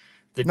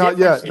 Not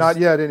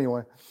yet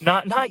anyway.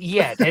 Not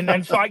yet.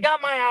 And so I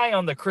got my eye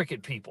on the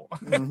cricket people.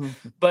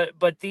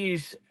 But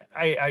these,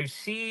 I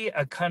see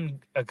a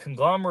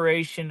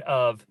conglomeration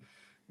of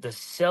the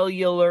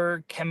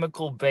cellular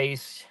chemical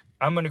base.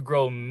 I'm going to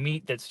grow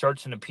meat that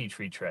starts in a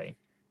petri tray,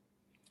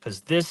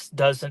 because this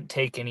doesn't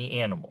take any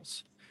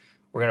animals.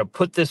 We're going to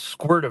put this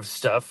squirt of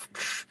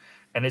stuff,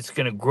 and it's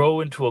going to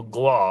grow into a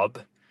glob,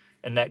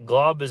 and that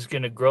glob is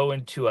going to grow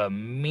into a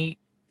meat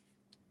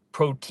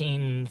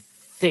protein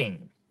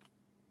thing.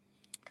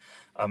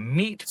 A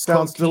meat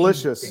sounds protein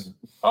delicious. thing.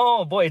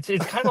 Oh boy, it's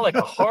kind of like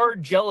a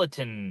hard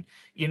gelatin,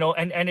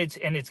 and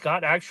it's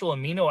got actual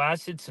amino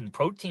acids and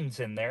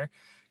proteins in there,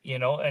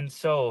 and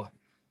so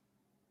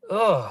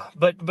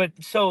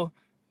so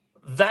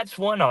that's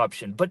one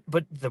option. But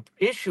the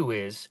issue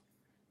is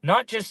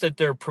not just that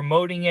they're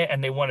promoting it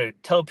and they want to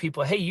tell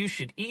people, hey, you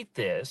should eat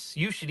this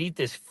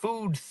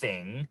food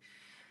thing,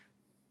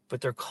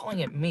 but they're calling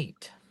it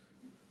meat.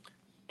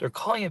 They're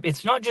calling it,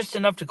 it's not just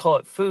enough to call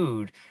it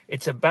food.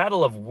 It's a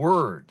battle of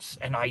words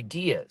and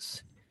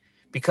ideas,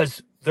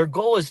 because their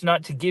goal is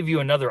not to give you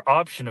another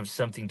option of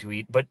something to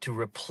eat, but to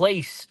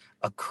replace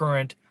a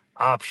current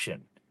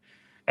option.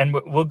 And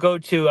we'll go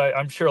to,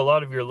 I'm sure a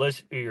lot of your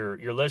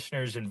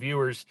listeners and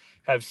viewers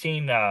have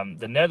seen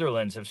the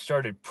Netherlands have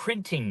started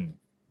printing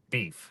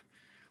beef,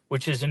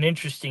 which is an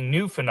interesting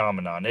new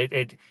phenomenon.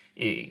 It's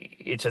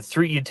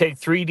you take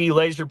 3D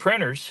laser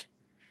printers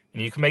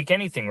and you can make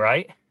anything,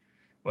 right?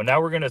 Well,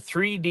 now we're going to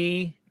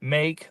 3D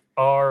make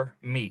our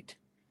meat.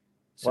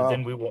 So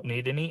then we won't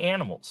need any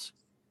animals.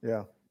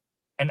 Yeah.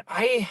 And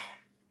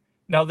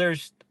now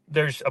there's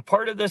a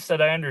part of this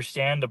that I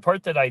understand. The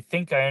part that I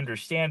think I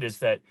understand is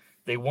that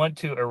they want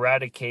to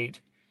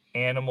eradicate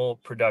animal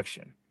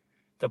production.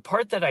 The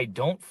part that I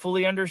don't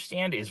fully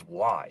understand is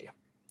why.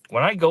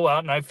 When I go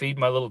out and I feed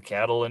my little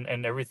cattle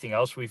and everything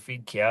else, we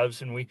feed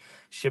calves and we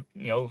ship,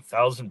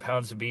 1,000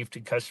 pounds of beef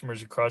to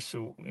customers across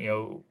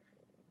the,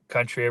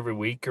 country every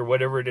week or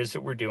whatever it is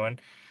that we're doing.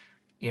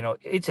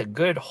 It's a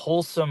good,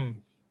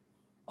 wholesome,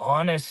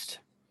 honest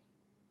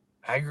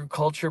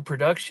agriculture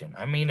production.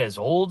 I mean, as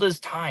old as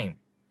time,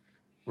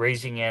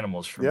 raising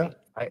animals for me.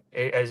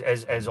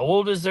 As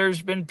old as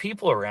there's been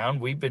people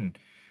around, we've been,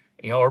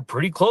 or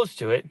pretty close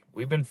to it.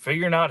 We've been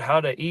figuring out how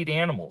to eat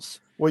animals.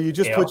 Well, you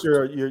just You put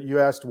know? you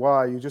asked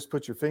why. You just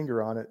put your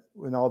finger on it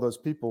when all those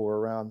people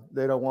were around.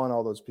 They don't want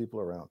all those people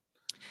around.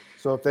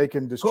 So if they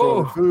can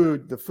destroy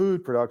the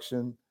food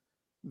production,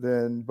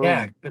 then boom.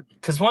 Yeah,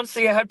 because once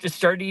they have to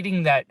start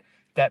eating that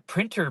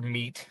printer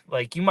meat,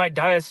 like you might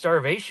die of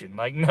starvation.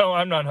 Like, no,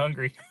 I'm not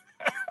hungry.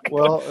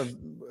 Well,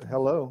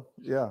 hello.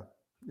 Yeah.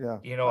 Yeah.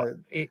 You know,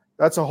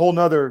 that's a whole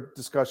nother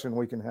discussion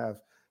we can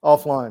have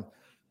offline.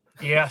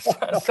 Yeah,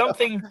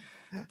 something.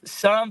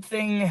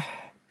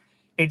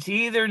 It's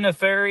either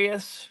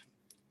nefarious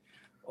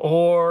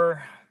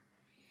or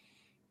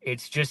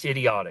it's just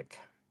idiotic.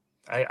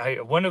 I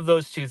one of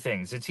those two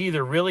things. It's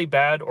either really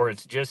bad or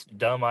it's just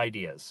dumb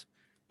ideas.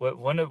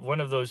 One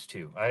of those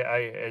two.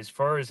 As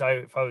far as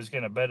if I was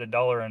going to bet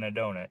 $1 on a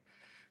donut.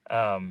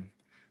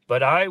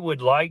 But I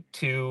would like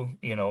to,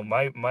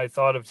 my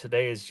thought of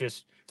today is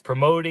just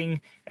promoting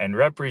and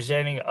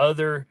representing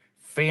other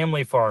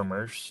family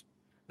farmers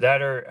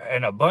that are,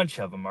 and a bunch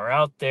of them are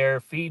out there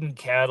feeding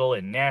cattle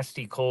in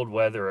nasty cold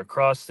weather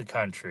across the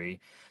country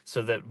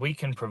so that we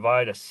can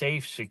provide a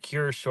safe,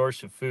 secure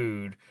source of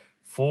food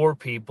for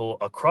people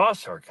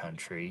across our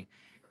country.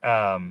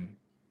 Hey,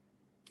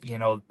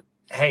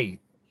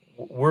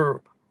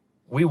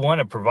 we want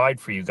to provide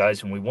for you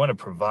guys, and we want to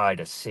provide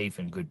a safe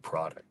and good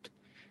product.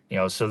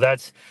 So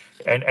that's,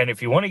 and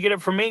if you want to get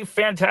it from me,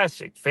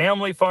 fantastic.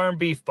 Family Farm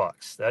Beef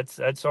Box.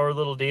 That's our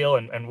little deal.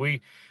 And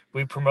we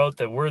promote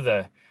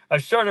that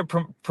I've started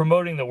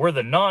promoting that we're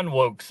the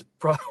non-woke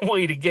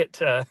way to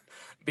get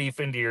beef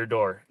into your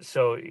door.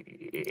 So,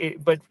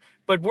 but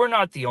we're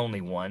not the only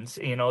ones,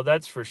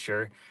 that's for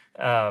sure.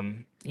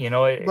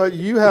 But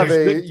you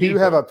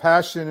have a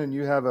passion, and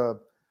you have a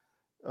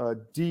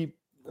deep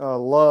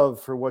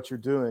love for what you're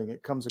doing.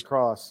 It comes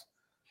across.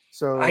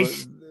 So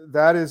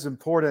that is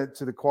important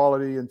to the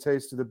quality and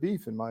taste of the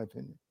beef, in my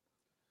opinion.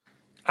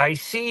 I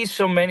see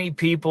so many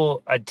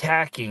people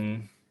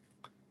attacking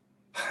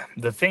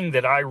the thing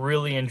that I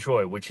really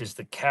enjoy, which is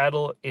the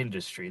cattle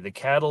industry, the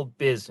cattle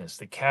business,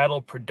 the cattle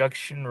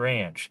production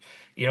ranch,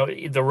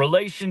 the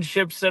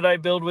relationships that I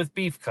build with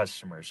beef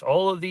customers,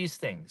 all of these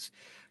things.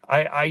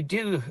 I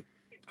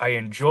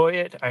enjoy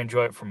it. I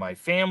enjoy it for my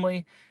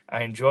family.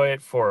 I enjoy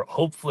it for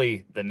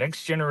hopefully the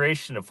next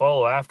generation to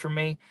follow after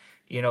me.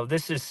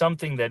 This is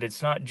something that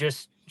it's not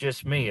just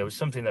me. It was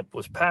something that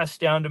was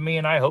passed down to me,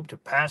 and I hope to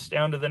pass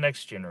down to the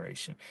next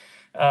generation.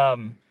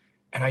 And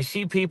I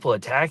see people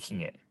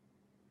attacking it.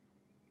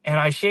 And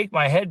I shake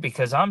my head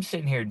because I'm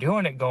sitting here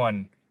doing it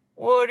going,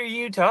 what are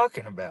you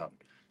talking about?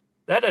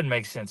 That doesn't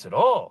make sense at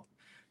all.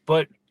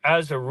 But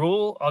as a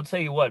rule, I'll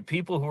tell you what,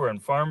 people who are in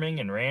farming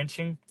and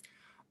ranching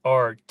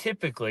are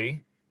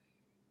typically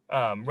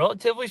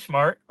relatively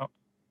smart.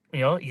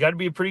 You got to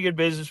be a pretty good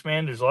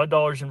businessman. There's a lot of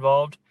dollars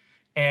involved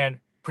and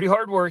pretty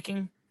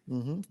hardworking.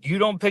 Mm-hmm. You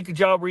don't pick a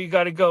job where you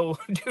got to go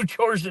do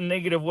chores in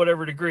negative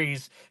whatever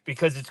degrees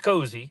because it's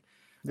cozy.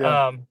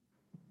 Yeah.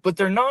 But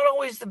they're not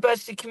always the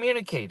best at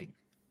communicating.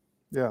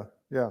 Yeah.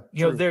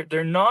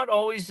 They're not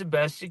always the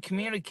best at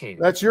communicating.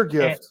 That's your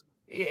gift.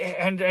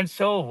 And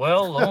so,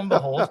 well, lo and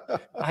behold,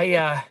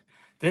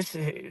 this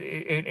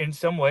in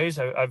some ways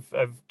I've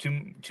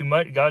too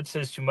much. God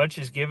says too much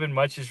is given,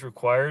 much is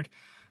required.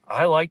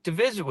 I like to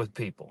visit with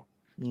people,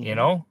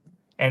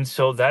 and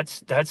so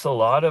that's a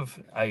lot of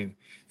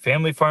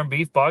Family Farm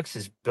Beef Box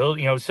is built.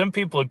 Some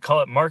people would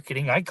call it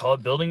marketing. I call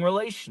it building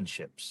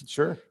relationships.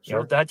 Sure.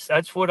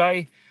 That's what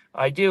I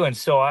do, and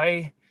so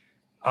I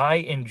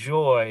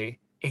enjoy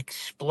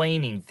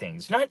explaining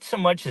things, not so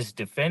much as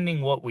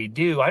defending what we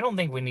do. I don't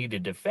think we need to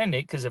defend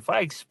it, because if I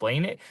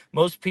explain it,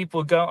 most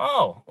people go,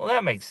 oh, well,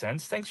 that makes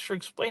sense. Thanks for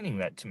explaining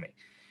that to me.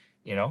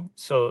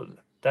 So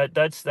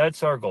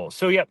that's our goal.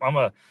 So yep,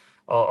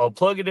 I'll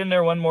plug it in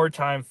there one more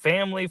time.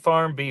 Family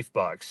Farm Beef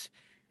Box,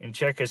 and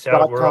check us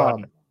out. We're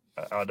on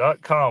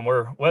 .com.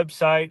 We're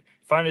website.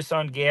 Find us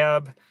on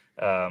Gab.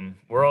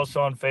 We're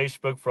also on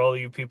Facebook for all of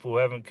you people who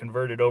haven't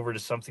converted over to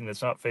something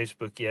that's not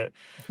Facebook yet.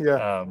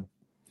 Yeah.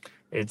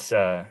 It's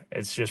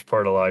just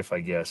part of life,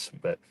 I guess.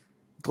 But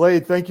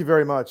Glade, thank you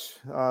very much.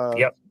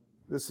 Yep.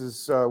 This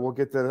is we'll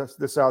get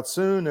this out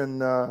soon,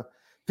 and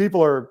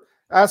people are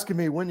asking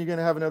me when you're going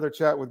to have another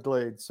chat with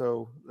Glade.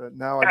 So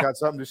now I got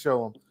something to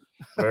show them.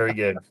 Very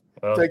good.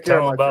 Well, Take care,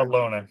 tell them about friend.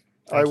 Lona.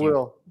 I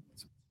will.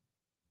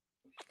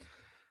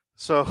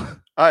 So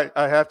I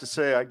have to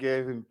say, I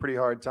gave him a pretty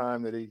hard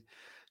time that he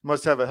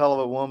must have a hell of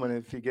a woman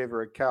if he gave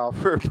her a cow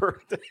for her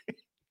birthday.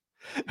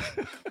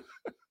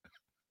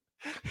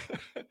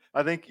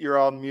 I think you're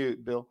on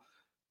mute, Bill.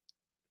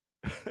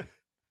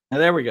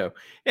 There we go.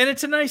 And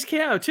it's a nice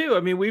cow too. I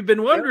mean, we've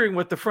been wondering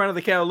what the front of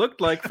the cow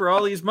looked like for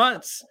all these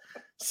months.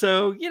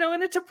 So,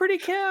 and it's a pretty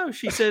cow.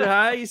 She said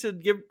hi. He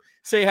said,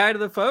 say hi to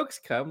the folks.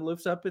 Come,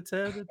 lifts up its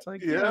head. It's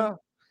like, yeah.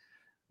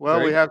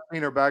 Well, we have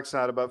seen her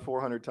backside about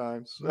 400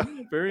 times.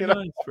 Very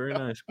nice. Very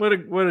nice.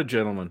 What a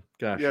gentleman.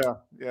 Gosh.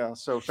 Yeah.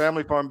 So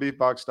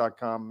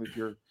familyfarmbeefbox.com if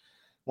you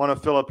want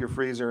to fill up your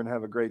freezer and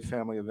have a great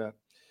family event.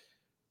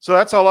 So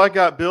that's all I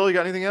got. Bill, you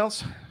got anything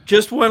else?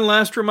 Just one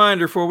last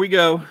reminder before we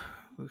go.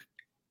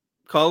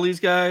 Call these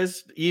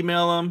guys,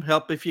 email them,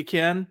 help if you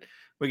can.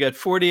 We got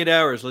 48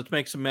 hours. Let's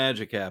make some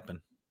magic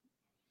happen.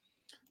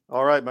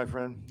 All right, my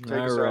friend. Take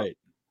us out.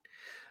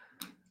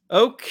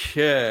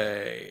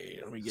 Okay.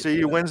 Let me get See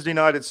you Wednesday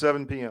night at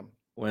 7 p.m.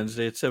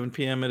 Wednesday at 7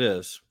 p.m. it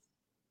is.